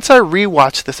once I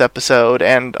rewatched this episode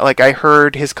and like I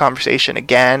heard his conversation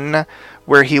again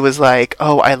where he was like,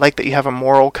 oh, I like that you have a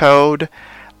moral code,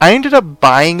 I ended up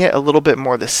buying it a little bit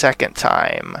more the second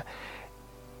time.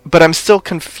 But I'm still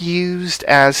confused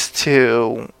as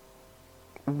to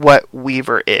what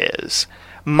Weaver is.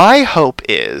 My hope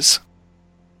is,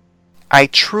 I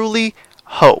truly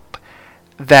hope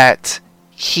that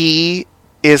he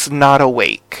is not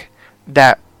awake,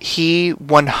 that he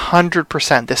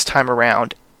 100% this time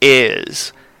around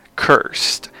is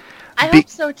cursed. I hope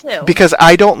so too. Because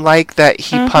I don't like that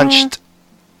he punched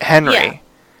Henry. Yeah.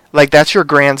 Like, that's your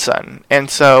grandson. And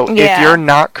so if you're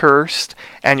not cursed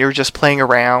and you're just playing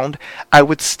around, I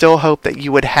would still hope that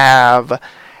you would have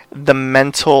the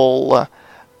mental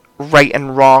right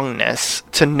and wrongness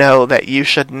to know that you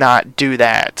should not do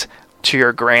that to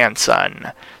your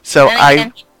grandson. So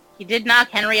he did knock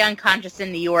Henry unconscious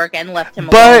in New York and left him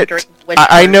alone but during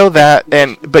I know that,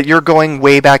 but you're going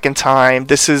way back in time.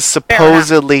 This is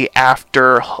supposedly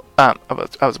after I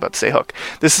was about to say Hook.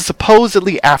 This is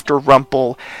supposedly after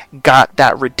Rumple got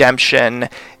that redemption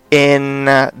in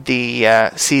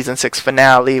the season 6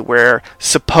 finale, where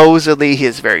supposedly he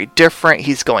is very different.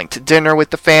 He's going to dinner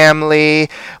with the family,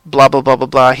 blah blah blah blah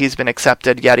blah. He's been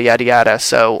accepted, yada yada yada.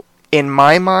 So in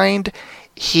my mind,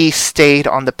 he stayed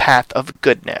on the path of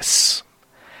goodness.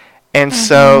 And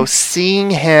so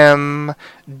seeing him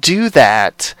do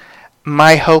that,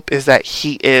 my hope is that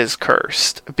he is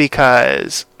cursed,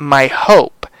 because my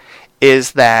hope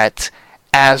is that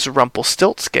as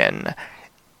Rumpelstiltskin,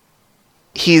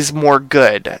 he's more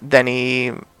good than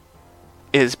he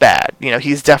is bad. You know,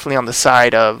 he's definitely on the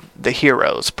side of the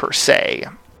heroes, per se.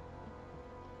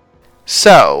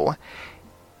 So,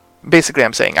 basically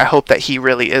I'm saying I hope that he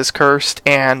really is cursed,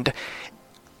 and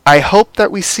I hope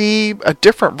that we see a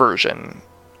different version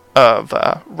of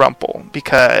Rumple,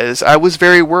 because I was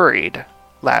very worried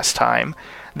last time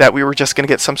that we were just going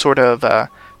to get some sort of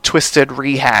twisted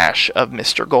rehash of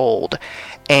Mr. Gold.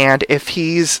 And if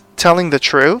he's telling the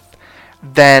truth,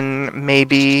 then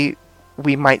maybe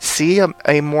we might see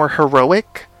a more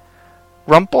heroic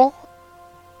Rumple.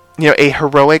 You know, a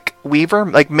heroic Weaver.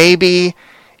 Like, maybe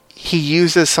he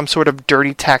uses some sort of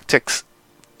dirty tactics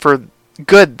for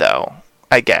good, though,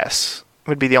 I guess,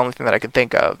 would be the only thing that I could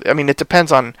think of. I mean, it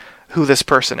depends on who this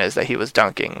person is that he was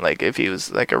dunking. Like, if he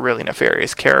was, like, a really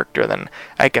nefarious character, then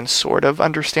I can sort of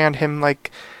understand him,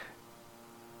 like,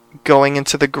 going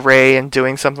into the gray and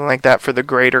doing something like that for the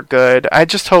greater good. I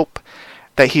just hope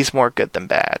that he's more good than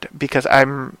bad, because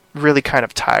I'm really kind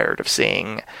of tired of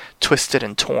seeing twisted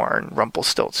and torn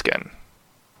Rumpelstiltskin.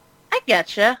 I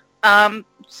getcha.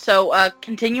 So,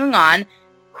 continuing on,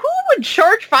 who would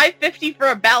charge $5.50 for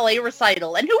a ballet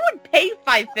recital, and who would pay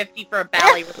 $5.50 for a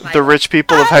ballet recital? The rich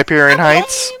people of Hyperion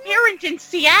Heights? Parent in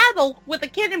Seattle with a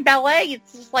kid in ballet.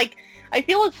 It's just like, I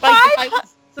feel like if I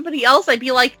was somebody else, I'd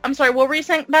be like, I'm sorry, what were you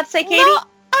saying about to say, Katie? No,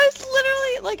 I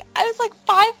was like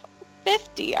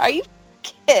 $5.50. Are you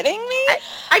kidding me?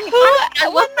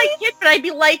 I love my kid, but I'd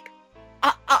be like,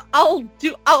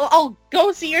 I'll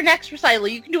go see your next recital.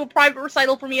 You can do a private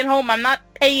recital for me at home. I'm not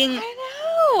paying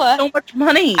so much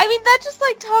money. I mean, that just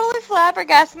like totally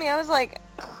flabbergasted me. I was like,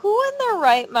 who in their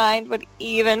right mind would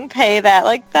even pay that?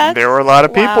 Like, that's... There were a lot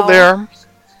of people there.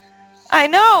 I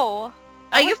know.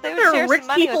 I guess they would they're share rich some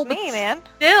money people, with me, man.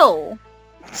 Still.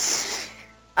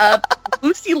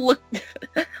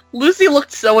 Lucy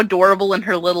looked so adorable in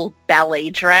her little ballet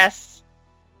dress.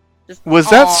 Just, was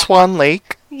that Swan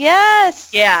Lake? Yes.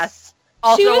 Yes.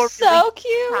 Also, she was so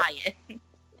cute.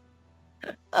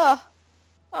 Oh.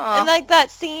 And like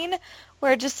that scene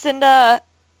where Jacinda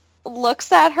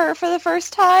looks at her for the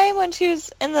first time when she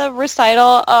was in the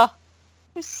recital. Oh,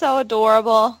 it was so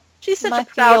adorable. She's such a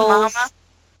proud mama.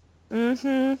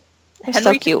 Mm-hmm.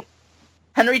 So cute.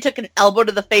 Henry took an elbow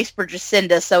to the face for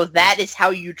Jacinda, so that is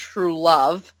how you true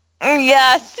love.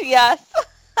 Yes. Yes.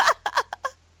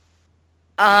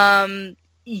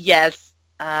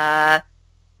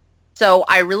 So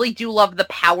I really do love the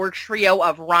power trio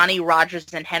of Ronnie, Rogers,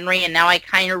 and Henry, and now I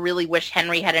kind of really wish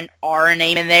Henry had an R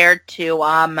name in there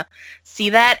to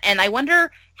see that. And I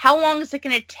wonder how long is it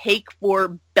going to take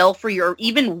for Belfry or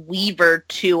even Weaver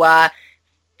to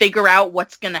figure out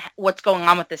what's going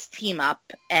on with this team up,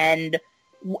 and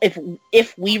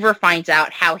if Weaver finds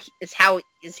out, how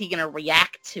is he going to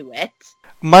react to it?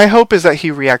 My hope is that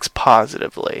he reacts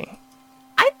positively.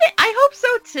 I hope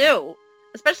so too.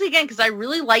 Especially again, because I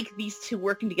really like these two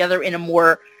working together in a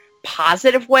more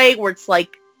positive way, where it's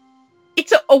like,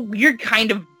 it's a weird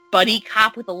kind of buddy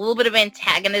cop with a little bit of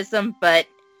antagonism, but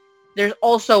there's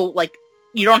also, like,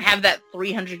 you don't have that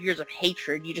 300 years of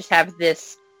hatred. You just have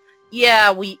this, we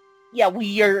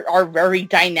are very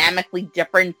dynamically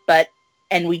different,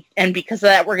 and because of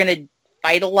that, we're going to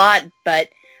fight a lot, but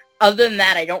other than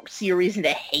that, I don't see a reason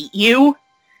to hate you.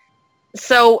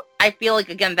 So I feel like,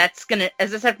 again, that's going to,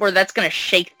 as I said before, that's going to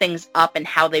shake things up and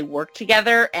how they work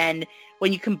together. And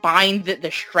when you combine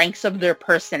the strengths of their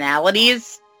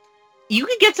personalities, you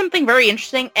could get something very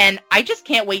interesting. And I just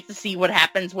can't wait to see what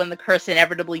happens when the curse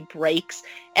inevitably breaks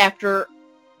after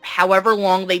however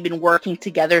long they've been working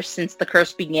together since the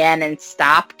curse began and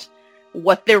stopped,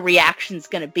 what their reaction's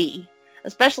going to be.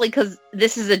 Especially because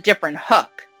this is a different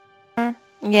Hook.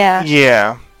 Yeah.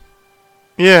 Yeah.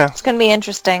 It's going to be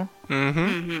interesting.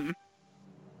 And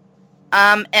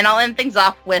I'll end things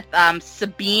off with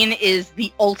Sabine is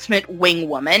the ultimate wing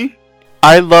woman.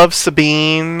 I love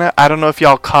Sabine. I don't know if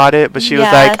y'all caught it, but she was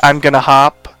like, I'm gonna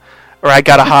hop, or I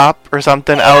gotta hop, or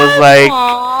something. I was like,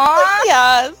 aww,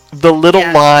 yes. The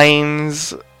little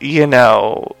lines,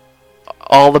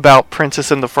 all about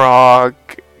Princess and the Frog,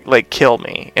 like, kill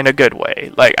me in a good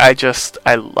way. Like, I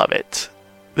love it.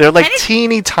 They're like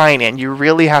teeny tiny, and you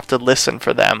really have to listen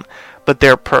for them. But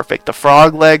they're perfect. The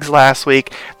frog legs last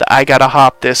week, the I gotta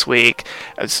hop this week.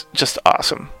 It's just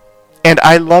awesome. And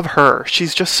I love her.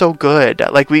 She's just so good.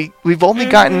 Like, we've only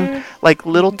gotten, like,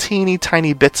 little teeny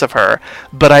tiny bits of her.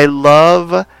 But I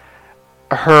love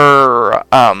her,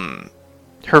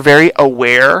 her very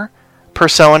aware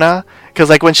persona. Because,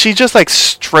 like, when she just, like,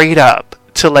 straight up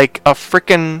to, like, a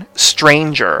frickin'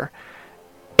 stranger,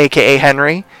 a.k.a.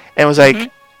 Henry, and was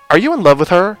like, are you in love with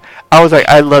her? I was like,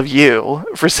 I love you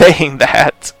for saying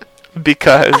that,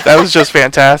 because that was just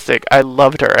fantastic. I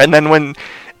loved her. And then when,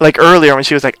 like, earlier when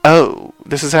she was like, oh,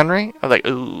 this is Henry? I was like,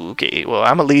 ooh, okay, well,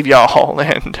 I'm gonna leave y'all,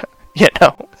 and,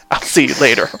 I'll see you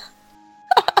later.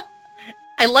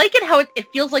 I like it how it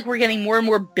feels like we're getting more and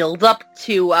more build-up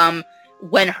to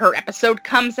when her episode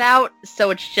comes out,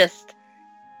 so it's just,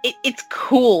 it's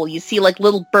cool. You see, like,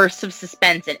 little bursts of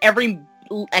suspense, and every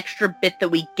extra bit that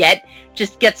we get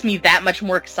just gets me that much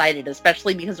more excited,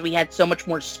 especially because we had so much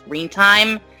more screen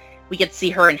time. We get to see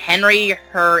her and Henry,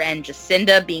 her and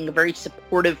Jacinda being a very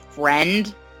supportive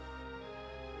friend.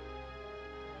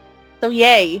 So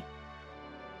yay.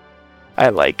 I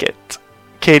like it.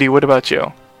 Katie, what about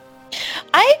you?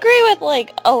 I agree with,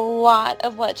 like, a lot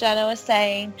of what Jenna was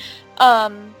saying.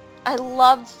 I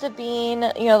loved Sabine,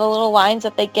 the little lines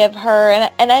that they give her,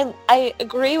 and I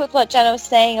agree with what Jenna was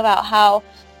saying about how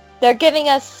they're giving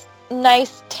us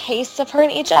nice tastes of her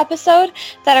in each episode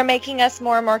that are making us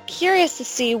more and more curious to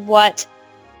see what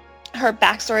her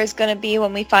backstory is going to be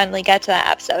when we finally get to that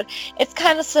episode. It's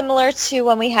kind of similar to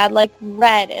when we had, like,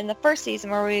 Red in the first season,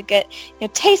 where we get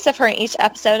tastes of her in each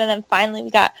episode, and then finally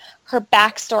we got her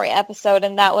backstory episode,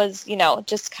 and that was,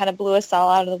 just kind of blew us all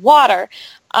out of the water.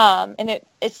 And it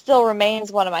still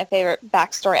remains one of my favorite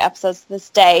backstory episodes to this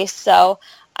day. So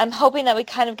I'm hoping that we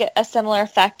kind of get a similar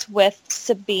effect with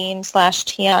Sabine /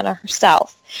 Tiana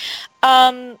herself.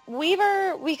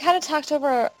 Weaver, we kind of talked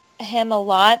over him a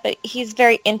lot, but he's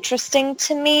very interesting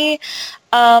to me.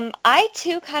 I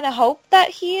too kind of hope that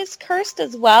he is cursed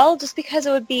as well, just because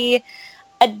it would be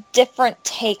a different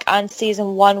take on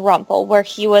season 1 Rumple, where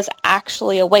he was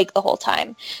actually awake the whole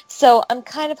time. So I'm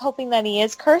kind of hoping that he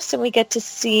is cursed, and we get to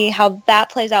see how that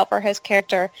plays out for his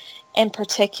character in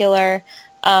particular,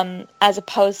 as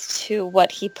opposed to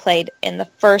what he played in the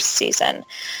first season.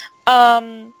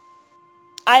 I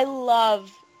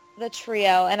love the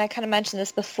trio, and I kind of mentioned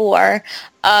this before,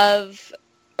 of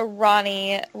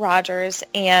Ronnie, Rogers,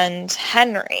 and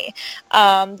Henry.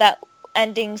 That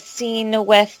ending scene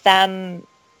with them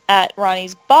at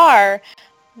Ronnie's bar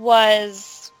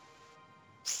was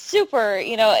super,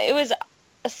 it was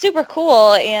super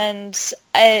cool, and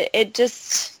it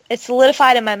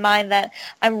solidified in my mind that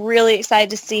I'm really excited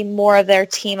to see more of their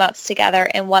team ups together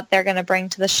and what they're going to bring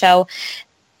to the show,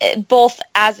 both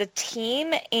as a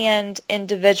team and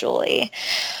individually.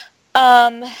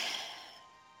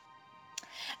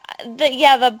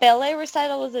 The ballet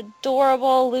recital was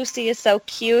adorable. Lucy is so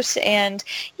cute, and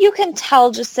you can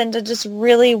tell Jacinda just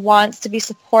really wants to be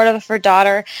supportive of her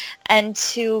daughter and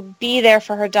to be there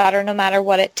for her daughter no matter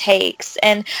what it takes.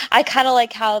 And I kind of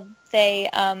like how they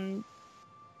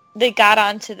got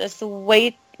onto this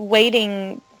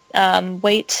waitressing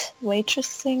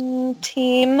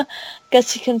team, I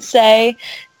guess you can say,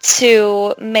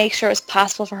 to make sure it's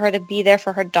possible for her to be there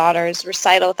for her daughter's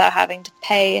recital without having to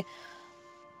pay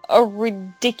a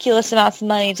ridiculous amount of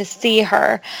money to see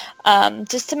her,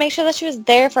 just to make sure that she was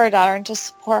there for her daughter and to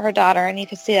support her daughter. And you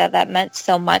could see that meant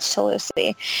so much to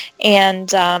Lucy.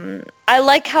 And I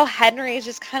like how Henry is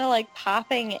just kind of like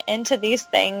popping into these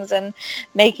things and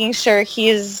making sure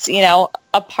he's,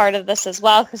 a part of this as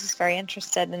well, because he's very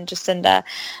interested in Jacinda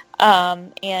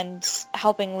and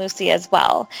helping Lucy as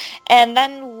well. And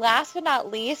then last but not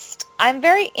least, I'm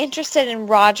very interested in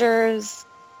Rogers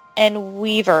and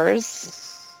Weaver's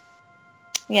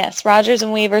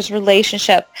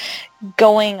relationship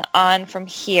going on from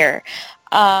here.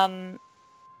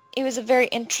 It was a very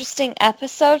interesting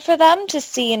episode for them to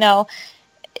see,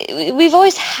 we've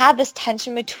always had this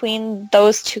tension between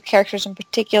those two characters in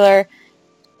particular,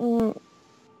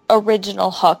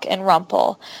 original Hook and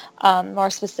Rumpel, more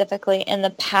specifically in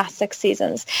the past 6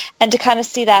 seasons. And to kind of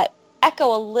see that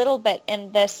echo a little bit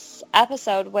in this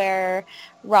episode where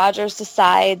Rogers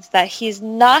decides that he's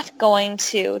not going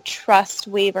to trust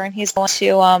Weaver and he's going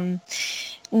to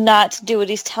not do what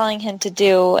he's telling him to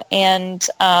do. And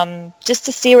just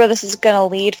to see where this is going to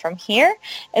lead from here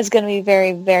is going to be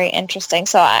very, very interesting.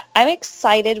 So I'm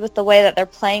excited with the way that they're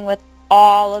playing with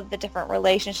all of the different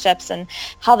relationships and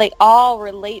how they all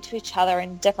relate to each other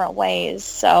in different ways.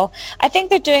 So I think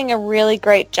they're doing a really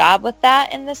great job with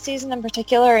that in this season in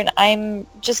particular, and I'm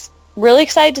just really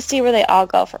excited to see where they all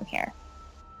go from here.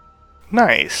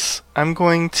 Nice. I'm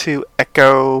going to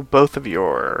echo both of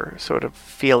your sort of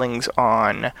feelings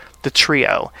on the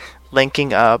trio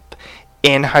linking up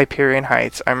in Hyperion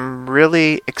Heights. I'm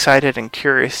really excited and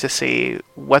curious to see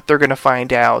what they're going to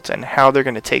find out and how they're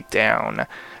going to take down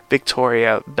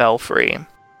Victoria Belfry.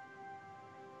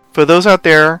 For those out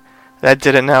there that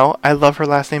didn't know, I love her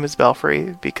last name is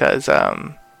Belfry because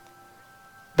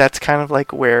that's kind of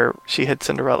like where she hid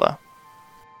Cinderella.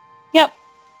 Yep.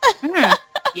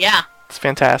 Yeah. It's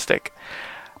fantastic.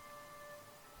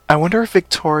 I wonder if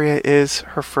Victoria is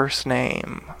her first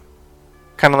name.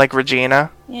 Kind of like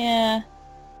Regina. Yeah.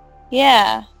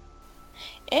 Yeah.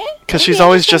 Because she's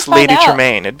always just Lady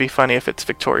Tremaine. It'd be funny if it's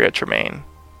Victoria Tremaine.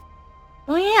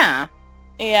 Oh, yeah.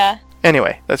 Yeah.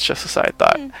 Anyway, that's just a side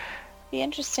thought. Be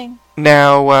interesting.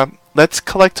 Now, let's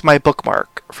collect my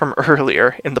bookmark from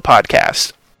earlier in the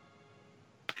podcast.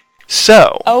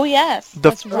 So, oh yes,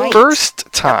 the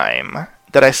first time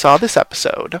that I saw this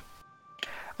episode,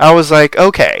 I was like,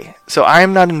 okay, so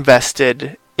I'm not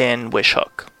invested in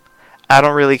Wishhook. I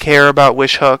don't really care about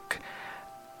Wishhook.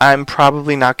 I'm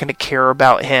probably not going to care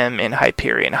about him in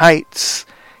Hyperion Heights,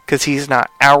 because he's not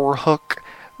our Hook.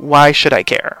 Why should I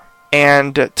care?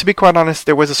 And to be quite honest,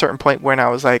 there was a certain point when I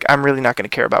was like, I'm really not going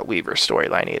to care about Weaver's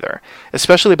storyline either.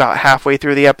 Especially about halfway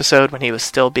through the episode when he was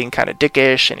still being kind of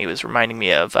dickish and he was reminding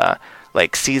me of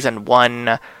like season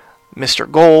 1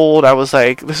 Mr. Gold. I was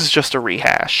like, this is just a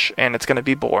rehash and it's going to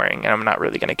be boring and I'm not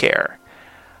really going to care.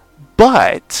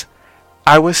 But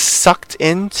I was sucked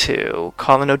into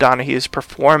Colin O'Donoghue's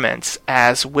performance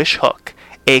as Wishhook,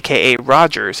 aka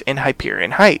Rogers, in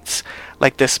Hyperion Heights.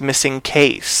 Like this missing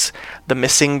case, the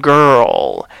missing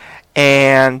girl,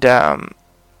 and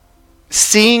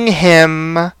seeing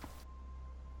him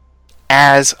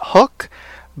as Hook,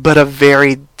 but a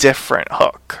very different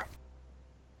Hook.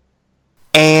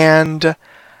 And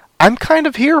I'm kind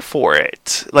of here for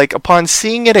it. Like, upon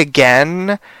seeing it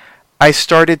again, I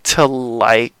started to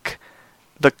like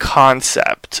the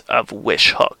concept of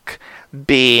Wishhook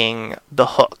being the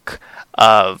Hook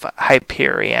of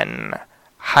Hyperion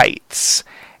Heights.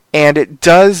 And it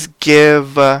does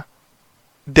give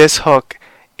this Hook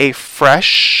a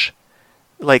fresh,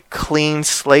 like, clean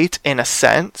slate in a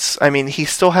sense. I mean, he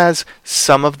still has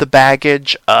some of the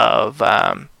baggage of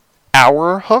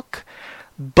our Hook,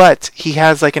 but he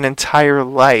has, like, an entire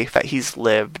life that he's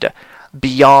lived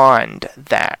beyond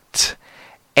that.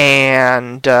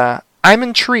 And I'm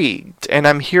intrigued, and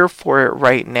I'm here for it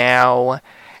right now.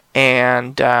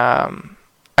 And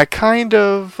I kind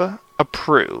of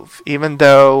approve, even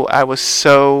though I was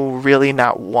so really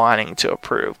not wanting to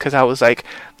approve, because I was like,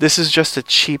 this is just a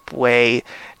cheap way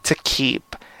to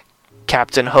keep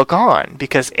Captain Hook on,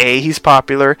 because A, he's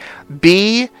popular,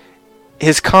 B,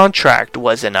 his contract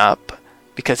wasn't up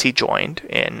because he joined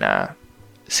in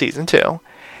season 2,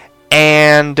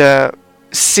 and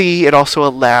C, it also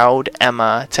allowed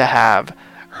Emma to have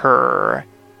her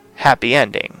happy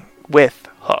ending with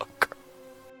Hook.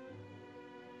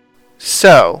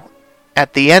 So,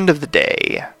 at the end of the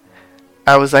day,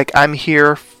 I was like, I'm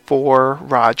here for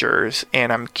Rogers,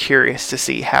 and I'm curious to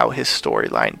see how his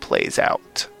storyline plays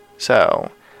out.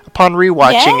 So, upon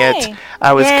rewatching it,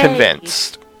 I was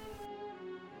convinced.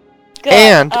 Good.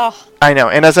 And, I know,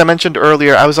 and as I mentioned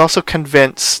earlier, I was also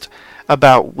convinced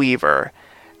about Weaver.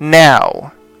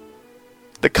 Now,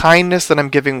 the kindness that I'm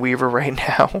giving Weaver right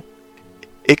now,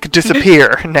 it could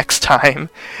disappear next time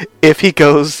if he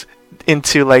goes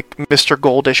into like Mr.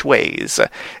 Goldish ways.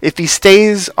 If he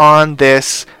stays on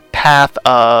this path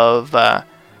of, I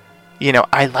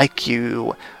like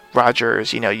you,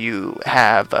 Rogers, you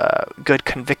have good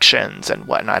convictions and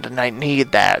whatnot, and I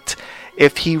need that.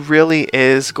 If he really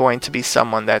is going to be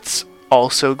someone that's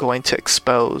also going to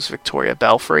expose Victoria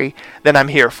Belfry, then I'm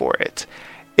here for it.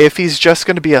 If he's just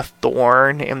going to be a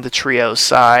thorn in the trio's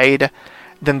side,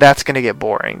 then that's going to get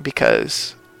boring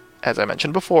because, as I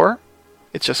mentioned before,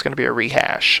 it's just going to be a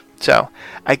rehash. So,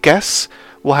 I guess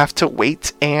we'll have to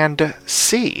wait and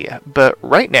see. But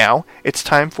right now, it's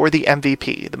time for the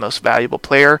MVP, the most valuable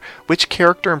player. Which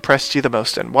character impressed you the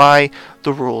most and why?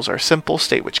 The rules are simple.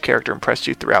 State which character impressed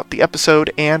you throughout the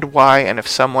episode and why. And if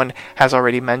someone has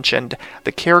already mentioned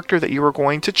the character that you are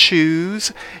going to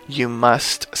choose, you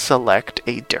must select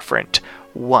a different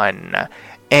one.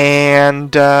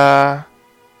 And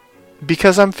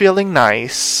because I'm feeling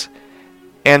nice,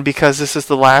 and because this is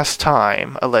the last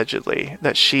time, allegedly,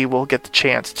 that she will get the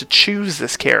chance to choose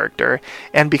this character,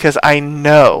 and because I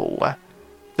know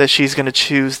that she's going to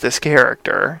choose this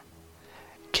character,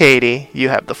 Katie, you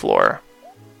have the floor.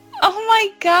 Oh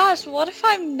my gosh, what if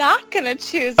I'm not going to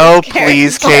choose this Oh, character?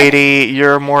 please, Katie,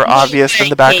 you're more obvious than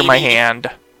the back of my hand.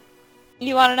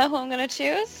 You want to know who I'm going to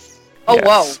choose? Oh, Yes.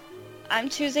 whoa. I'm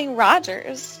choosing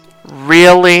Rogers.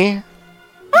 Really?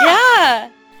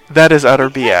 Yeah. That is utter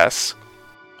BS.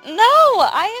 No,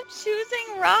 I am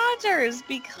choosing Rogers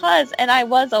because, and I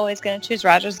was always going to choose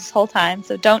Rogers this whole time,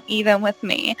 so don't even with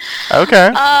me.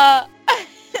 Okay. I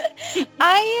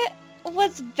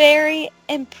was very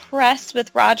impressed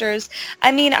with Rogers.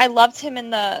 I mean, I loved him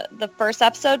in the first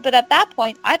episode, but at that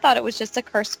point, I thought it was just a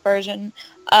cursed version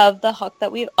of the Hook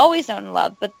that we've always known and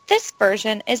loved. But this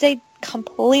version is a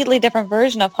completely different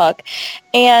version of Hook,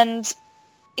 and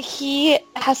he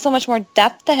has so much more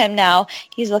depth to him now.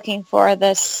 He's looking for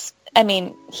this, I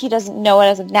mean, he doesn't know it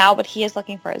as of now, but he is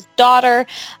looking for his daughter.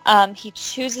 He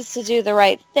chooses to do the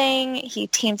right thing. He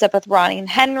teams up with Ronnie and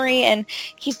Henry, and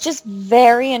he's just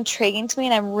very intriguing to me,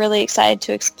 and I'm really excited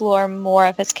to explore more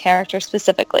of his character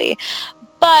specifically.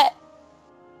 But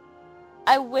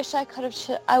I wish I could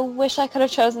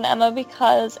have chosen Emma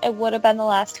because it would have been the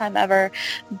last time ever.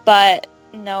 But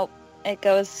nope. It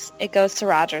goes to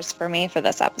Rogers for me for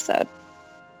this episode.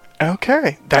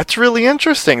 Okay, that's really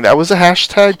interesting. That was a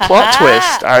hashtag plot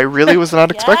twist. I really was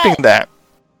not expecting that.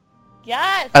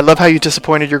 Yes. I love how you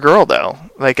disappointed your girl, though.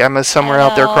 Like, Emma's somewhere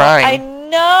out there I crying.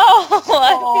 know.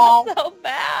 I feel so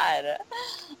bad.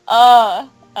 Oh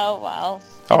well.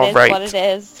 It is what it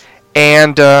is.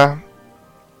 And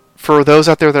for those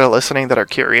out there that are listening that are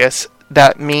curious,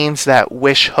 that means that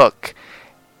Wish Hook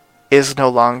is no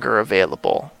longer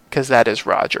available, because that is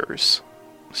Rogers.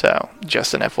 So,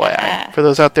 just an FYI. For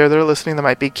those out there that are listening that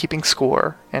might be keeping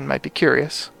score and might be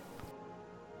curious.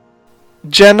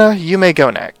 Jenna, you may go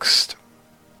next.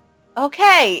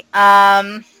 Okay,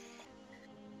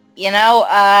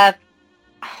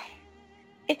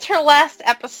 it's her last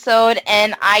episode,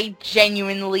 and I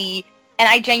genuinely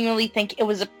think it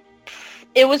was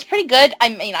pretty good. I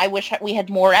mean, I wish we had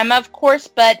more Emma, of course,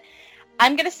 but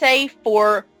I'm gonna say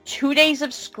for 2 days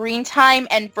of screen time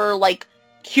and for like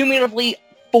cumulatively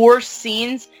 4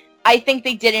 scenes, I think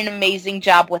they did an amazing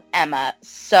job with Emma.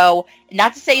 So,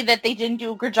 not to say that they didn't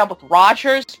do a good job with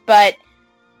Rogers, but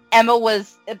Emma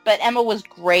was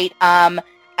great.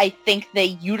 I think they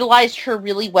utilized her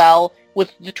really well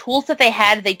with the tools that they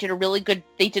had. They did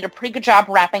a pretty good job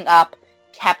wrapping up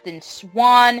Captain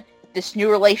Swan, this new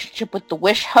relationship with the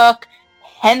Wish Hook.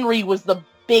 Henry was the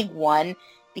big one,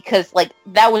 because like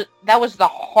that was the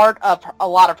heart of a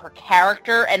lot of her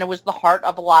character, and it was the heart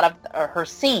of a lot of her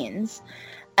scenes.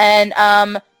 And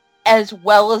as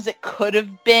well as it could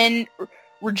have been,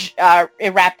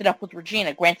 it wrapped it up with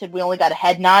Regina. Granted, we only got a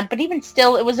head nod, but even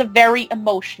still, it was a very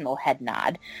emotional head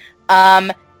nod.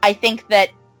 I think that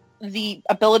the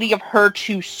ability of her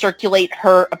to circulate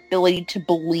her ability to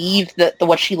believe that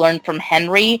what she learned from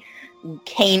Henry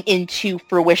came into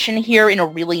fruition here in a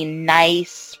really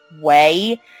nice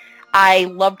way. I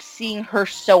loved seeing her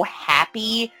so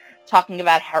happy, talking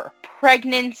about her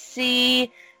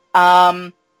pregnancy.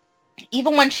 Even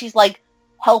when she's like,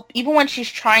 even when she's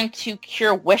trying to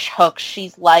cure wish hooks,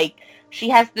 she's like, she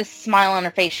has this smile on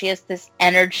her face. She has this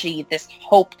energy, this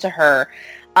hope to her.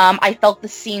 I felt the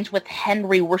scenes with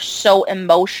Henry were so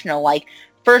emotional. Like,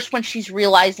 first when she's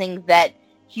realizing that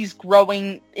he's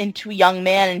growing into a young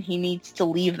man and he needs to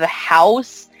leave the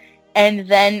house, and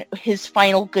then his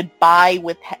final goodbye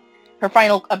with her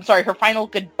final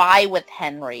goodbye with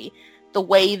Henry. The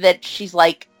way that she's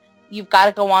like, you've got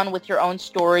to go on with your own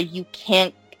story. You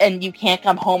can't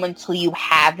come home until you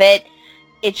have it.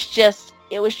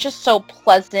 It was just so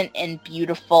pleasant and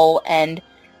beautiful, and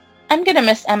I'm going to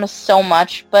miss Emma so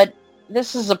much, but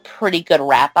this is a pretty good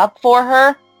wrap-up for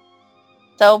her.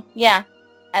 So, yeah,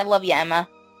 I love you, Emma.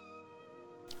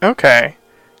 Okay.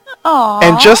 Aww.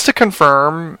 And just to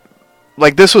confirm,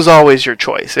 like, this was always your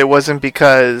choice. It wasn't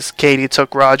because Katie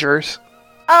took Rogers?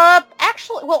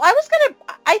 Actually, well, I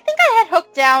think I had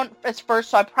hooked down as first,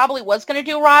 so I probably was going to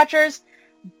do Rogers.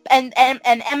 And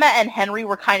Emma and Henry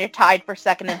were kind of tied for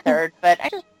second and third, but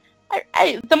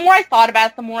the more I thought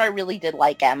about it, the more I really did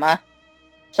like Emma.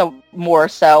 So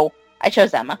I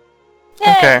chose Emma.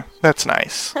 Yay. Okay, that's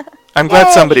nice. I'm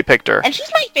glad somebody picked her. And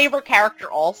she's my favorite character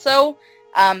also.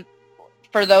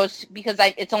 For those, because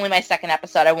it's only my second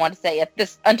episode, I want to say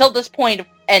until this point,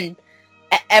 and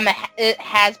Emma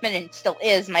has been and still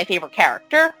is my favorite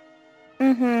character.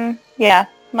 Mm-hmm. Yeah,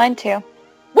 mine too.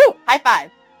 Woo! High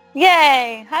five.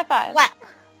 Yay! High five. Clap.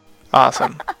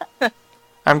 Awesome.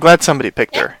 I'm glad somebody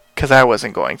picked her, because I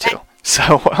wasn't going to.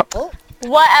 So,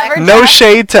 Whatever. no Jeff.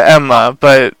 shade to Emma,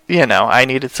 but, I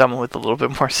needed someone with a little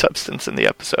bit more substance in the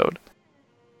episode.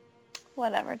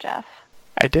 Whatever, Jeff.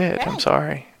 I did, Okay. I'm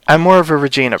sorry. I'm more of a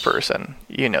Regina person.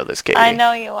 You know this, Katie. I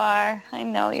know you are.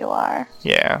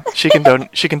 Yeah, she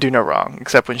can do no wrong,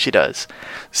 except when she does.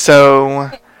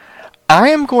 So, I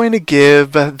am going to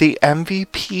give the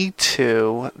MVP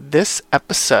to this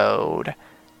episode,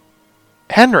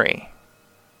 Henry.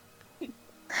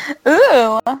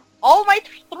 Ooh. All my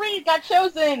three got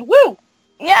chosen. Woo!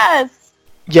 Yes.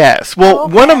 Yes, well,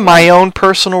 Okay. one of my own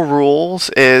personal rules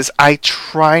is I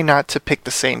try not to pick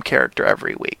the same character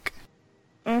every week.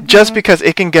 Mm-hmm. Just because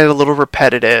it can get a little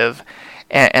repetitive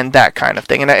and that kind of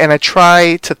thing. And I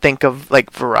try to think of,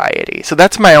 like, variety. So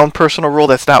that's my own personal rule.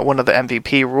 That's not one of the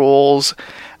MVP rules.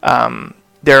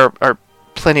 There are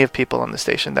plenty of people on the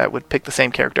station that would pick the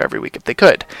same character every week if they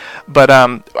could. But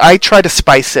I try to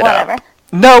spice it Whatever. up.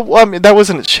 No, I mean, that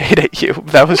wasn't shade at you.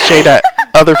 That was shade at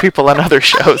other people on other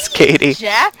shows, Katie.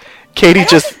 Jeff. Katie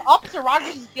just... Officer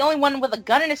Rogers is the only one with a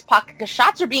gun in his pocket because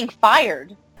shots are being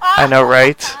fired. I know,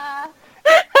 right?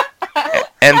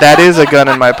 And that is a gun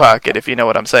in my pocket, if you know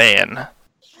what I'm saying.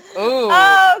 Ooh.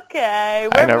 Okay.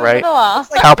 I know, right? Along.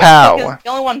 Pow pow. He's the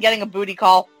only one getting a booty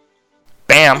call.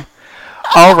 Bam.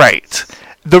 All right.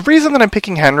 The reason that I'm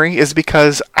picking Henry is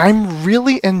because I'm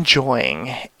really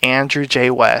enjoying Andrew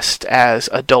J. West as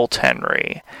adult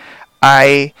Henry.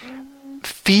 I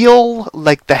feel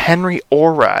like the Henry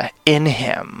aura in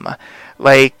him.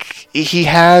 Like, he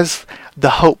has the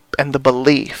hope and the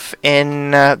belief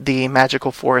in the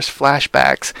Magical Forest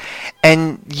flashbacks,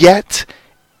 and yet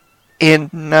in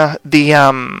the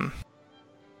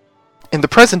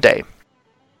present day,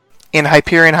 in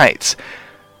Hyperion Heights,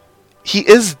 he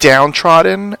is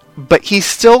downtrodden, but he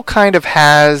still kind of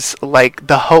has, like,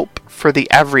 the hope for the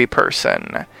every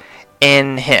person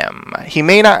in him. He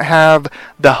may not have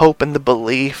the hope and the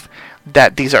belief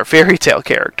that these are fairy tale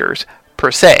characters, per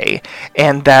se,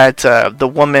 and that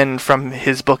the woman from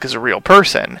his book is a real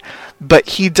person, but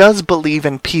he does believe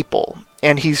in people,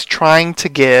 and he's trying to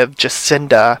give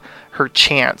Jacinda her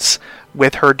chance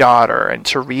with her daughter and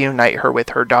to reunite her with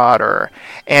her daughter,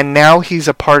 and now he's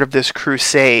a part of this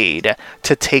crusade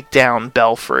to take down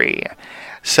Belfry.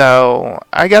 So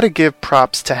I gotta give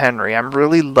props to Henry. I'm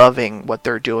really loving what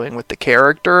they're doing with the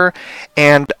character,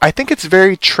 and I think it's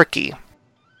very tricky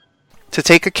to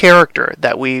take a character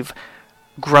that we've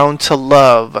grown to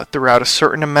love throughout a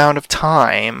certain amount of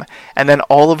time and then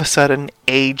all of a sudden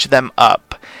age them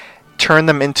up, turn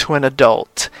them into an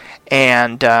adult,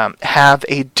 and have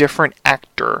a different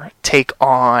actor take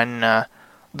on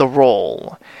the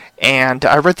role. And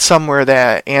I read somewhere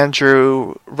that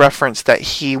Andrew referenced that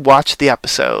he watched the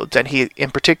episodes, and he,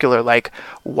 in particular,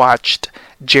 watched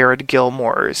Jared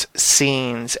Gilmore's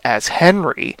scenes as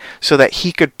Henry so that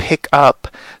he could pick up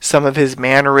some of his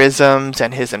mannerisms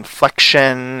and his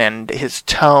inflection and his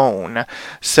tone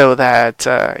so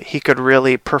that he could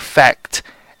really perfect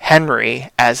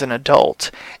Henry as an adult.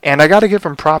 And I gotta give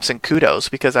him props and kudos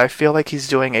because I feel like he's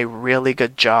doing a really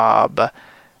good job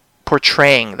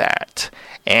portraying that.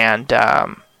 And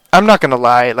I'm not gonna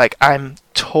lie, I'm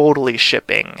totally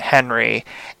shipping Henry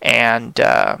and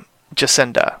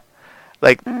Jacinda.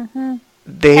 They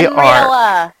Henriella.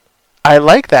 are. I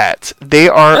like that. They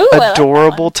are Ooh,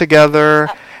 adorable together.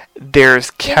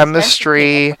 There's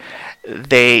chemistry.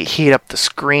 They heat up the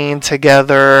screen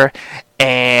together.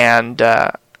 And,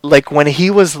 when he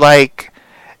was let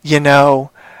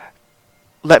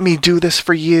me do this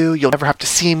for you. You'll never have to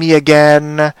see me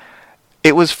again.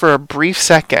 It was for a brief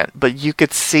second, but you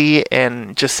could see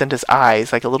in Jacinda's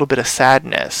eyes, a little bit of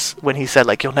sadness when he said,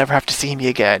 you'll never have to see me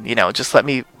again. Just let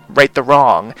me right the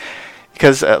wrong.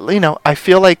 Because, I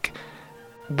feel like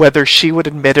whether she would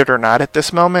admit it or not at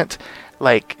this moment,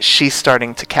 she's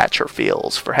starting to catch her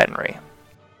feels for Henry.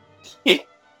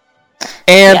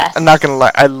 And Yes. I'm not going to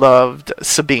lie, I loved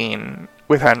Sabine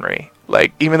with Henry.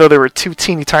 Even though there were 2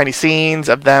 teeny tiny scenes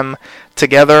of them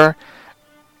together,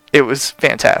 it was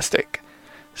fantastic.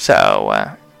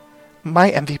 So,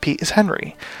 my MVP is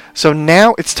Henry. So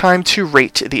now it's time to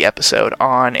rate the episode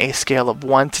on a scale of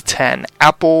 1 to 10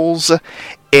 apples.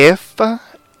 If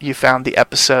you found the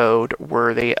episode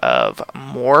worthy of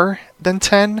more than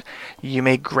 10, you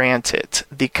may grant it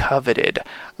the coveted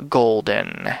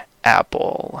golden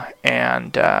apple.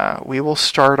 And we will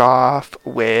start off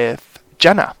with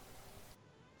Jenna.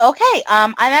 Okay,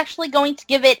 I'm actually going to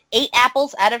give it 8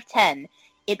 apples out of 10.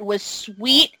 It was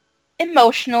sweet,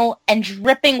 emotional, and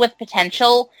dripping with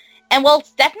potential. And while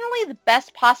it's definitely the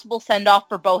best possible send-off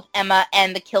for both Emma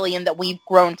and the Killian that we've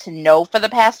grown to know for the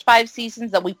past 5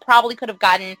 seasons that we probably could have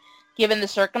gotten given the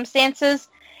circumstances,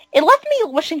 it left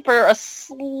me wishing for a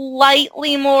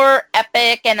slightly more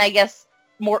epic and I guess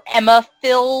more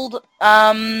Emma-filled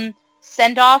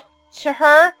send-off to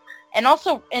her, and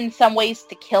also in some ways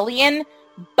to Killian.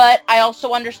 But I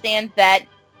also understand that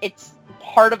it's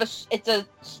it's a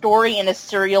story in a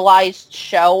serialized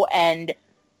show, and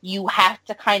you have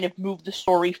to kind of move the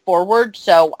story forward.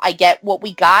 So I get what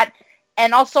we got,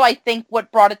 and also I think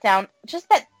what brought it down, just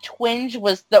that twinge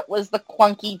was the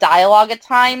clunky dialogue at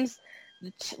times.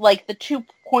 The 2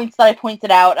 points that I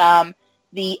pointed out,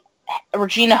 the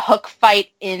Regina Hook fight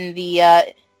in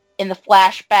the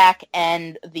flashback,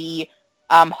 and the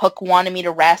Hook wanted me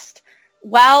to rest.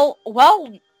 Well,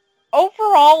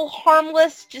 overall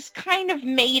harmless, it just kind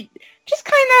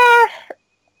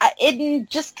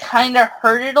of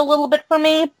hurt it a little bit for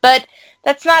me, but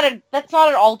that's not at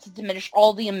all to diminish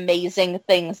all the amazing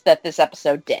things that this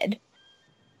episode did.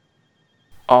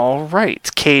 All right,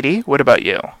 Katie, what about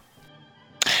you?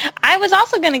 I was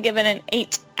also going to give it an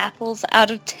 8 apples out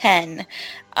of 10.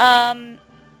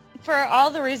 For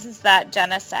all the reasons that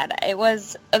Jenna said, it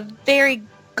was a very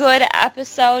good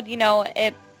episode.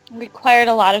 It required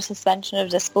a lot of suspension of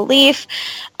disbelief.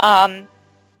 And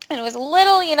it was a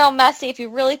little, messy if you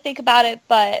really think about it.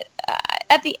 But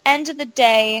at the end of the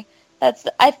day,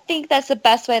 I think that's the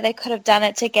best way they could have done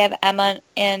it, to give Emma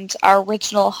and our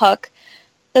original Hook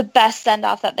the best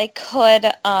send-off that they could,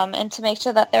 and to make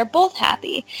sure that they're both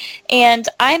happy. And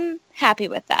I'm happy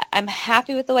with that. I'm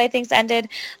happy with the way things ended.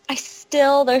 There's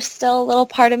still a little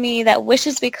part of me that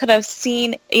wishes we could have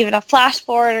seen even a flash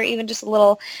forward or even just a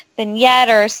little vignette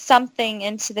or something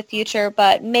into the future,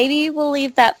 but maybe we'll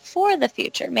leave that for the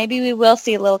future. Maybe we will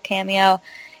see a little cameo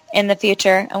in the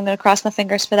future. I'm going to cross my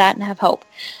fingers for that and have hope.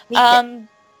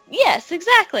 Yes,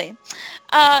 exactly.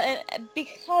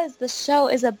 Because the show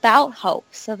is about hope,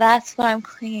 so that's what I'm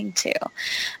clinging to.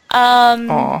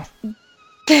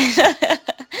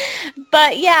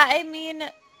 But yeah,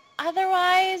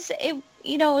 otherwise, it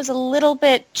was a little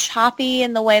bit choppy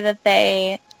in the way that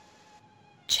they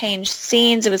changed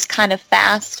scenes. It was kind of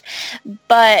fast,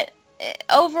 but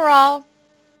overall,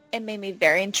 it made me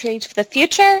very intrigued for the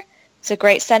future. It's a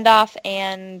great send-off,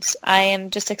 and I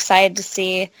am just excited to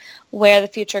see where the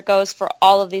future goes for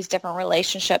all of these different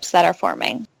relationships that are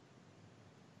forming.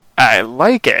 I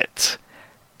like it.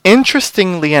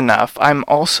 Interestingly enough, I'm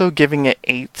also giving it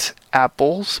 8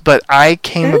 apples, but I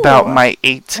came about my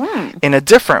 8 in a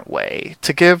different way,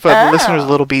 to give the listeners a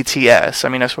little BTS.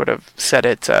 I sort of said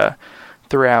it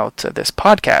throughout this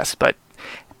podcast, but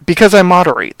because I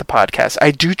moderate the podcast, I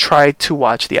do try to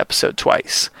watch the episode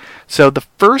twice. So the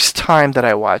first time that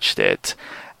I watched it,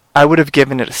 I would have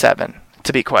given it a 7,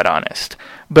 to be quite honest.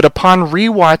 But upon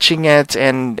rewatching it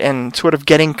and sort of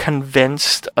getting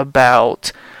convinced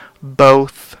about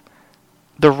both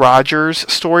the Rogers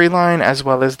storyline as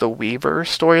well as the Weaver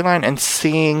storyline, and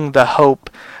seeing the hope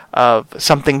of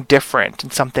something different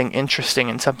and something interesting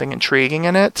and something intriguing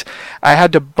in it, I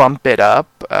had to bump it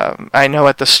up. I know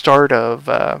at the start of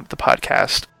the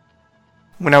podcast,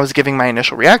 when I was giving my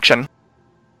initial reaction,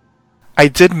 I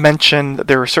did mention that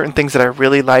there were certain things that I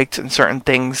really liked and certain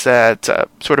things that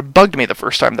sort of bugged me the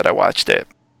first time that I watched it.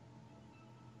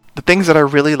 The things that I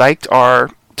really liked are,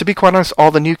 to be quite honest,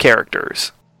 all the new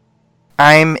characters.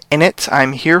 I'm in it.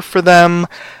 I'm here for them.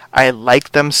 I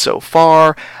like them so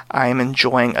far. I'm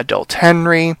enjoying Adult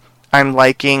Henry. I'm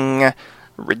liking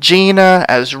Regina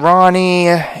as Ronnie.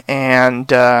 And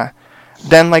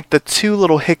then, like, the two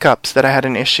little hiccups that I had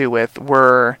an issue with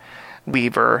were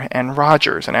Weaver and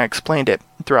Rogers, and I explained it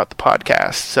throughout the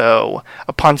podcast. So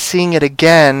upon seeing it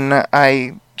again,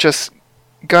 I just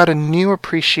got a new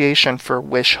appreciation for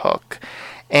Wishhook,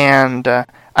 and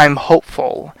I'm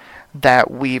hopeful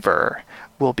that Weaver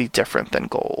will be different than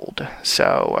Gold.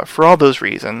 So for all those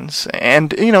reasons,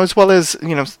 and as well as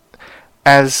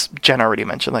as Jen already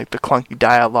mentioned, like the clunky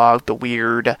dialogue, the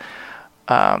weird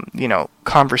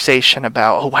conversation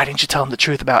about, oh, why didn't you tell him the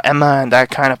truth about Emma, and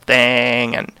that kind of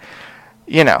thing, and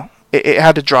it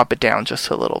had to drop it down just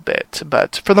a little bit.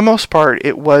 But for the most part,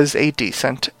 it was a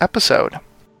decent episode.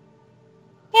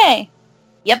 Yay.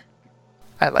 Yep.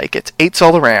 I like it. 8s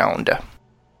all around.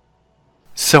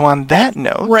 So on that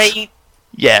note... Right.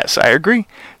 Yes, I agree.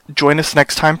 Join us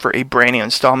next time for a brand new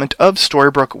installment of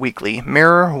Storybrooke Weekly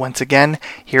Mirror. Once again,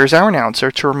 here's our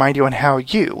announcer to remind you on how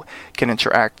you can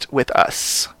interact with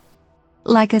us.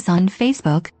 Like us on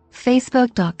Facebook,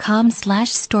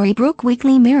 facebook.com/Storybrooke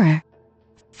Weekly Mirror.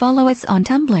 Follow us on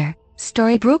Tumblr,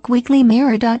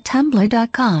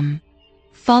 storybrookweeklymirror.tumblr.com.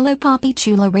 Follow Poppy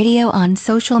Chulo Radio on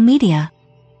social media.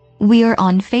 We are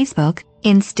on Facebook,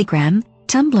 Instagram,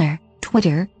 Tumblr,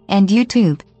 Twitter, and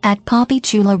YouTube at Poppy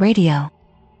Chulo Radio.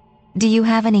 Do you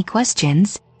have any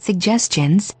questions,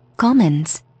 suggestions,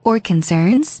 comments, or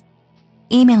concerns?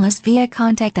 Email us via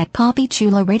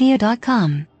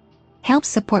contact@poppychuloradio.com. Help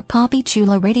support Poppy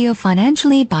Chulo Radio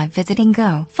financially by visiting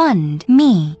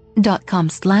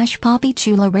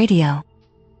gofundme.com/poppychuloradio.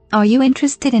 Are you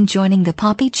interested in joining the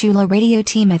Poppy Chulo Radio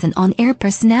team as an on-air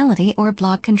personality or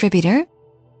blog contributor?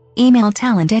 Email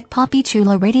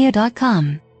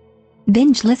talent@poppychuloradio.com.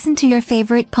 Binge listen to your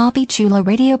favorite Poppy Chulo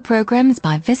Radio programs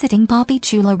by visiting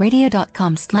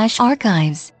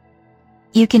poppychuloradio.com/archives.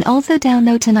 You can also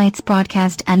download tonight's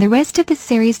broadcast and the rest of the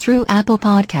series through Apple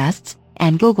Podcasts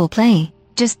and Google Play.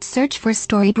 Just search for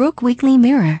Storybrooke Weekly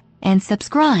Mirror and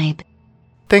subscribe.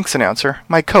 Thanks, announcer.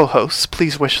 My co-hosts,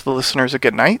 please wish the listeners a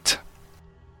good night.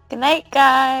 Good night,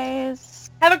 guys.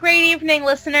 Have a great evening,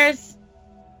 listeners.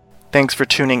 Thanks for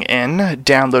tuning in.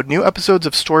 Download new episodes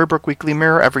of Storybrooke Weekly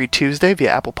Mirror every Tuesday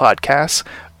via Apple Podcasts,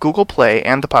 Google Play,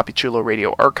 and the Poppy Chulo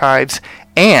Radio archives.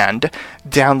 And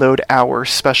download our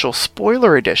special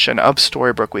spoiler edition of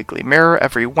Storybrooke Weekly Mirror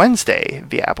every Wednesday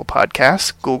via Apple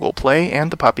Podcasts, Google Play,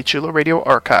 and the Poppy Chulo Radio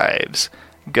archives.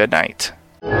 Good night.